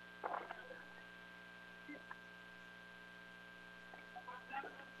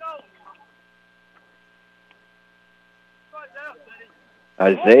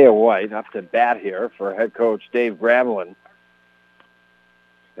 Isaiah White up to bat here for head coach Dave Gravelin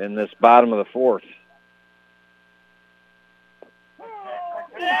in this bottom of the fourth.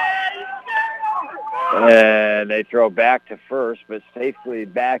 And they throw back to first, but safely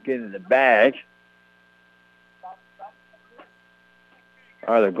back into the bag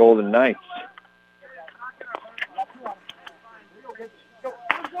are the Golden Knights.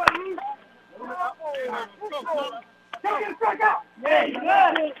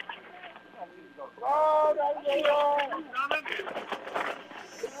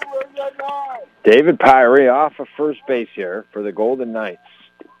 David Pyrie off of first base here for the Golden Knights.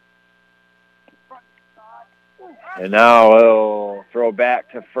 And now he'll throw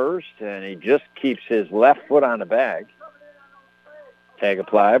back to first, and he just keeps his left foot on the bag. Tag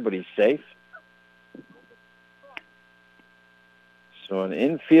applied, but he's safe. So an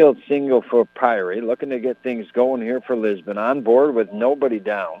infield single for Pyrie, looking to get things going here for Lisbon. On board with nobody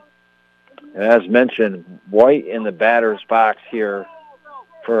down. And as mentioned, White in the batter's box here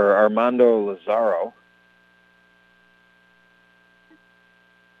for Armando Lazaro.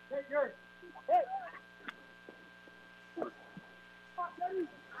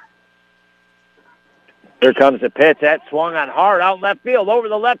 Here comes the pitch. That swung on hard out left field, over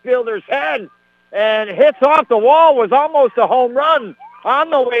the left fielder's head, and hits off the wall. Was almost a home run. On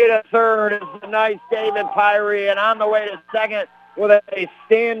the way to third is the nice David Pyrie, and on the way to second with a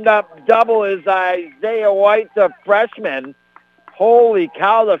stand-up double is Isaiah White, the freshman. Holy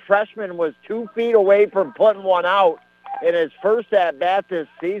cow, the freshman was 2 feet away from putting one out in his first at-bat this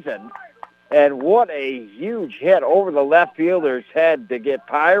season. And what a huge hit over the left fielder's head to get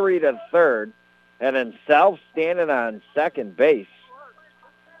Pyrie to third and himself standing on second base.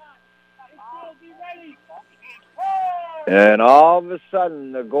 And all of a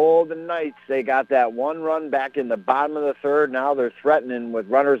sudden, the Golden Knights, they got that one run back in the bottom of the third. Now they're threatening with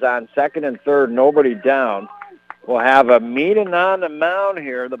runners on second and third, nobody down. We'll have a meeting on the mound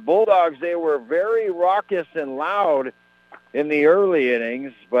here. The Bulldogs, they were very raucous and loud in the early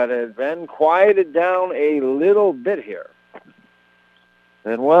innings, but have been quieted down a little bit here.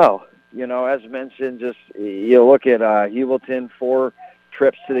 And, well, you know, as mentioned, just you look at Heuvelton, 4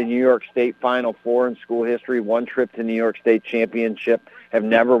 trips to the New York State Final Four in school history, 1 trip to New York State Championship, have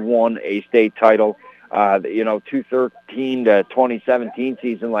never won a state title. 2013 to 2017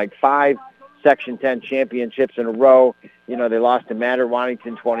 season, like 5 Section 10 championships in a row. You know, they lost to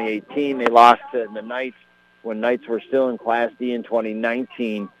Matter-Waddington 2018. They lost to the Knights when Knights were still in Class D in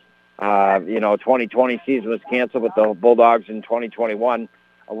 2019. 2020 season was canceled with the Bulldogs in 2021,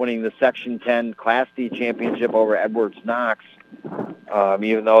 winning the Section 10 Class D championship over Edwards-Knox,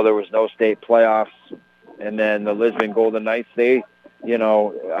 even though there was no state playoffs. And then the Lisbon Golden Knights, they,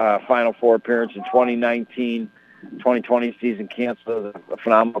 Final Four appearance in 2019. 2020 season canceled. A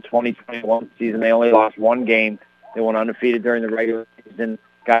phenomenal 2021 season. They only lost 1 game. They went undefeated during the regular season.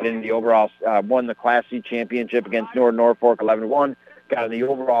 Got into the overall, won the Class C championship against Norfolk 11-1. Got in the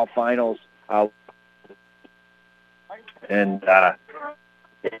overall finals.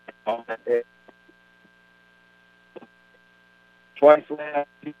 Twice last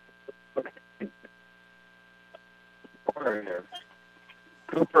year.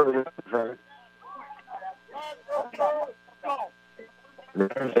 Cooper Rutherford.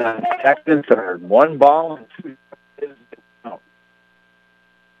 Texans are 1 ball and 2.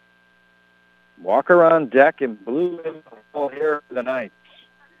 Walker on deck and blue here for the Knights.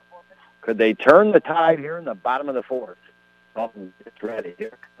 Could they turn the tide here in the bottom of the 4th? Dalton gets ready.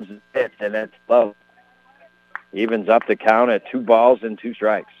 Here comes the pitch, and it's low. Evens up the count at 2 balls and 2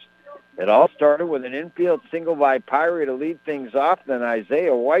 strikes. It all started with an infield single by Pyrie to lead things off. Then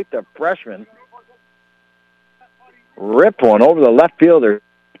Isaiah White, the freshman, ripped one over the left fielder.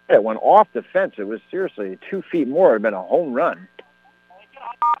 It went off the fence. It was seriously 2 feet more. It would have been a home run.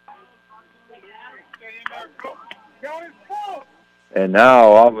 And now,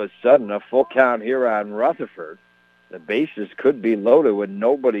 all of a sudden, a full count here on Rutherford. The bases could be loaded with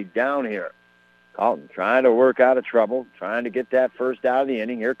nobody down here. Colton trying to work out of trouble, trying to get that first out of the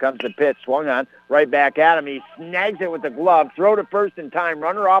inning. Here comes the pitch, swung on, right back at him. He snags it with the glove, throw to first in time.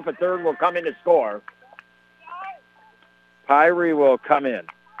 Runner off at third will come in to score. Pyrie will come in.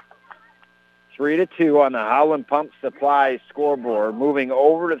 3-2 on the Howland Pump Supply scoreboard. Moving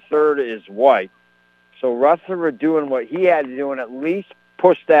over to third is White. So Rutherford doing what he had to do and at least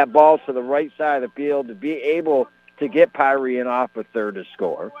push that ball to the right side of the field to be able to get Pyrie in off at third to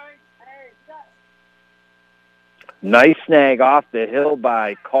score. Nice snag off the hill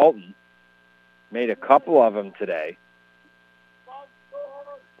by Colton. Made a couple of them today.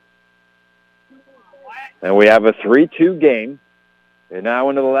 And we have a 3-2 game. And now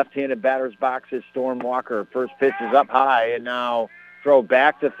into the left-handed batter's box is Storm Walker. First pitch is up high, and now throw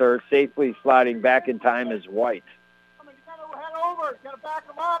back to third, safely sliding back in time is White.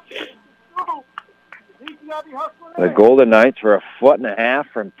 The Golden Knights were 1.5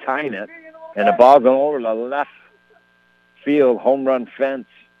 feet from tying it, and the ball going over the left field home run fence.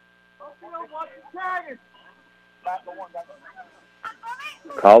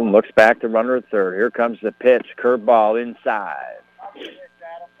 Colton looks back to runner at third. Here comes the pitch, curveball inside.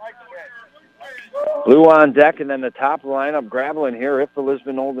 Blue on deck, and then the top lineup grappling here if the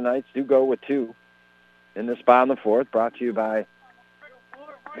Lisbon Golden Knights do go with 2 in the spot in the 4th. Brought to you by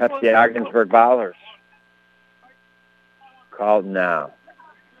Pepsi Ogdensburg Bowlers. Called now.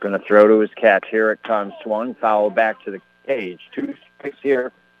 Going to throw to his catch. Here it comes. Swung, foul back to the cage. 2 strikes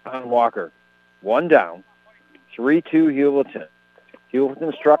here on Walker. 1 down. 3-2 Heuvelton.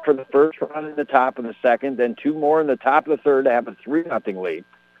 Heuvelton struck for the first run in the top of the 2nd, then 2 more in the top of the 3rd to have a 3-0 lead.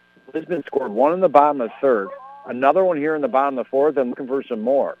 Lisbon scored 1 in the bottom of the 3rd, another one here in the bottom of the 4th, and looking for some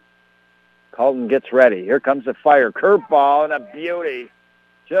more. Colton gets ready. Here comes the fire. Curveball and a beauty.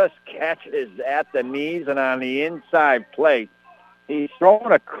 Just catches at the knees and on the inside plate. He's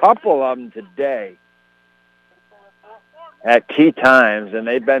thrown a couple of them today. at key times, and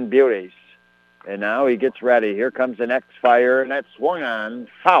they've been beauties. And now he gets ready. Here comes the next fire, and that swung on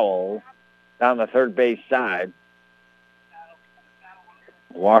foul down the third base side.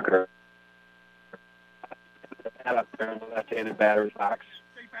 Walker up there in the left-handed batter's box.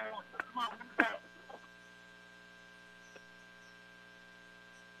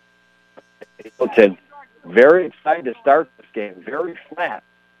 Heuvelton very excited to start this game. Very flat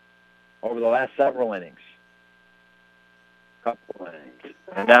over the last several innings. Couple innings.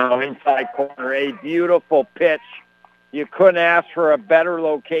 And now inside corner, a beautiful pitch. You couldn't ask for a better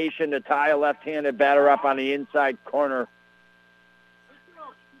location to tie a left-handed batter up on the inside corner.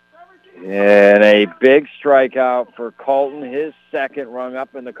 And a big strikeout for Colton, his second rung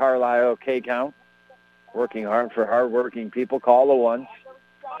up in the Carlisle K count. Working hard for hard-working people. Call the ones.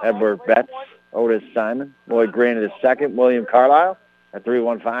 Edward Betts, Otis Simon, Lloyd Green his second, William Carlisle at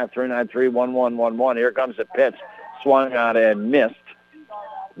 315-393-1111. Here comes the pitch. Swung out and missed.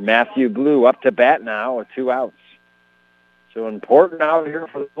 Matthew Blue up to bat now with 2 outs. So important out here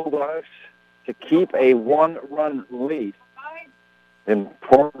for the Bulldogs to keep a 1-run lead.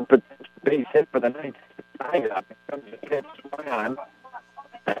 Important base hit for the ninth. Here comes the pitch. Swung on.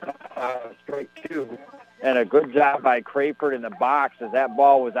 Strike 2. And a good job by Crayford in the box as that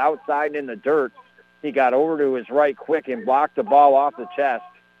ball was outside in the dirt. He got over to his right quick and blocked the ball off the chest.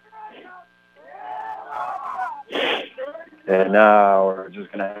 And now we're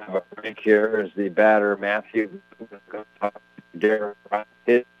just going to have a break here as the batter, Matthew, Derek,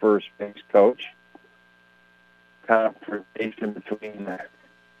 his first base coach. Confrontation between the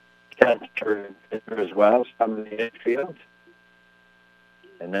catcher and pitcher as well, some of the infield.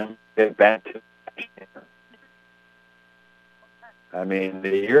 And then get back to I mean,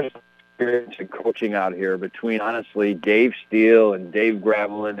 the years of experience and coaching out here between, honestly, Dave Steele and Dave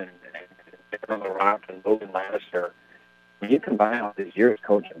Gravelin and Darren LaRock and Logan Lannister, when you combine all these years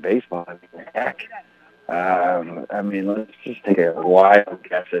coaching baseball, I mean, heck, let's just take a wild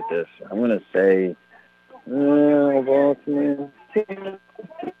guess at this. I'm going to say,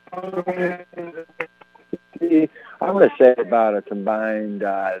 about a combined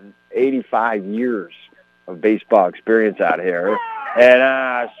 85 years of baseball experience out here.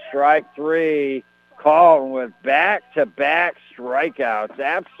 And strike 3, Colton with back-to-back strikeouts.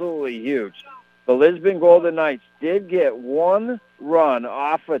 Absolutely huge. The Lisbon Golden Knights did get 1 run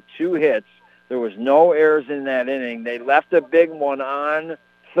off of 2 hits. There was no errors in that inning. They left a big one on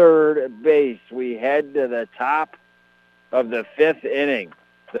third base. We head to the top of the 5th inning.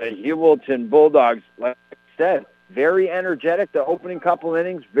 The Heuvelton Bulldogs, like I said, very energetic the opening couple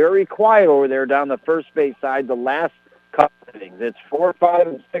innings, very quiet over there down the first base side the last couple innings. It's 4, 5,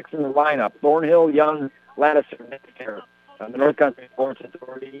 and 6 in the lineup. Thornhill, Young, Lattiser, next here on the North Country Sports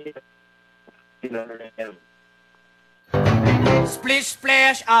Authority. Splish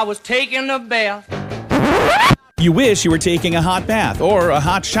splash, I was taking a bath. You wish you were taking a hot bath or a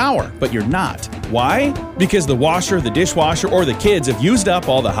hot shower, but you're not. Why? Because the washer, the dishwasher, or the kids have used up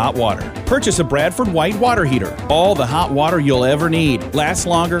all the hot water. Purchase a Bradford White water heater. All the hot water you'll ever need. Lasts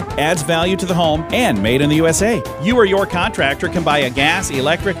longer, adds value to the home, and made in the USA. You or your contractor can buy a gas,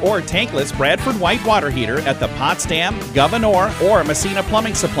 electric, or tankless Bradford White water heater at the Potsdam, Gouverneur, or Messina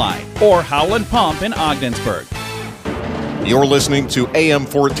Plumbing Supply, or Howland Pump in Ogdensburg. You're listening to AM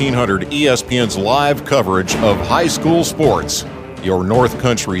 1400 ESPN's live coverage of high school sports. Your North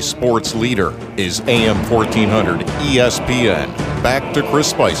Country sports leader is AM 1400 ESPN. Back to Chris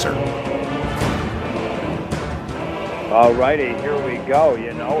Spicer. All righty, here we go.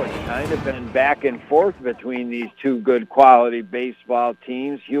 You know, it's kind of been back and forth between these two good quality baseball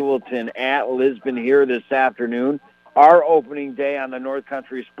teams. Heuvelton at Lisbon here this afternoon. Our opening day on the North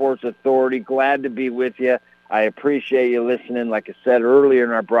Country Sports Authority. Glad to be with you. I appreciate you listening. Like I said earlier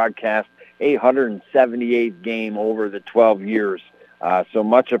in our broadcast, 878th game over the 12 years. So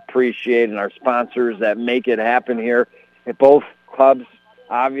much appreciated, and our sponsors that make it happen here. Both clubs,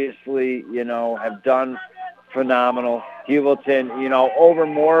 obviously, have done phenomenal. Heuvelton, over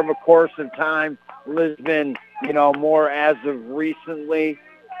more of a course of time. Lisbon, more as of recently.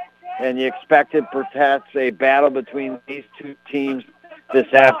 And you expected perhaps a battle between these two teams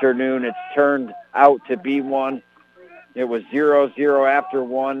this afternoon. It's turned out to be one. It was 0-0 after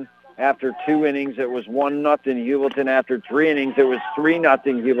one. After 2 innings, it was 1-0 Heuvelton. After 3 innings, it was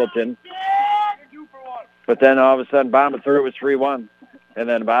 3-0 Heuvelton. But then all of a sudden, bottom of 3rd, it was 3-1. And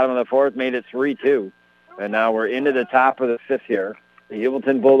then bottom of the 4th made it 3-2. And now we're into the top of the 5th here. The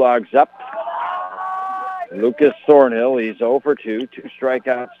Heuvelton Bulldogs up. Lucas Thornhill, he's 0 for 2. 2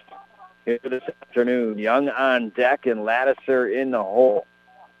 strikeouts here this afternoon. Young on deck and Lattiser in the hole.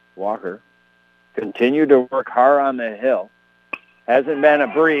 Walker Continue to work hard on the hill. Hasn't been a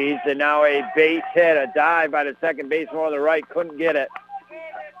breeze, and now a base hit, a dive by the second baseman on the right, couldn't get it.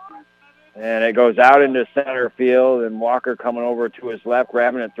 And it goes out into center field, and Walker coming over to his left,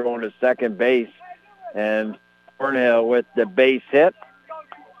 grabbing it, throwing to second base. And Thornhill with the base hit.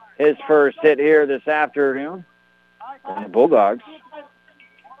 His first hit here this afternoon. And the Bulldogs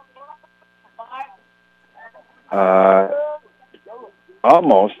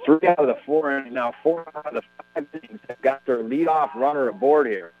almost 3 out of the 4 innings. Now 4 out of the 5 innings have got their leadoff runner aboard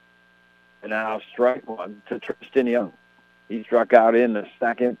here. And now strike one to Tristan Young. He struck out in the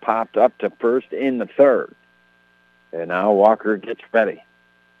second, popped up to first in the third. And now Walker gets ready.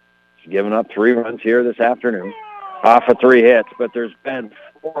 He's given up 3 runs here this afternoon off of 3 hits, but there's been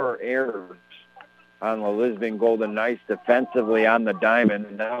 4 errors on the Lisbon Golden Knights defensively on the diamond.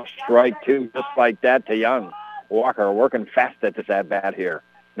 And now strike 2 just like that to Young. Walker working fast at this at-bat here.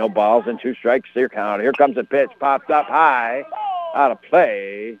 No balls and 2 strikes. Here count. Here comes a pitch. Popped up high. Out of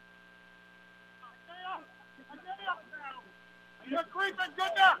play.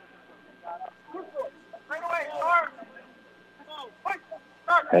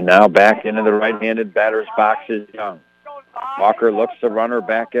 And now back into the right-handed batter's box is Young. Walker looks the runner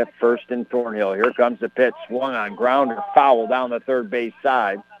back at first in Thornhill. Here comes the pitch. Swung on, grounder, foul down the third base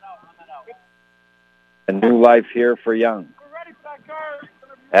side. A new life here for Young.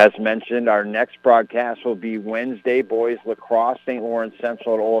 As mentioned, our next broadcast will be Wednesday, boys lacrosse, St. Lawrence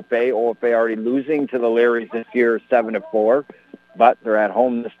Central at OFA. OFA already losing to the Larrys this year, 7-4. But they're at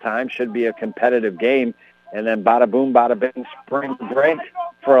home this time. Should be a competitive game. And then bada boom, bada bing, spring break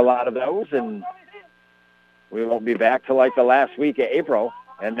for a lot of those. And we won't be back till like the last week of April.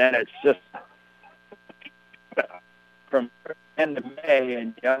 And then it's just from end of May,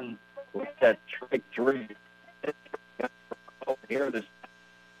 and Young with that strike 3 here this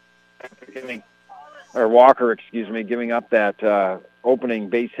Walker, giving up that opening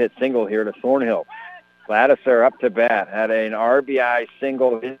base hit single here to Thornhill. Lattiser up to bat, had an RBI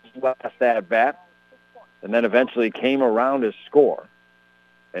single his last at bat, and then eventually came around to score.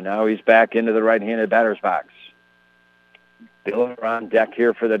 And now he's back into the right-handed batter's box. Bill on deck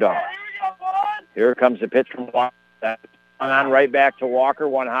here for the Dogs. Here comes the pitch from Walker. That's on right back to Walker.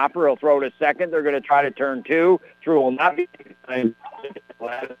 One hopper. He'll throw to second. They're going to try to turn 2. Through will not be time.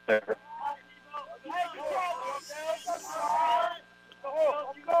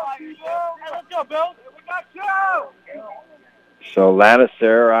 So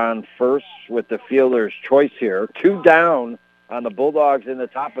Lattiser on first with the fielder's choice here. 2 down on the Bulldogs in the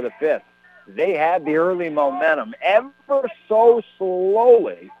top of the 5th. They had the early momentum ever so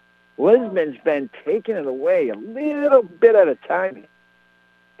slowly. Lisbon's been taking it away a little bit at a time.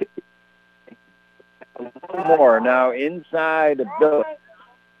 A little more now inside the Bill.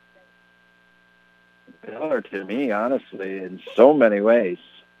 Biller, to me, honestly, in so many ways.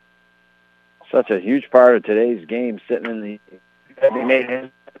 Such a huge part of today's game, sitting in the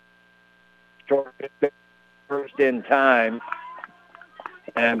short first in time.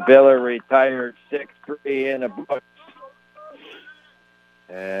 And Biller retired 6-3 in the books.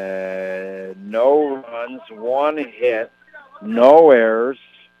 No runs, 1 hit, no errors,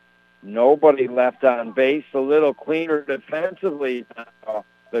 nobody left on base. A little cleaner defensively.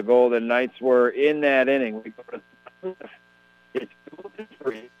 The Golden Knights were in that inning. We go to it's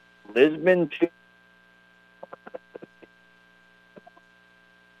 2-3. Lisbon 2.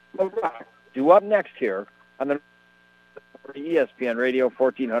 Due up next here on the ESPN Radio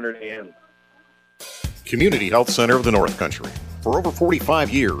 1400 AM. Community Health Center of the North Country. For over 45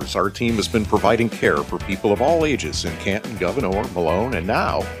 years, our team has been providing care for people of all ages in Canton, Gouverneur, Malone, and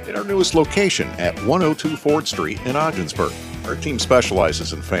now in our newest location at 102 Ford Street in Ogdensburg. Our team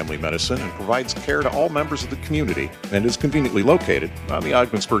specializes in family medicine and provides care to all members of the community and is conveniently located on the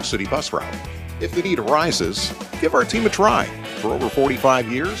Ogdensburg City bus route. If the need arises, give our team a try. For over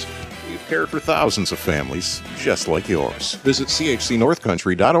 45 years, we've cared for thousands of families just like yours. Visit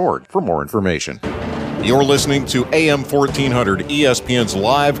chcnorthcountry.org for more information. You're listening to AM 1400 ESPN's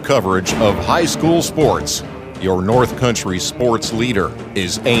live coverage of high school sports. Your North Country sports leader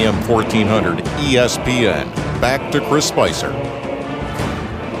is AM 1400 ESPN. Back to Chris Spicer.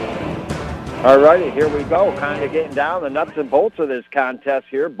 All righty, here we go. Kind of getting down the nuts and bolts of this contest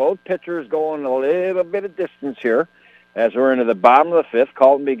here. Both pitchers going a little bit of distance here as we're into the bottom of the 5th.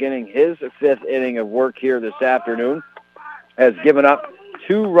 Colton beginning his 5th inning of work here this afternoon. Has given up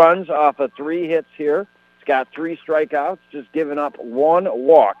 2 runs off of 3 hits here. He's got 3 strikeouts, just giving up 1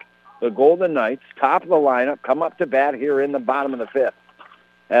 walk. The Golden Knights, top of the lineup, come up to bat here in the bottom of the 5th.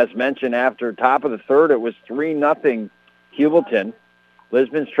 As mentioned, after top of the 3rd, it was 3-0 Heuvelton.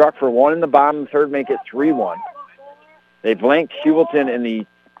 Lisbon struck for one in the bottom of the third, make it 3-1. They blanked Heuvelton in the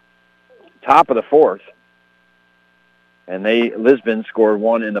top of the fourth. And Lisbon scored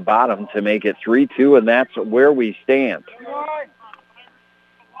one in the bottom to make it 3-2, and that's where we stand.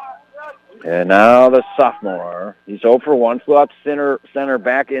 And now the sophomore. He's 0 for 1, flew out to center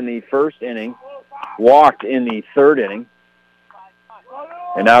back in the first inning, walked in the third inning,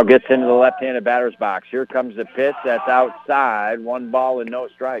 and now gets into the left-handed batter's box. Here comes the pitch. That's outside. 1 ball and no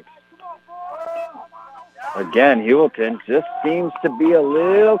strikes. Again, Heuvelton just seems to be a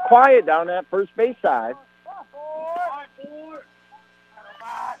little quiet down that first base side.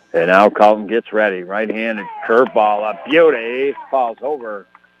 And now Carlton gets ready. Right-handed curveball, a beauty. Falls over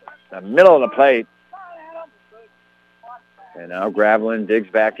the middle of the plate. And now Gravelin digs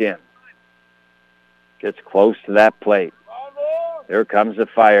back in. Gets close to that plate. Here comes the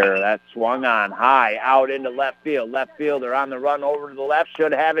fire. That's swung on high, out into left field. Left fielder on the run over to the left.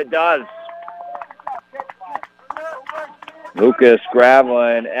 Should have it, does. Lucas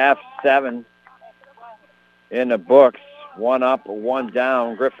Gravelin, F7 in the books. 1 up, 1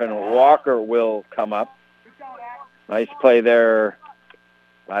 down. Griffin Walker will come up. Nice play there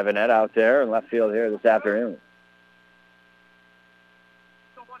by Vanette out there in left field here this afternoon.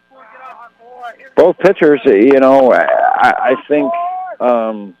 Both pitchers, I think,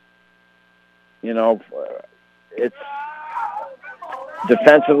 it's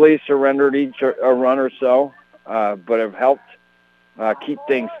defensively surrendered each a run or so, but have helped keep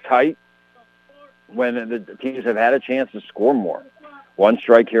things tight when the teams have had a chance to score more. 1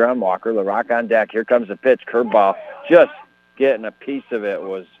 strike here on Walker. LaRock on deck. Here comes the pitch. Curveball. Just getting a piece of it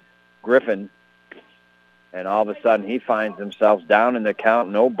was Griffin. And all of a sudden he finds himself down in the count.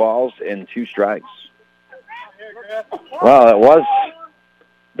 No balls and 2 strikes. Well, it was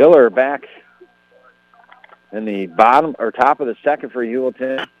Biller back in the bottom or top of the second for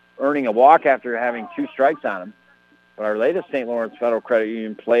Heuvelton, earning a walk after having 2 strikes on him. But our latest St. Lawrence Federal Credit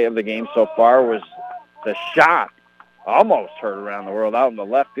Union play of the game so far was the shot, almost heard around the world, out in the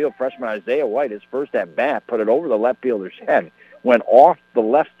left field. Freshman Isaiah White, his first at bat, put it over the left fielder's head, went off the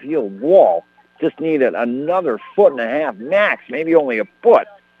left field wall. Just needed another 1.5 feet max, maybe only a foot,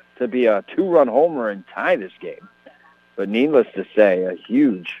 to be a 2-run homer and tie this game. But needless to say, a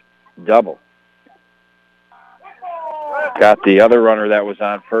huge double. Got the other runner that was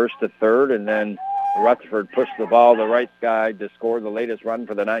on first to third, and then Rutherford pushed the ball to the right side to score the latest run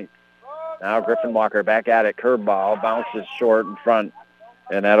for the night. Now Griffin Walker back at it. Curveball bounces short in front,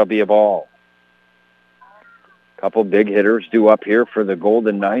 and that'll be a ball. Couple big hitters due up here for the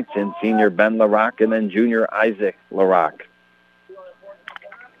Golden Knights, and senior Ben LaRock and then junior Isaac LaRock.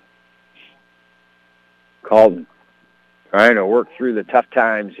 Carlton trying to work through the tough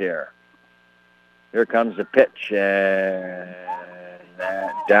times here. Here comes the pitch, and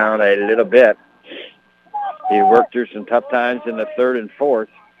that down a little bit. He worked through some tough times in the third and fourth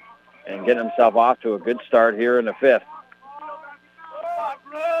and getting himself off to a good start here in the fifth.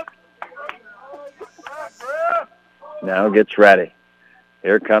 Now gets ready.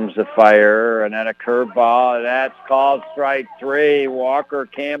 Here comes the fire, and then a curveball, and that's called strike 3. Walker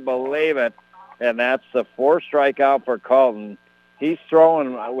can't believe it, and that's the 4th strikeout for Carlton. He's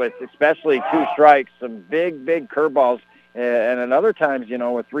throwing with, especially 2 strikes, some big, big curveballs, and at other times,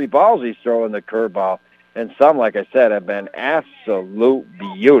 with 3 balls, he's throwing the curveball. And some, like I said, have been absolute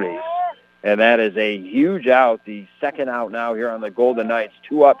beauties. And that is a huge out, the second out now here on the Golden Knights.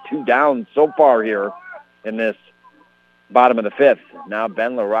 2 up, 2 down so far here in this bottom of the 5th. Now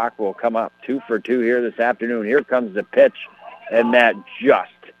Ben LaRock will come up 2 for 2 here this afternoon. Here comes the pitch, and that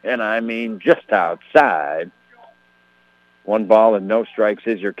just outside. 1 ball and no strikes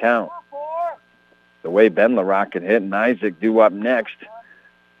is your count. The way Ben LaRock can hit, and Isaac due up next.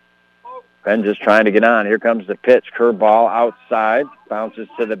 Ben just trying to get on. Here comes the pitch. Curveball outside. Bounces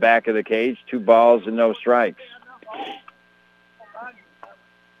to the back of the cage. 2 balls and no strikes.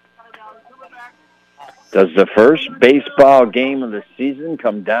 Does the first baseball game of the season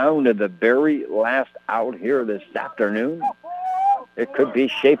come down to the very last out here this afternoon? It could be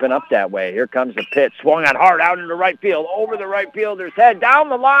shaping up that way. Here comes the pitch. Swung on hard out into right field. Over the right fielder's head. Down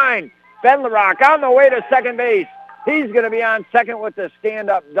the line. Ben LaRock on the way to second base. He's going to be on second with the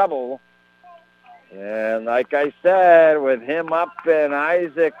stand-up double. And like I said, with him up and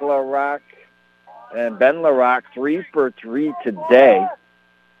Isaac LaRock and Ben LaRock 3 for 3 today.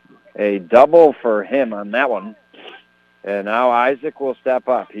 A double for him on that one. And now Isaac will step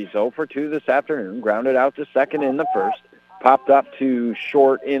up. He's 0 for 2 this afternoon. Grounded out to second in the first. Popped up to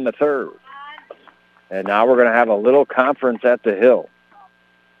short in the third. And now we're going to have a little conference at the Hill.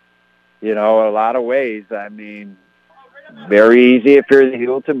 A lot of ways. Very easy if you're the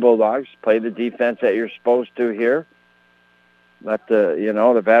Heuvelton Bulldogs. Play the defense that you're supposed to here. Let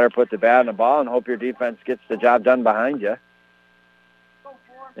the batter put the bat on the ball and hope your defense gets the job done behind you.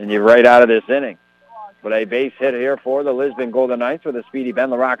 And you're right out of this inning. But a base hit here for the Lisbon Golden Knights with a speedy Ben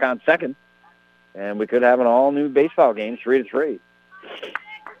LaRock on second. And we could have an all-new baseball game, 3-3.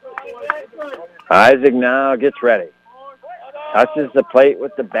 Isaac now gets ready. Touches the plate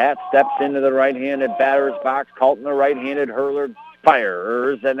with the bat, steps into the right-handed batter's box. Colton, the right-handed hurler,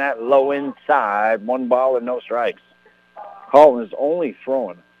 fires, and that low inside. 1 ball and no strikes. Colton is only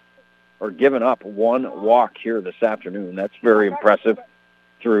thrown or given up 1 walk here this afternoon. That's very impressive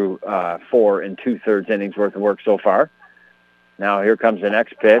through 4 2/3 innings worth of work so far. Now here comes the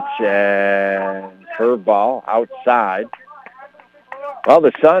next pitch, and curveball outside. Well,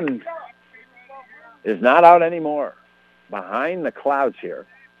 the sun is not out anymore. Behind the clouds here.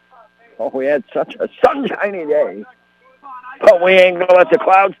 Oh, we had such a sunshiny day. But we ain't going to let the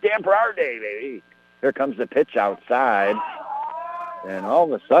clouds damper our day, baby. Here comes the pitch outside. And all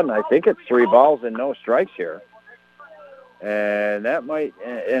of a sudden, I think it's 3 balls and no strikes here. And that might,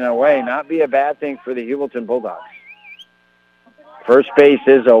 in a way, not be a bad thing for the Heuvelton Bulldogs. First base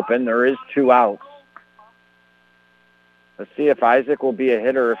is open. There is 2 outs. Let's see if Isaac will be a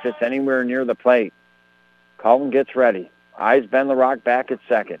hitter if it's anywhere near the plate. Colton gets ready. Eyes Ben LaRock back at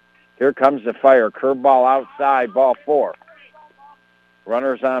second. Here comes the fire. Curveball outside, ball 4.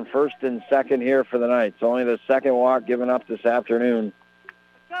 Runners on first and second here for the Knights. Only the second walk given up this afternoon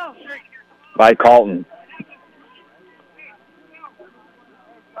by Colton.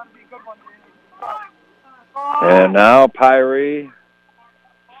 And now Pyrie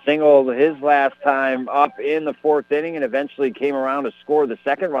singled his last time up in the 4th inning and eventually came around to score the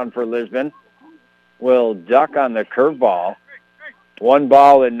second run for Lisbon. Will duck on the curveball. 1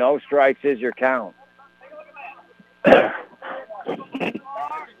 ball and no strikes is your count.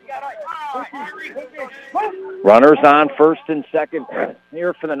 Runners on first and second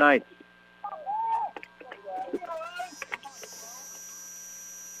here for the Knights.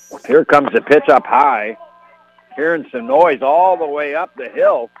 Here comes the pitch up high. Hearing some noise all the way up the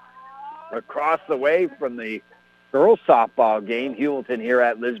hill across the way from the girls softball game, Heuvelton here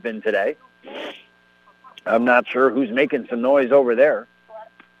at Lisbon today. I'm not sure who's making some noise over there.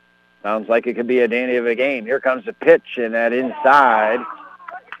 Sounds like it could be a dandy of a game. Here comes the pitch, and that inside.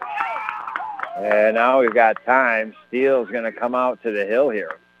 And now we've got time. Steele's going to come out to the hill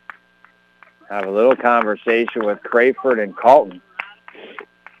here. Have a little conversation with Crayford and Colton.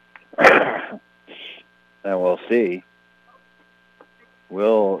 And we'll see.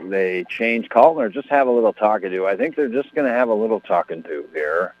 Will they change Colton or just have a little talking to? I think they're just going to have a little talking to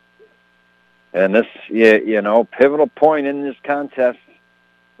here. And this, pivotal point in this contest.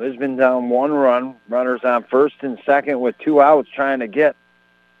 Lisbon down 1 run. Runners on first and second with 2 outs, trying to get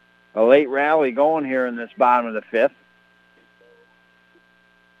a late rally going here in this bottom of the 5th.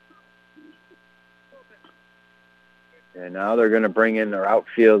 And now they're going to bring in their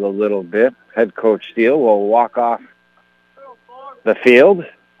outfield a little bit. Head coach Steele will walk off the field,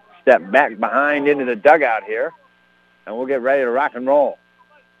 step back behind into the dugout here, and we'll get ready to rock and roll.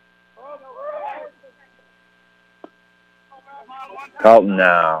 Colton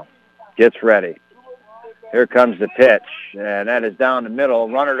now gets ready. Here comes the pitch, and that is down the middle.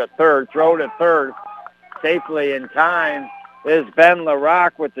 Runner to third, throw to third. Safely in time is Ben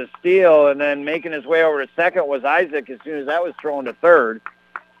LaRock with the steal, and then making his way over to second was Isaac as soon as that was thrown to third.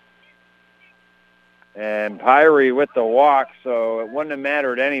 And Pyrie with the walk, so it wouldn't have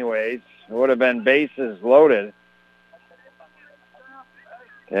mattered anyways. It would have been bases loaded.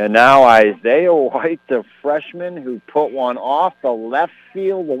 And now Isaiah White, the freshman who put one off the left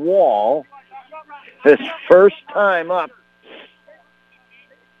field wall, his first time up.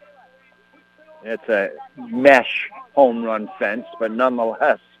 It's a mesh home run fence, but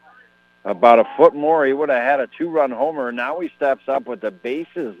nonetheless, about a foot more, he would have had a 2-run homer. Now he steps up with the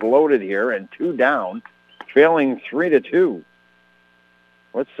bases loaded here and 2 down, trailing 3-2.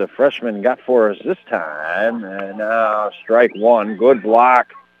 What's the freshman got for us this time? And now strike 1. Good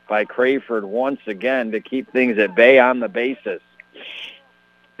block by Crayford once again to keep things at bay on the bases.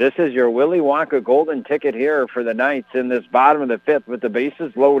 This is your Willy Wonka golden ticket here for the Knights in this bottom of the 5th with the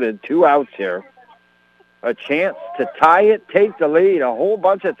bases loaded, 2 outs here. A chance to tie it, take the lead. A whole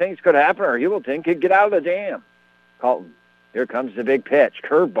bunch of things could happen, or Heuvelton could get out of the jam. Colton, here comes the big pitch.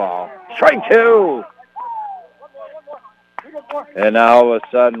 Curveball. Strike 2. And now all of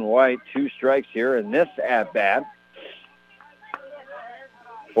a sudden, White, 2 strikes here in this at-bat.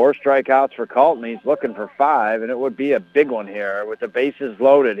 4 strikeouts for Colton. He's looking for 5, and it would be a big one here with the bases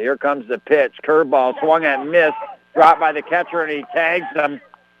loaded. Here comes the pitch. Curveball swung at, missed. dropped by the catcher, and he tags him.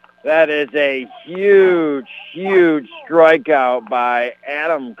 That is a huge, huge strikeout by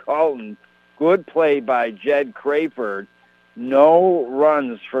Adam Colton. Good play by Jed Crayford. No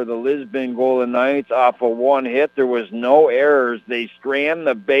runs for the Lisbon Golden Knights off of one hit. There was no errors. They strand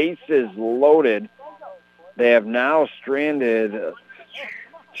the bases loaded. They have now stranded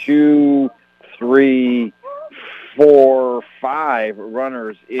 2, 3, 4, 5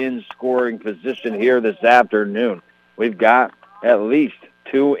 runners in scoring position here this afternoon. We've got at least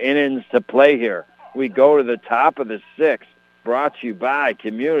 2 innings to play here. We go to the top of the 6th, brought to you by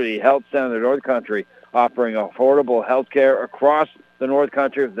Community Health Center of the North Country, offering affordable health care across the North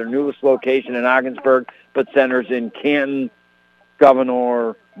Country with their newest location in Ogdensburg, but centers in Canton,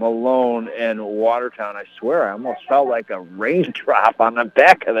 Governor, Malone, and Watertown. I swear, I almost felt like a raindrop on the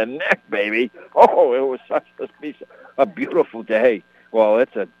back of the neck, baby. Oh, it was such a beautiful day. Well,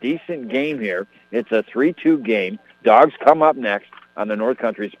 it's a decent game here. It's a 3-2 game. Dogs come up next on the North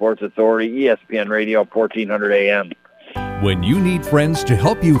Country Sports Authority, ESPN Radio, 1400 AM. When you need friends to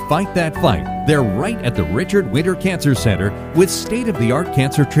help you fight that fight, they're right at the Richard Winter Cancer Center with state-of-the-art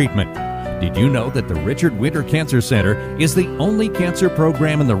cancer treatment. Did you know that the Richard Winter Cancer Center is the only cancer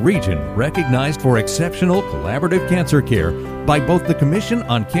program in the region recognized for exceptional collaborative cancer care by both the Commission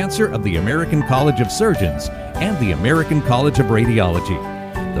on Cancer of the American College of Surgeons and the American College of Radiology?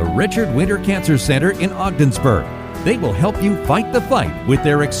 The Richard Winter Cancer Center in Ogdensburg. They will help you fight the fight with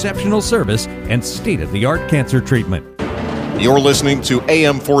their exceptional service and state-of-the-art cancer treatment. You're listening to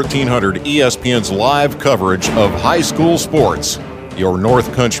AM 1400 ESPN's live coverage of high school sports. Your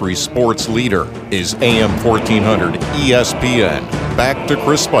North Country sports leader is AM 1400 ESPN. Back to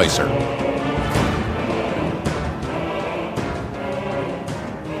Chris Spicer.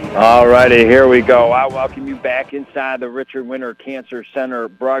 All righty, here we go. I welcome you back inside the Richard Winter Cancer Center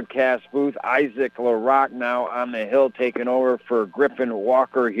broadcast booth. Isaac LaRock now on the hill taking over for Griffin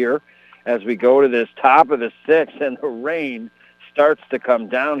Walker here as we go to this top of the 6th, and the rain starts to come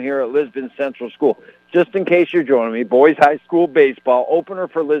down here at Lisbon Central School. Just in case you're joining me, boys high school baseball opener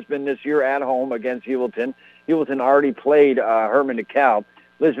for Lisbon this year at home against Heuvelton. Heuvelton already played Herman DeKalb.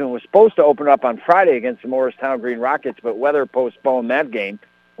 Lisbon was supposed to open up on Friday against the Morristown Green Rockets, but weather postponed that game.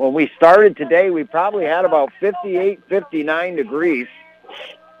 When we started today, we probably had about 58, 59 degrees.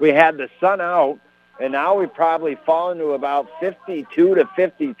 We had the sun out, and now we've probably fallen to about 52 to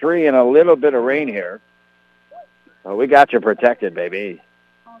 53 and a little bit of rain here. Well, we got you protected, baby.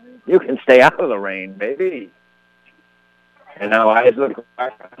 You can stay out of the rain, baby. And now Isaac,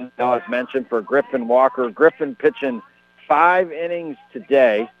 as mentioned, for Griffin Walker. Griffin pitching 5 innings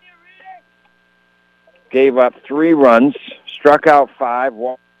today. Gave up 3 runs, struck out 5,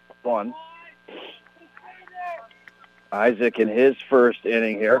 walked 1. Isaac in his first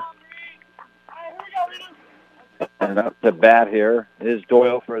inning here. And up to bat here is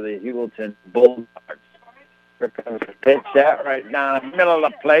Doyle for the Heuvelton Bulldogs. Here comes the pitch set right down the middle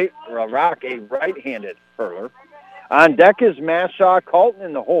of the plate. Rock, a right-handed hurler. On deck is Mashaw. Colton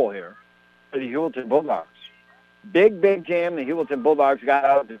in the hole here for the Heuvelton Bulldogs. Big jam. The Heuvelton Bulldogs got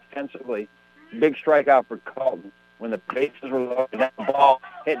out defensively. Big strikeout for Colton. When the bases were loaded, that ball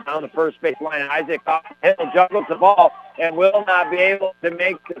hit down the first base line. Isaac juggles the ball and will not be able to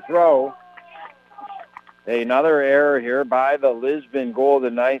make the throw. Another error here by the Lisbon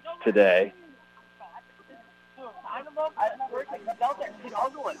Golden Knights today.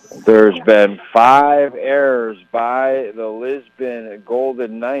 There's been 5 errors by the Lisbon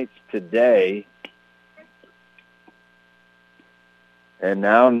Golden Knights today. And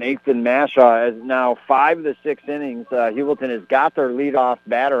now Nathan Mashaw is now 5 of the 6 innings. Heuvelton has got their leadoff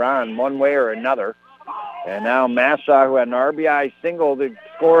batter on one way or another. And now Mashaw, who had an RBI single to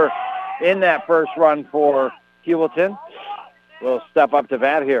score in that first run for Heuvelton, will step up to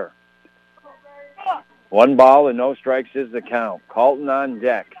bat here. 1 ball and no strikes is the count. Colton on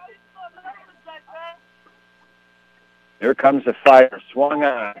deck. Here comes the fire. Swung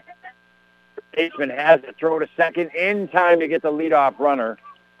on. Baseman has to throw to second in time to get the leadoff runner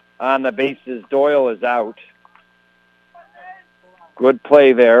on the bases. Doyle is out. Good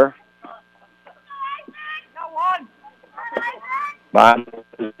play there. Bond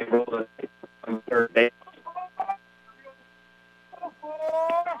is able to on third base.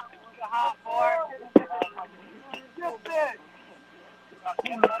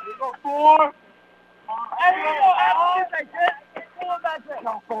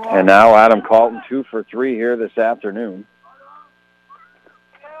 And now Adam Colton 2 for 3 here this afternoon.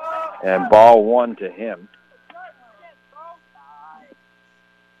 And ball 1 to him.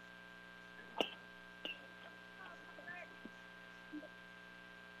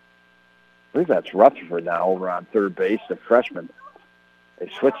 believe that's Rutherford now over on third base, the freshman. They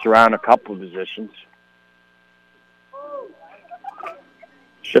switched around a couple of positions.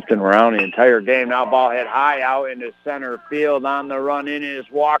 Shifting around the entire game. Now ball hit high out into center field. On the run in is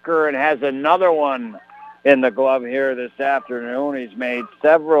Walker and has another one in the glove here this afternoon. He's made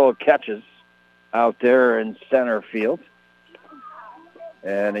several catches out there in center field.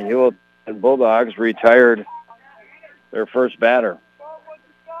 And the Heuvelton Bulldogs retired their first batter.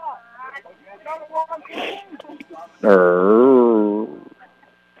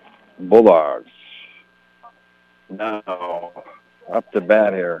 Bulldogs. Now up to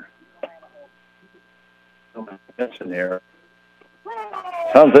bat here. Missing here.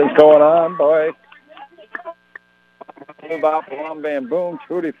 Something's going on, boy. Bop, bam, bam, boom,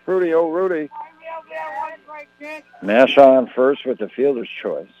 Tutti Frutti, oh Rudy. Nash on first with the fielder's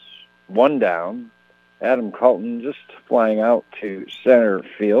choice. One down. Adam Colton just flying out to center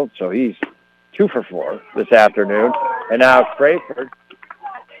field, so he's 2 for 4 this afternoon. And now Crayford.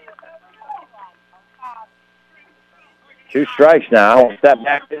 2 strikes now. Step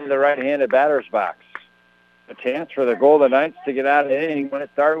back into the right-handed batter's box. A chance for the Golden Knights to get out of the inning when it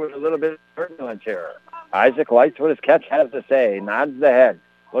started with a little bit of turbulence here. Isaac likes what his catch has to say. Nods the head.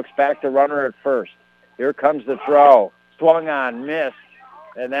 Looks back to runner at first. Here comes the throw. Swung on, missed.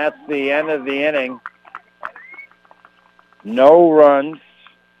 And that's the end of the inning. No runs.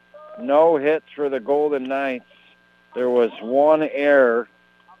 No hits for the Golden Knights. There was one error.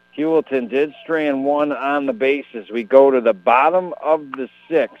 Heuvelton did strand one on the bases. We go to the bottom of the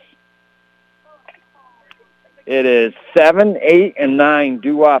 6th. It is 7, 8, and 9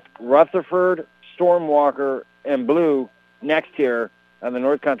 due up. Rutherford, Stormwalker, and Blue next here on the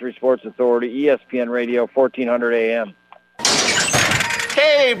North Country Sports Authority, ESPN Radio, 1400 AM.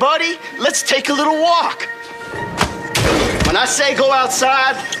 Hey, buddy, let's take a little walk. When I say go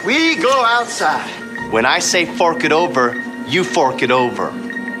outside, we go outside. When I say fork it over, you fork it over.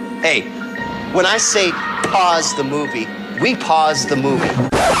 Hey, when I say pause the movie, we pause the movie.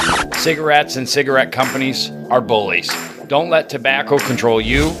 Cigarettes and cigarette companies are bullies. Don't let tobacco control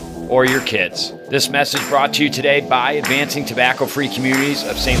you or your kids. This message brought to you today by Advancing Tobacco-Free Communities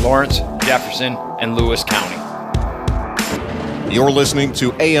of St. Lawrence, Jefferson, and Lewis County. You're listening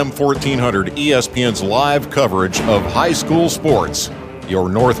to AM 1400 ESPN's live coverage of high school sports. Your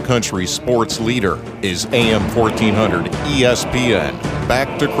North Country sports leader is AM 1400 ESPN.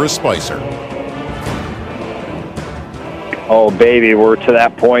 Back to Chris Spicer. Oh, baby, we're to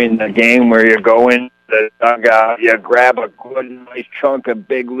that point in the game where you go in the dugout, you grab a good, nice chunk of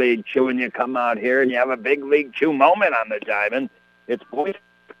Big League Chew, and you come out here and you have a Big League Chew moment on the diamond. It's boys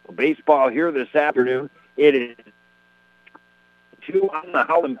baseball here this afternoon. It is 2 on the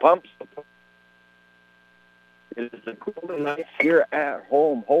Howland Pumps. It is the Golden Knights here at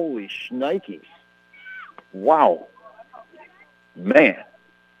home. Holy shnikes. Wow. Man.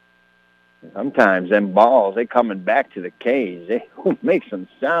 Sometimes them balls, they coming back to the cage. They make some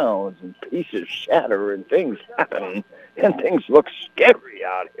sounds and pieces shatter and things happen. And things look scary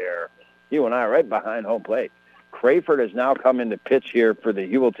out here. You and I right behind home plate. Crayford has now come in to pitch here for the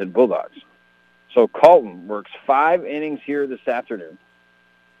Heuvelton Bulldogs. So Colton works 5 innings here this afternoon.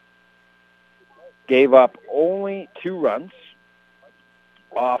 Gave up only 2 runs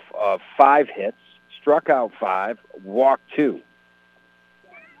off of 5 hits. Struck out 5, walked 2.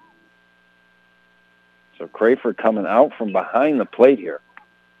 So Crayford coming out from behind the plate here.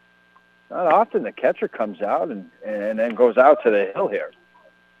 Not often the catcher comes out and then goes out to the hill here.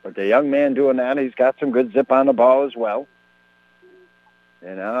 But the young man doing that, he's got some good zip on the ball as well.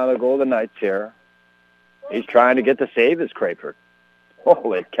 And now the Golden Knights here. He's trying to get the save as Crayford.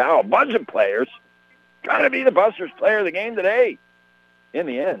 Holy cow, a bunch of players trying to be the Busters player of the game today. In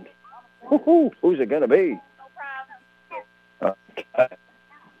the end, who's it going to be?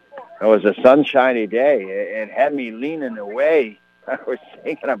 It was a sunshiny day. It had me leaning away. I was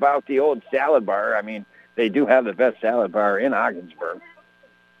thinking about the old salad bar. I mean, they do have the best salad bar in Ogdensburg.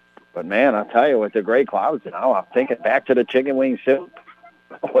 But, man, I'll tell you, with the gray clouds now, I'm thinking back to the chicken wing soup.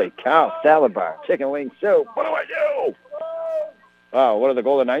 Holy cow, salad bar, chicken wing soup. What do I do? Oh, what do the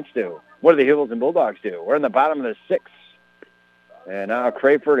Golden Knights do? What do the Heuvelton Bulldogs do? We're in the bottom of the 6th. And now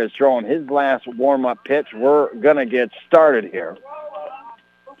Crayford is throwing his last warm-up pitch. We're going to get started here.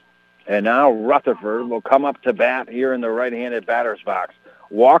 And now Rutherford will come up to bat here in the right-handed batter's box.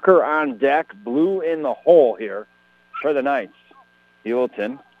 Walker on deck, Blue in the hole here for the Knights.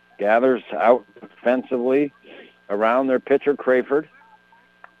 Heuvelton gathers out defensively around their pitcher, Crayford.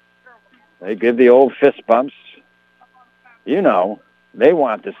 They give the old fist bumps. You know, they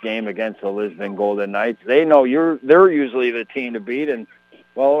want this game against the Lisbon Golden Knights. They know they're usually the team to beat, and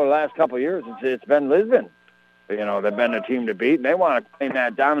Well, over the last couple of years, it's been Lisbon. They've been the team to beat, and they want to claim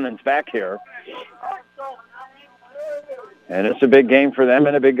that dominance back here. And it's a big game for them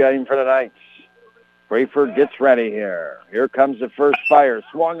and a big game for the Knights. Crayford gets ready here. Here comes the first fire.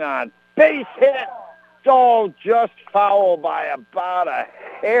 Swung on. Base hit. Oh, just foul by about a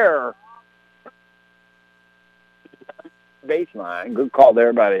hair. Baseline. Good call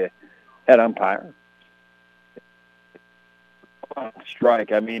there by the head umpire.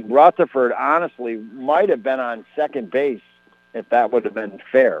 Strike. I mean, Rutherford honestly might have been on second base if that would have been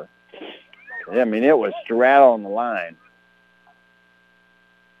fair. I mean, it was straddling the line.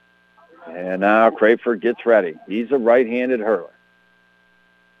 And now Crayford gets ready. He's a right-handed hurler.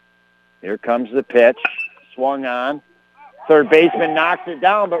 Here comes the pitch. Swung on. Third baseman knocks it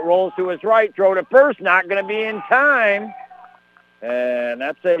down, but rolls to his right. Throw to first. Not going to be in time. And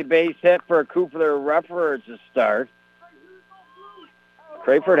that's a base hit for Cooper Rutherford to start.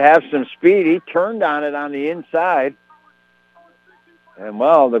 Crayford has some speed. He turned on it on the inside. And,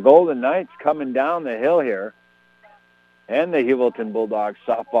 well, the Golden Knights coming down the hill here. And the Heuvelton Bulldogs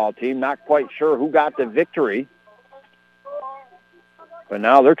softball team, not quite sure who got the victory. But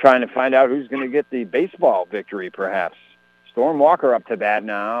now they're trying to find out who's going to get the baseball victory, perhaps. Storm Walker up to bat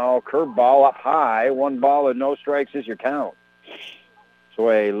now. Curveball up high. 1 ball and no strikes is your count. So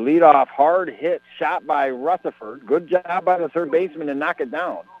a leadoff hard hit shot by Rutherford. Good job by the third baseman to knock it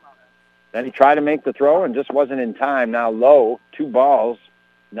down. Then he tried to make the throw and just wasn't in time. Now low, 2 balls.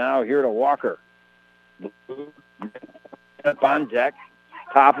 Now here to Walker. Up on deck.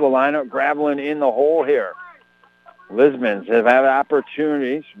 Top of the lineup, graveling in the hole here. Lisbons have had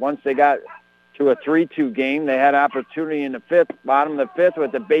opportunities. Once they got to a 3-2 game, they had opportunity in the fifth, bottom of the fifth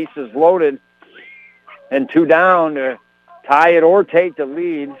with the bases loaded and 2 down to tie it or take the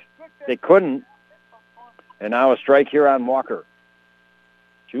lead. They couldn't. And now a strike here on Walker.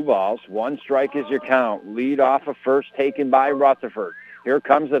 2 balls, 1 strike is your count. Lead off of first taken by Rutherford. Here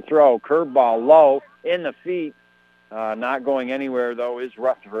comes the throw. Curveball low in the feet. Not going anywhere, though, is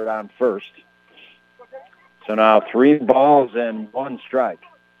Rutherford on first. So now 3 balls and 1 strike.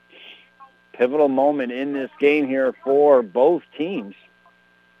 Pivotal moment in this game here for both teams.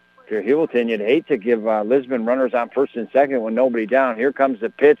 If you're Heuvelton, you'd hate to give Lisbon runners on first and second with nobody down. Here comes the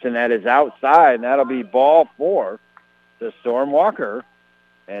pitch, and that is outside, and that'll be ball 4 to Storm Walker.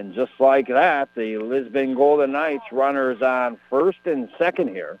 And just like that, the Lisbon Golden Knights runners on first and second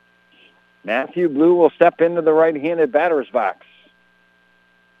here. Matthew Blue will step into the right-handed batter's box.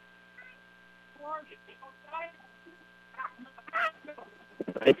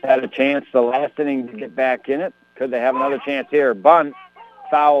 They've had a chance the last inning to get back in it. Could they have another chance here? Bunt,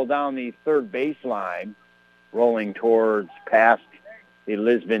 foul down the third baseline, rolling towards past the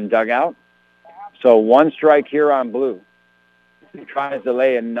Lisbon dugout. So 1 strike here on Blue. He tries to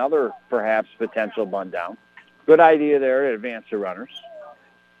lay another, perhaps, potential bunt down. Good idea there to advance the runners.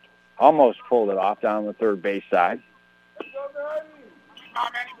 Almost pulled it off down the third base side.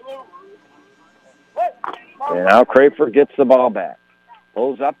 And now Crayford gets the ball back.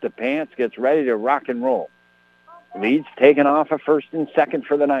 Pulls up the pants, gets ready to rock and roll. Leads taken off of first and second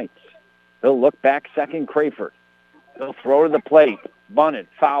for the Knights. He'll look back second, Crayford. He'll throw to the plate. Bunted,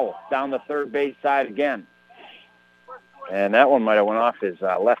 foul, down the third base side again. And that one might have went off his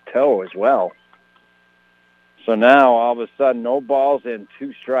left toe as well. So now, all of a sudden, no balls and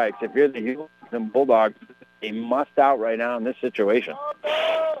 2 strikes. If you're the Heuvelton Bulldogs, they must out right now in this situation.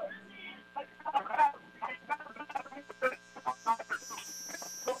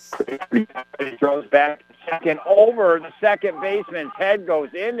 He throws back second over the second baseman's head, goes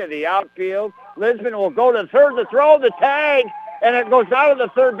into the outfield. Lisbon will go to third to throw the tag, and it goes out of the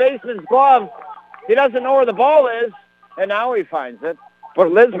third baseman's glove. He doesn't know where the ball is, and now he finds it.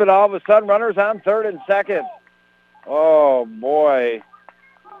 But Lisbon, all of a sudden, runners on third and second. Oh, boy.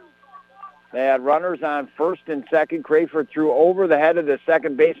 They had runners on first and second. Crayford threw over the head of the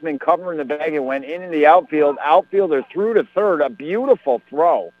second baseman, covering the bag, and went into the outfield. Outfielder threw to third. A beautiful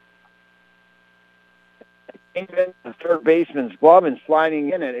throw. Came in the third baseman's glove and sliding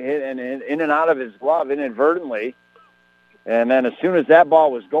in and out of his glove inadvertently. And then as soon as that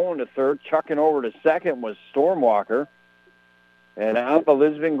ball was going to third, chucking over to second was Storm Walker. And out the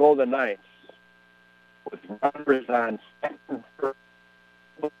Lisbon Golden Knights with runners on second, third.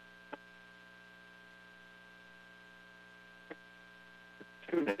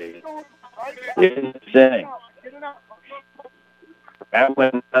 Inning.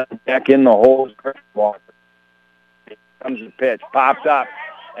 Battling back in the hole. Walker. Here comes the pitch, pops up,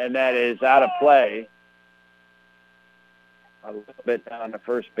 and that is out of play. A little bit down the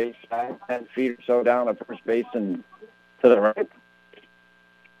first base side, 10 feet or so down the first base and to the right.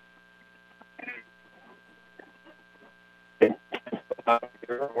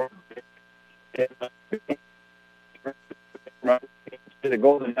 the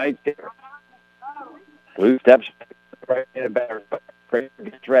Golden Knights here. Blue steps right in a better. Craper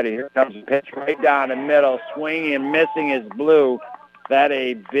gets ready. Here comes the pitch right down the middle. Swinging and missing is Blue. That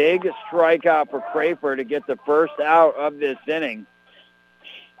a big strikeout for Craper to get the first out of this inning.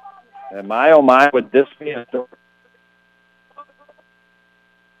 And my, oh my, would this be a story?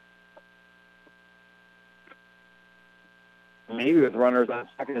 Maybe with runners on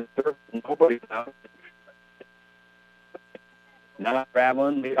second and third, nobody out. Not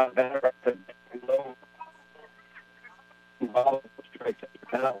traveling, we got better up to low. Ball strikes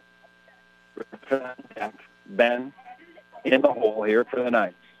out. Ben in the hole here for the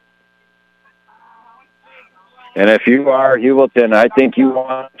Knights. And if you are Heuvelton, I think you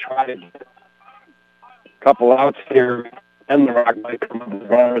want to try to get a couple outs here. And the Rock might come up with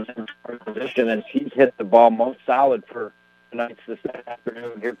runners in position, and he's hit the ball most solid for the Knights this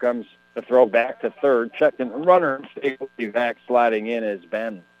afternoon. Here comes the throw back to third. Checking the runner, safely back sliding in is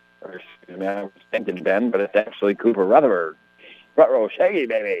Ben. Or, excuse me, I was thinking Ben, but it's actually Cooper Rutherford. Front row, Shaggy,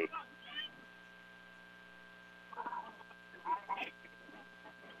 baby.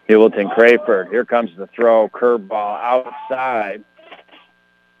 Heuvelton Crayford. Here comes the throw. Curveball outside.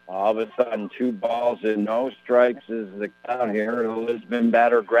 All of a sudden, 2 balls and no strikes is the count here. The Lisbon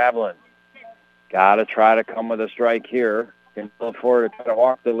batter Gravelin. Got to try to come with a strike here. Can afford to try to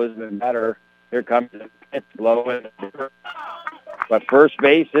walk the Lisbon batter. Here comes the pitch low in the dirt. But first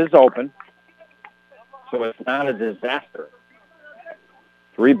base is open, so it's not a disaster.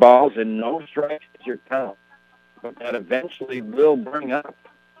 3 balls and no strikes is your count. But that eventually will bring up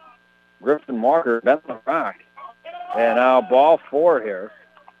Griffin Walker, Ben LaRock. And now ball 4 here.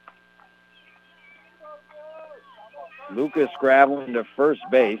 Lucas Gravelin to first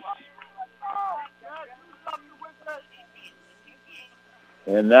base.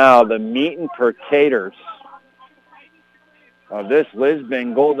 And now the meat and potatoes of this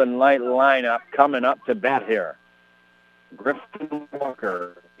Lisbon Golden Light lineup coming up to bat here. Griffin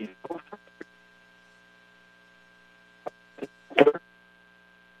Walker.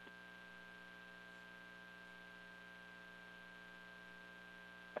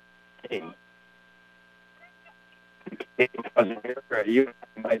 You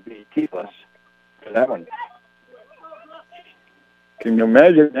might be teethless for that one. Can you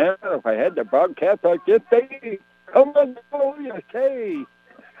imagine now if I had the broadcast like this, baby? Come on, hey.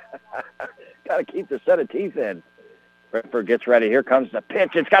 Got to keep the set of teeth in. Redford gets ready. Here comes the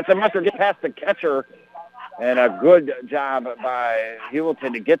pitch. It's got some mustard. Get past the catcher. And a good job by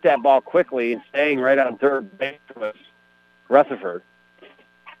Heuvelton to get that ball quickly and staying right on third base was Rutherford.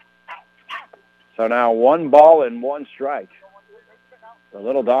 So now 1 ball and 1 strike. The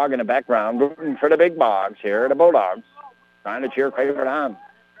little dog in the background rooting for the big bogs here, the Bulldogs. Trying to cheer Craver on.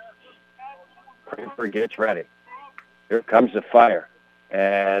 Craver gets ready. Here comes the fire.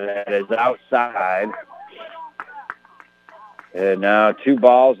 And it is outside. And now 2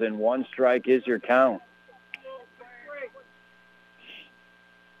 balls and 1 strike is your count.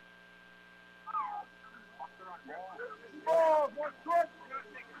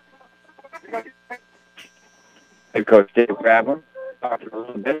 Head coach Dave Gravelin talked a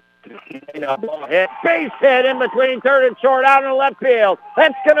little bit. Ball hit, base hit in between third and short out in the left field.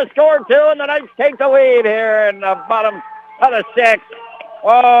 That's going to score 2, and the Knights take the lead here in the bottom of the 6th.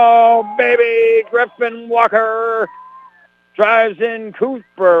 Oh, baby, Griffin Walker drives in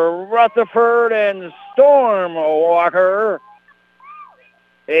Cooper, Rutherford, and Storm Walker.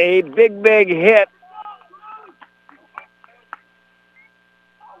 A big, big hit.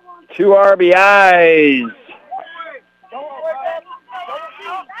 2 RBIs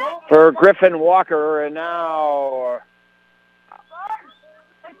for Griffin Walker, and now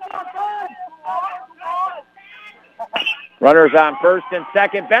runners on first and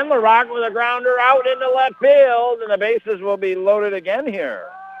second. Ben LaRock with a grounder out into left field, and the bases will be loaded again here.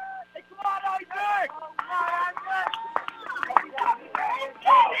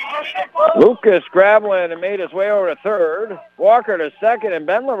 Lucas Gravelin made his way over to third. Walker to second, and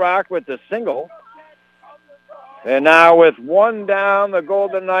Ben LaRock with the single. And now with 1 down, the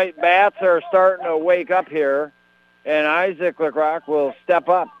Golden Knight bats are starting to wake up here. And Isaac LaRock will step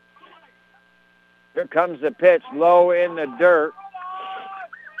up. Here comes the pitch, low in the dirt.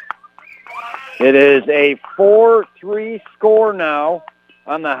 It is a 4-3 score now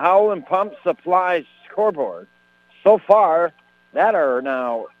on the Howland Pump Supply scoreboard. So far, that are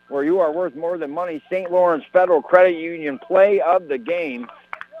now where you are worth more than money. St. Lawrence Federal Credit Union play of the game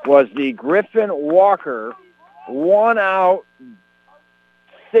was the Griffin Walker 1-out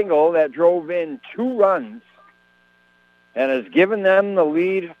single that drove in 2 runs and has given them the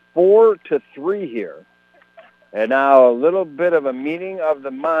lead 4-3 here. And now a little bit of a meeting of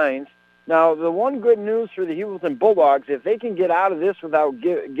the minds. Now, the one good news for the Heuvelton Bulldogs, if they can get out of this without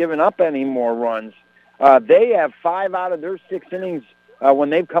giving up any more runs, they have 5 out of their 6 innings when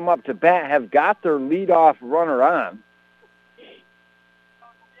they've come up to bat have got their leadoff runner on.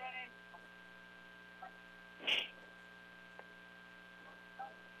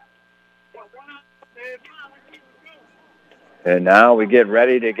 And now we get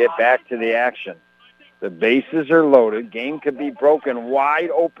ready to get back to the action. The bases are loaded. Game could be broken wide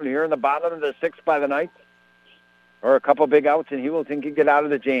open here in the bottom of the 6th by the Knights. Or a couple big outs, and Heuvelton can get out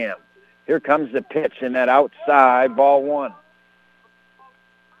of the jam. Here comes the pitch, and that outside, ball 1.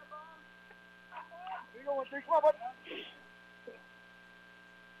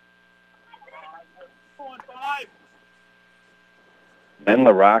 Ben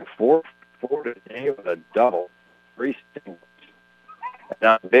LaRock, 4 today with a double. 3 singles.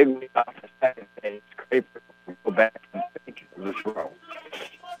 Now, big lead off the second base. Craper will go back and take the throw.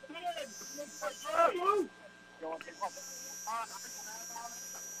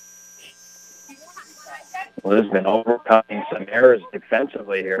 Lisbon overcoming some errors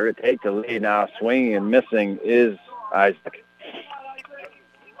defensively here to take the lead. Now swinging and missing is Isaac.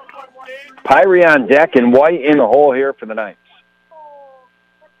 Pyrie on deck and White in the hole here for the Knights.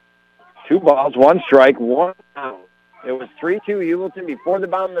 2 balls, 1 strike, 1 out. It was 3-2 Heuvelton before the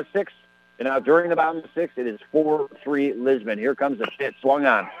bottom of the 6th. And now during the bottom of the 6th, it is 4-3 Lisbon. Here comes the pitch, swung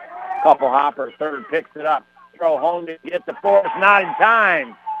on. Couple hopper, third picks it up. Throw home to get the 4th, not in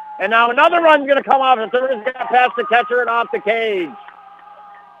time. And now another run's going to come off. The third is going to pass the catcher and off the cage.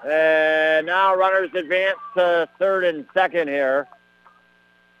 And now runners advance to 3rd and 2nd here.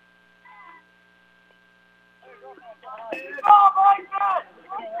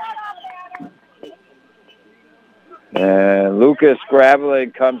 And Lucas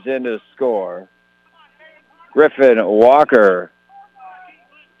Graveling comes in to score. Griffin Walker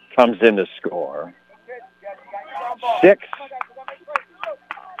comes in to score.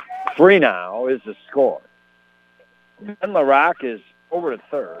 6-3 now is the score. Ben LaRock is over to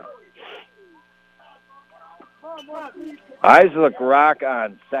 3rd. Isaac Rock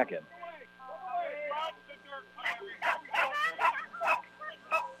on 2nd.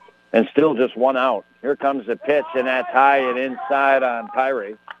 And still just 1 out. Here comes the pitch, and that's high and inside on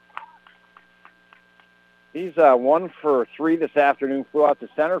Pyrie. He's 1 for 3 this afternoon. Flew out to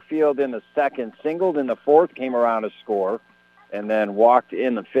center field in the 2nd, singled in the 4th, came around to score, and then walked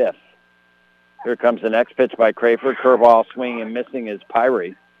in the 5th. Here comes the next pitch by Crayford. Curveball swinging and missing is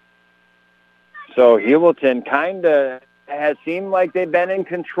Pyrie. So Heuvelton kind of has seemed like they've been in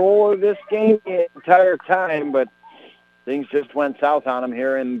control of this game the entire time, but things just went south on them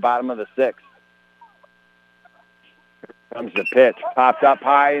here in the bottom of the 6th. Here comes the pitch. Popped up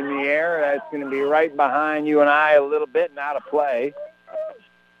high in the air. That's going to be right behind you and I a little bit and out of play.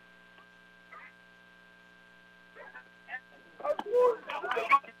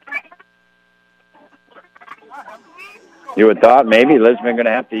 You would thought maybe Lisbon going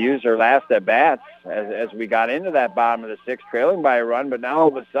to have to use their last at-bats as we got into that bottom of the 6th, trailing by a run, but now all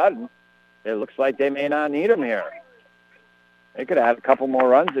of a sudden it looks like they may not need them here. They could have had a couple more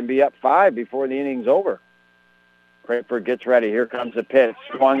runs and be up 5 before the inning's over. Crayford gets ready. Here comes the pitch.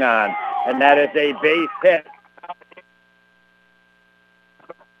 Swung on. And that is a base hit.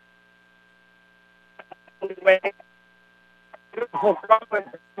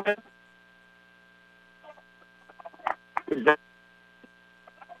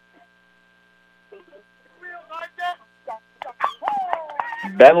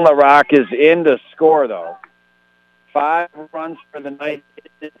 Ben LaRock is in to score, though. 5 runs for the Knights in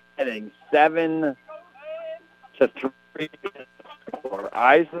this inning. 7-3.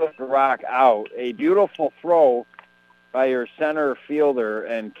 Isaac Rock out. A beautiful throw by your center fielder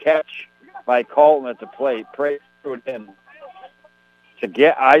and catch by Colton at the plate. Praise threw it in to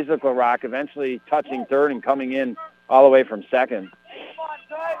get Isaac LaRock eventually touching 3rd and coming in all the way from 2nd.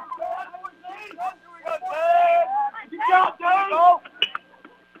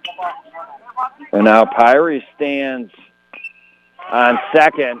 And now Pyrie stands on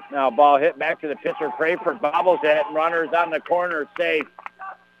 2nd. Now ball hit back to the pitcher. Crayford bobbles it, and runners on the corner safe.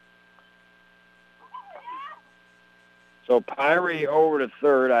 So Pyrie over to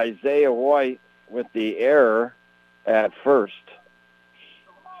 3rd. Isaiah White with the error at 1st.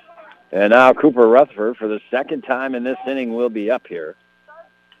 And now Cooper Rutherford, for the 2nd time in this inning, will be up here.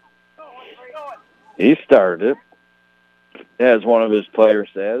 He started it, as one of his players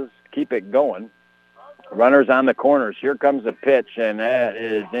says. Keep it going. Runners on the corners. Here comes the pitch, and that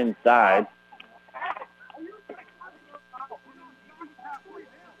is inside.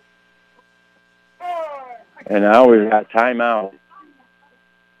 And now we've got timeout.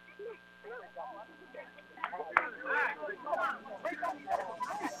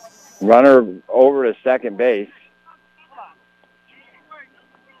 Runner over to second base.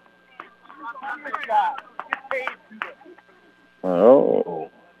 Oh.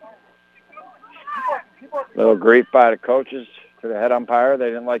 Little grief by the coaches to the head umpire. They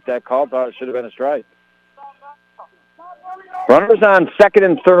didn't like that call. Thought it should have been a strike. Runners on second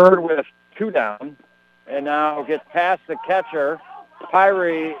and third with 2 down. And now gets past the catcher.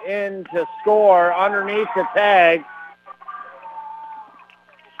 Pyrie in to score underneath the tag.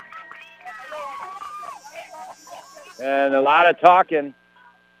 And a lot of talking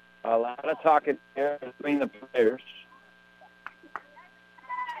here between the players.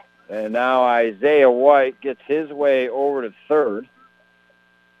 And now Isaiah White gets his way over to third.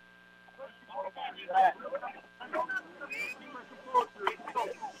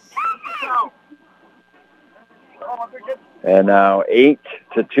 And now 8-2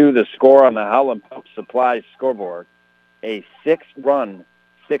 the score on the Howland Pump Supply scoreboard. A 6-run,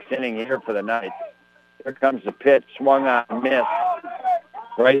 6-inning here for the Knights. Here comes the pitch, swung on, missed.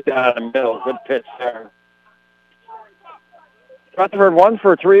 Right down the middle, good pitch there. Rutherford 1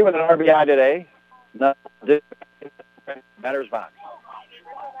 for 3 with an RBI today. Batter's box.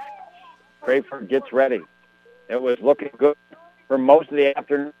 Crayford gets ready. It was looking good for most of the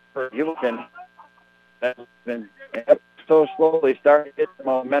afternoon for Heuvelton. That's been so slowly starting to get the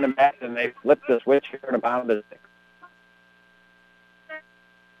momentum back, and they flipped the switch here in the bottom of the 6th.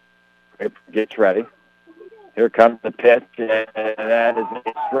 Crayford gets ready. Here comes the pitch, and that is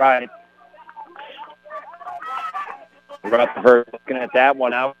a strike. Rutherford looking at that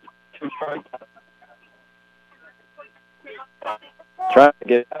one out. 2 strikes. Trying to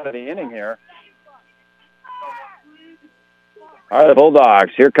get out of the inning here. All right, the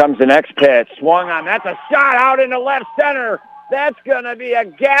Bulldogs. Here comes the next pitch. Swung on. That's a shot out into left center. That's going to be a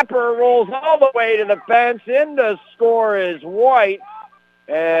gapper. Rolls all the way to the fence. In to score is White.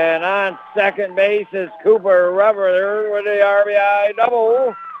 And on second base is Cooper Rubber with the RBI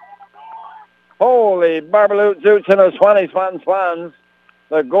double. Holy Barbaloot Zoots and those swans.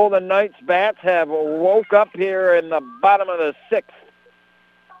 The Golden Knights bats have woke up here in the bottom of the 6th.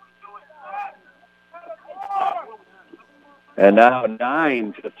 And now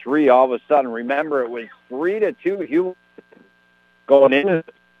 9-3 all of a sudden. Remember, it was 3-2 Heuvelton going into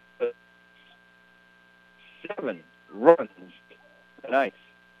 7 runs tonight.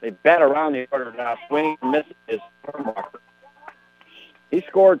 They bat around the order now. Swing misses his Stormwalker. He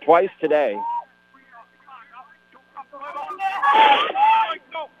scored twice today.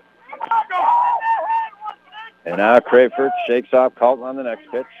 And now Crayford shakes off Colton on the next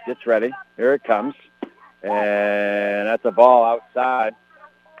pitch. Gets ready. Here it comes. And that's a ball outside.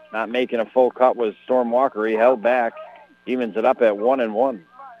 Not making a full cut was Stormwalker. He held back. Evens it up at 1-1.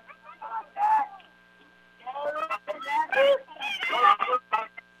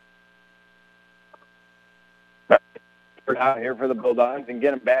 Out here for the Bulldogs and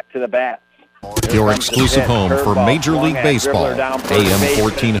get them back to the bats. Your exclusive home for Major League Baseball. AM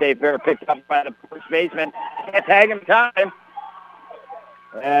 14. Fair picked up by the first baseman. Can't tag him time.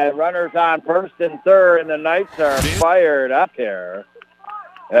 And runners on first and third, and the Knights are fired up here.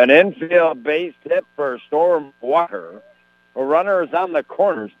 An infield base hit for Stormwalker. A runner is on the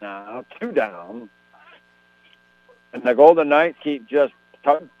corners now, 2 down. And the Golden Knights keep just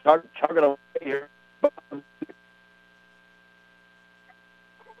chugging away here.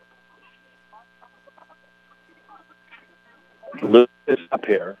 Lucas up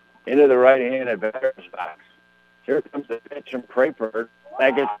here into the right-handed batter's box. Here comes the pitch from Crayford.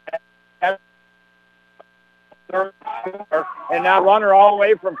 That gets third, and now runner all the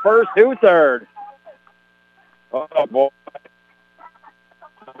way from first to third. Oh boy!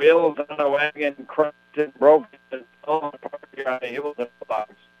 Wheels on the wagon, crushed and broken. On the Heuvelton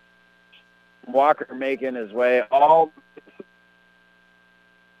box. Walker making his way all.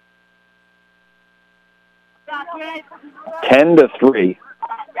 10-3.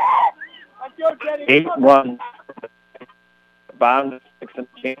 8 runs. Bottom of 6 and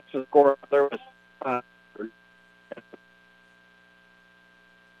chance to score. There was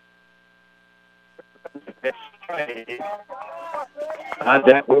on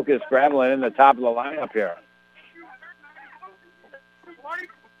deck, Lucas Gravelin in the top of the lineup here.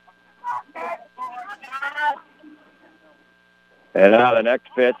 And now the next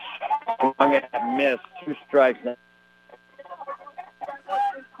pitch, swung and missed. 2 strikes now.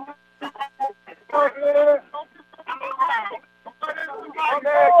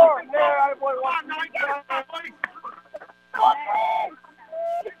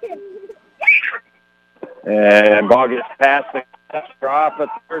 And ball gets past the catcher off a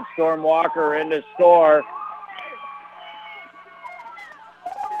third. Storm Walker in the score.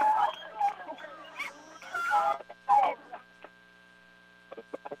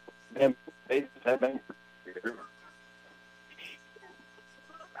 And bases have been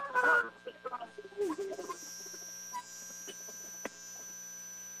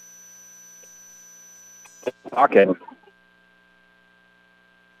talking.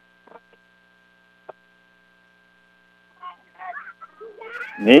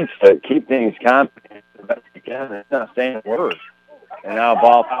 Needs to keep things calm the best he can. It's not saying a word. And now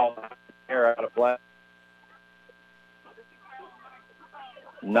ball foul here out of play.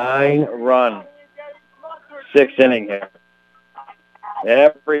 9-run, 6th inning here.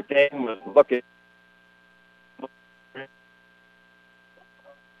 Everything was looking.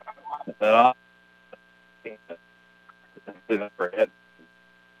 Well,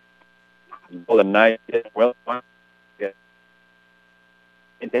 the night well.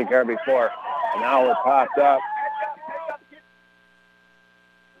 And take care before an hour popped up.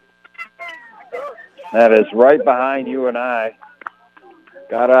 That is right behind you and I.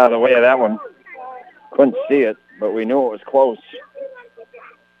 Got out of the way of that one. Couldn't see it, but we knew it was close.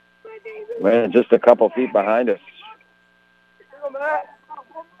 Man, just a couple feet behind us.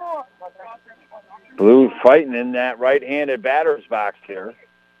 Blue fighting in that right-handed batter's box here.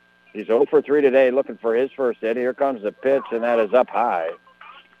 He's 0 for 3 today, looking for his first hit. Here comes the pitch, and that is up high.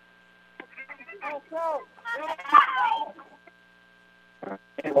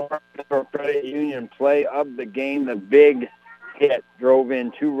 Credit Union play of the game. The big hit drove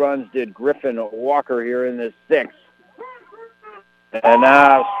in 2 runs, did Griffin Walker here in the 6th. And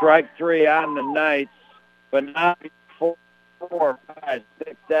now strike 3 on the Knights, but not 4, 5,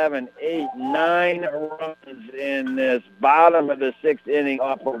 6, 7, 8, 9 runs in this bottom of the 6th inning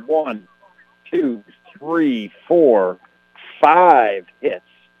off of 1, 2, 3, 4, 5 hits.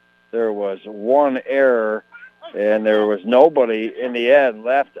 There was 1 error, and there was nobody in the end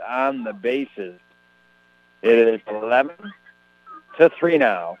left on the bases. It is 11-3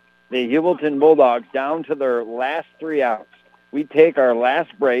 now. The Heuvelton Bulldogs down to their last 3 outs. We take our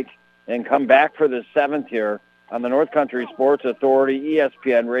last break and come back for the 7th here on the North Country Sports Authority,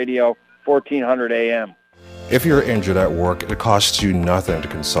 ESPN Radio, 1400 AM. If you're injured at work, it costs you nothing to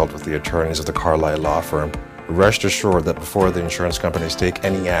consult with the attorneys of the Carlisle Law Firm. Rest assured that before the insurance companies take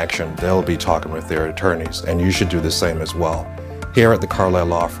any action, they'll be talking with their attorneys, and you should do the same as well. Here at the Carlisle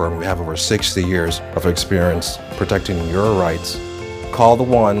Law Firm, we have over 60 years of experience protecting your rights. Call the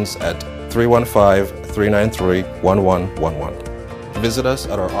ones at 315-393-1111. Visit us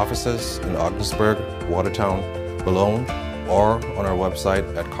at our offices in Ogdensburg, Watertown, Boulogne, or on our website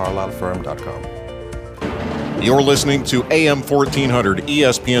at carlislefirm.com. You're listening to AM 1400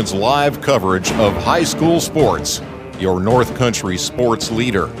 ESPN's live coverage of high school sports. Your North Country sports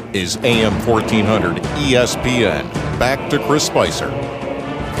leader is AM 1400 ESPN. Back to Chris Spicer.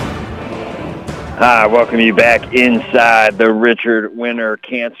 Hi, welcome you back inside the Richard Winter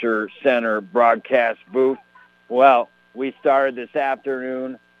Cancer Center broadcast booth. Well, we started this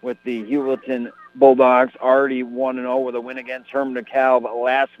afternoon with the Heuvelton Bulldogs, already 1-0 with a win against Herman DeKalb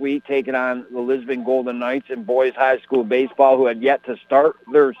last week, taking on the Lisbon Golden Knights in boys high school baseball, who had yet to start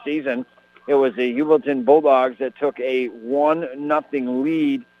their season. It was the Heuvelton Bulldogs that took a 1-0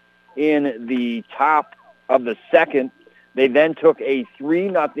 lead in the top of the 2nd. They then took a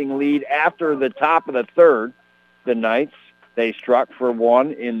 3-0 lead after the top of the 3rd. The Knights, they struck for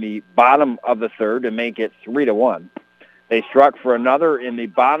 1 in the bottom of the 3rd to make it 3-1. They struck for another in the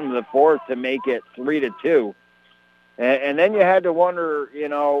bottom of the 4th to make it 3-2. And then you had to wonder, you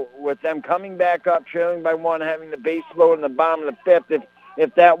know, with them coming back up, trailing by 1, having the base load in the bottom of the 5th,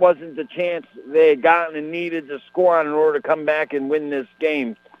 if that wasn't the chance they had gotten and needed to score on in order to come back and win this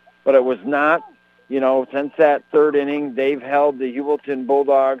game. But it was not. You know, since that 3rd inning, they've held the Heuvelton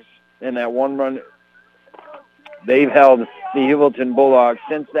Bulldogs in that 1-run. They've held the Heuvelton Bulldogs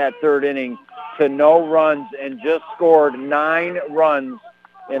since that 3rd inning to no runs and just scored 9 runs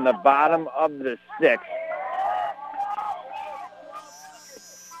in the bottom of the 6th.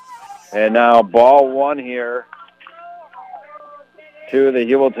 And now ball 1 here to the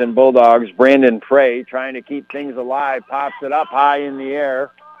Heuvelton Bulldogs. Brandon Prey trying to keep things alive, pops it up high in the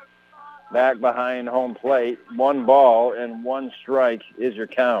air. Back behind home plate. 1 ball and 1 strike is your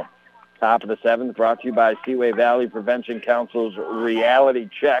count. Top of the 7th, brought to you by Seaway Valley Prevention Council's Reality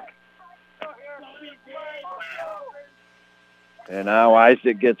Check. And now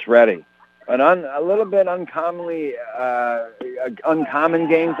Isaac gets ready. A little bit uncommon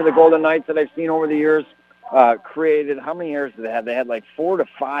game for the Golden Knights that I've seen over the years. Created, how many errors did they have? They had like 4 to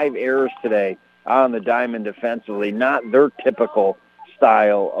 5 errors today. on the diamond defensively. Not their typical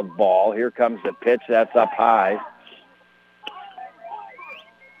style of ball. Here comes the pitch. That's up high.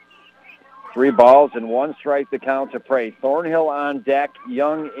 3 balls and 1 strike to count to Prey. Thornhill on deck,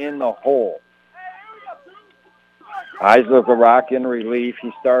 Young in the hole. Isaac LaRock in relief.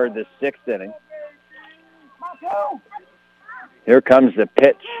 He started the 6th inning. Here comes the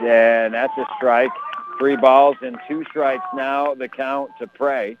pitch, and that's a strike. 3 balls and 2 strikes now, the count to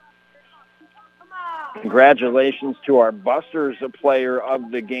Prey. Congratulations to our Busters player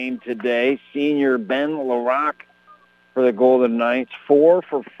of the game today, senior Ben LaRock for the Golden Knights, 4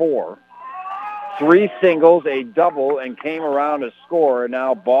 for 4. 3 singles, a double, and came around to score. And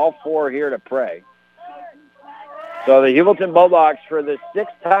now ball 4 here to Prey. So the Heuvelton Bulldogs, for the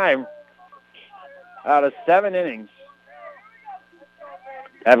 6th time out of 7 innings,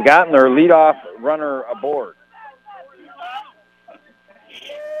 have gotten their leadoff runner aboard.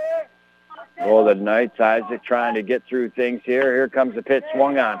 Golden Knights, Isaac trying to get through things here. Here comes the pitch,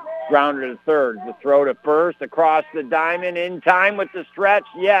 swung on. Grounded to third. The throw to first, across the diamond, in time with the stretch.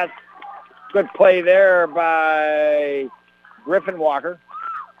 Yes. Good play there by Griffin Walker.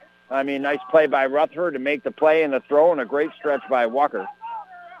 Nice play by Rutherford to make the play and the throw, and a great stretch by Walker.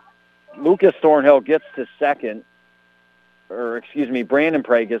 Lucas Thornhill gets to second. Brandon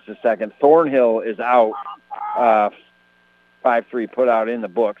Prey gets to second. Thornhill is out. 5-3 put out in the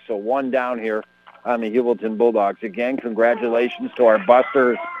book. So 1 down here on the Heuvelton Bulldogs. Again, congratulations to our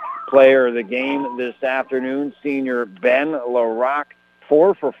Busters player of the game this afternoon, senior Ben LaRock,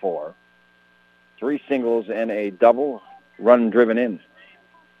 4 for 4. 3 singles and a double, run driven in.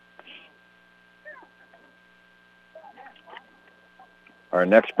 Our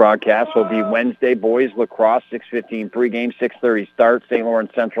next broadcast will be Wednesday, boys lacrosse, 6:15 pregame, 6:30 start, St.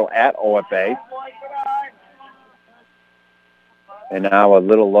 Lawrence Central at OFA. And now a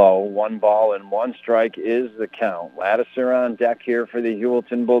little low. 1 ball and 1 strike is the count. Laddiser on deck here for the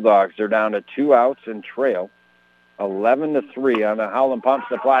Heuvelton Bulldogs. They're down to 2 outs and trail 11-3 on the Howland Pump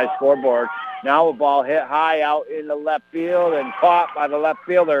Supply scoreboard. Now a ball hit high out in the left field and caught by the left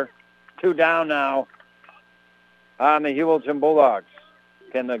fielder. 2 down now on the Heuvelton Bulldogs.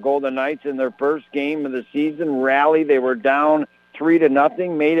 Can the Golden Knights, in their first game of the season, rally? They were down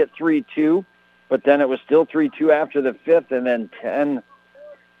 3-0, made it 3-2, but then it was still 3-2 after the 5th, and then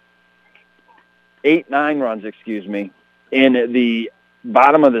 9 runs, in the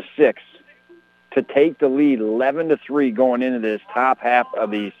bottom of the 6th to take the lead 11-3 going into this top half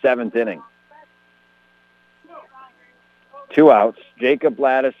of the 7th inning. 2 outs. Jacob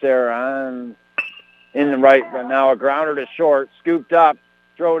Laddiser on in the right, but now a grounder to short, scooped up.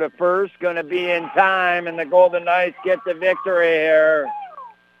 Throw to first, going to be in time, and the Golden Knights get the victory here.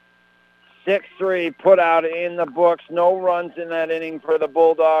 6-3 put out in the books. No runs in that inning for the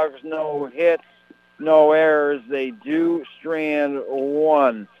Bulldogs. No hits, no errors. They do strand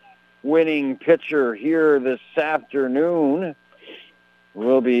 1. Winning pitcher here this afternoon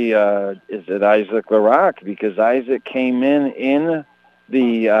will be, is it Isaac LaRock? Because Isaac came in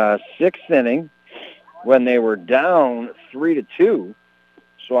the 6th inning when they were down 3-2.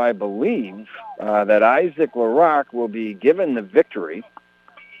 So I believe that Isaac LaRock will be given the victory.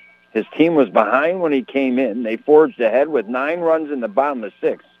 His team was behind when he came in. They forged ahead with 9 runs in the bottom of the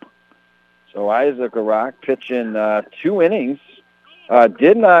 6th. So Isaac LaRock pitching 2 innings.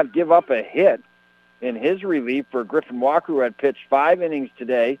 Did not give up a hit in his relief for Griffin Walker, who had pitched 5 innings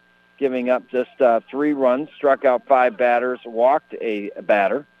today, giving up just 3 runs, struck out 5 batters, walked a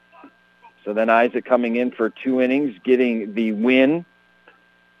batter. So then Isaac coming in for 2 innings, getting the win,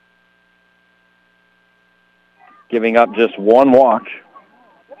 giving up just 1 walk,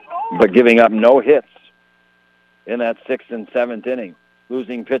 but giving up no hits in that 6th and 7th inning.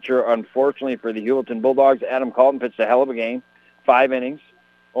 Losing pitcher, unfortunately, for the Heuvelton Bulldogs, Adam Calton pitched a hell of a game. 5 innings,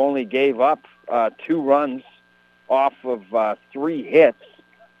 only gave up 2 runs off of 3 hits,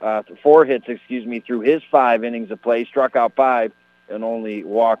 4 hits, through his 5 innings of play, struck out 5 and only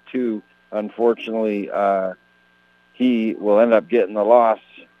walked 2. Unfortunately, he will end up getting the loss.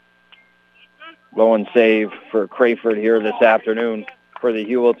 Low and save for Crayford here this afternoon for the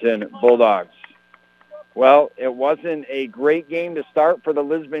Heuvelton Bulldogs. Well, it wasn't a great game to start for the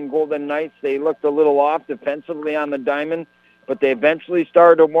Lisbon Golden Knights. They looked a little off defensively on the diamond, but they eventually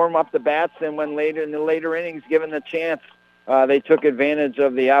started to warm up the bats, and when later in the later innings, given the chance, they took advantage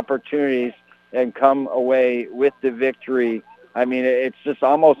of the opportunities and come away with the victory. It just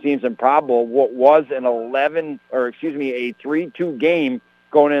almost seems improbable. What was a 3-2 game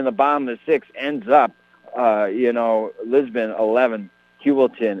going in the bottom of the 6th ends up, Lisbon 11,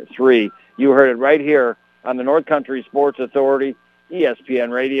 Heuvelton 3. You heard it right here on the North Country Sports Authority,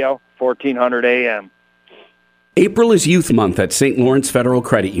 ESPN Radio, 1400 AM. April is Youth Month at St. Lawrence Federal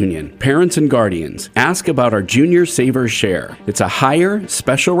Credit Union. Parents and guardians, ask about our Junior Savers Share. It's a higher,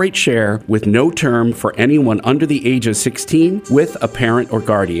 special rate share with no term for anyone under the age of 16 with a parent or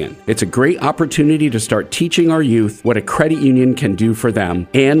guardian. It's a great opportunity to start teaching our youth what a credit union can do for them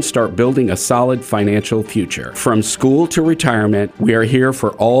and start building a solid financial future. From school to retirement, we are here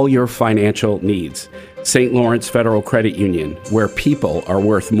for all your financial needs. St. Lawrence Federal Credit Union, where people are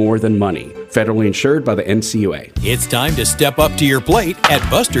worth more than money. Federally insured by the NCUA. It's time to step up to your plate at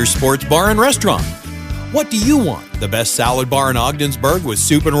Buster's Sports Bar and Restaurant. What do you want? The best salad bar in Ogdensburg with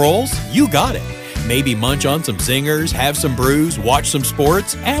soup and rolls? You got it. Maybe munch on some zingers, have some brews, watch some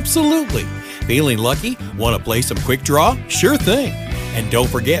sports? Absolutely. Feeling lucky? Want to play some quick draw? Sure thing. And don't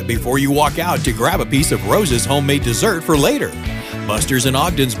forget, before you walk out, to grab a piece of Rose's homemade dessert for later. Buster's in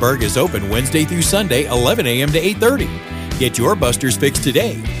Ogdensburg is open Wednesday through Sunday, 11 a.m. to 8:30. Get your Buster's fix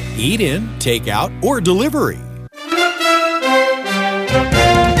today. Eat in, take out, or delivery.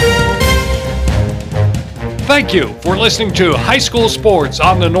 Thank you for listening to High School Sports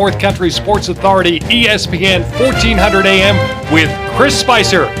on the North Country Sports Authority ESPN 1400 AM with Chris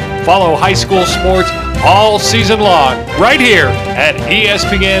Spicer. Follow high school sports all season long right here at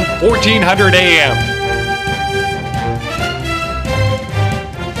ESPN 1400 AM.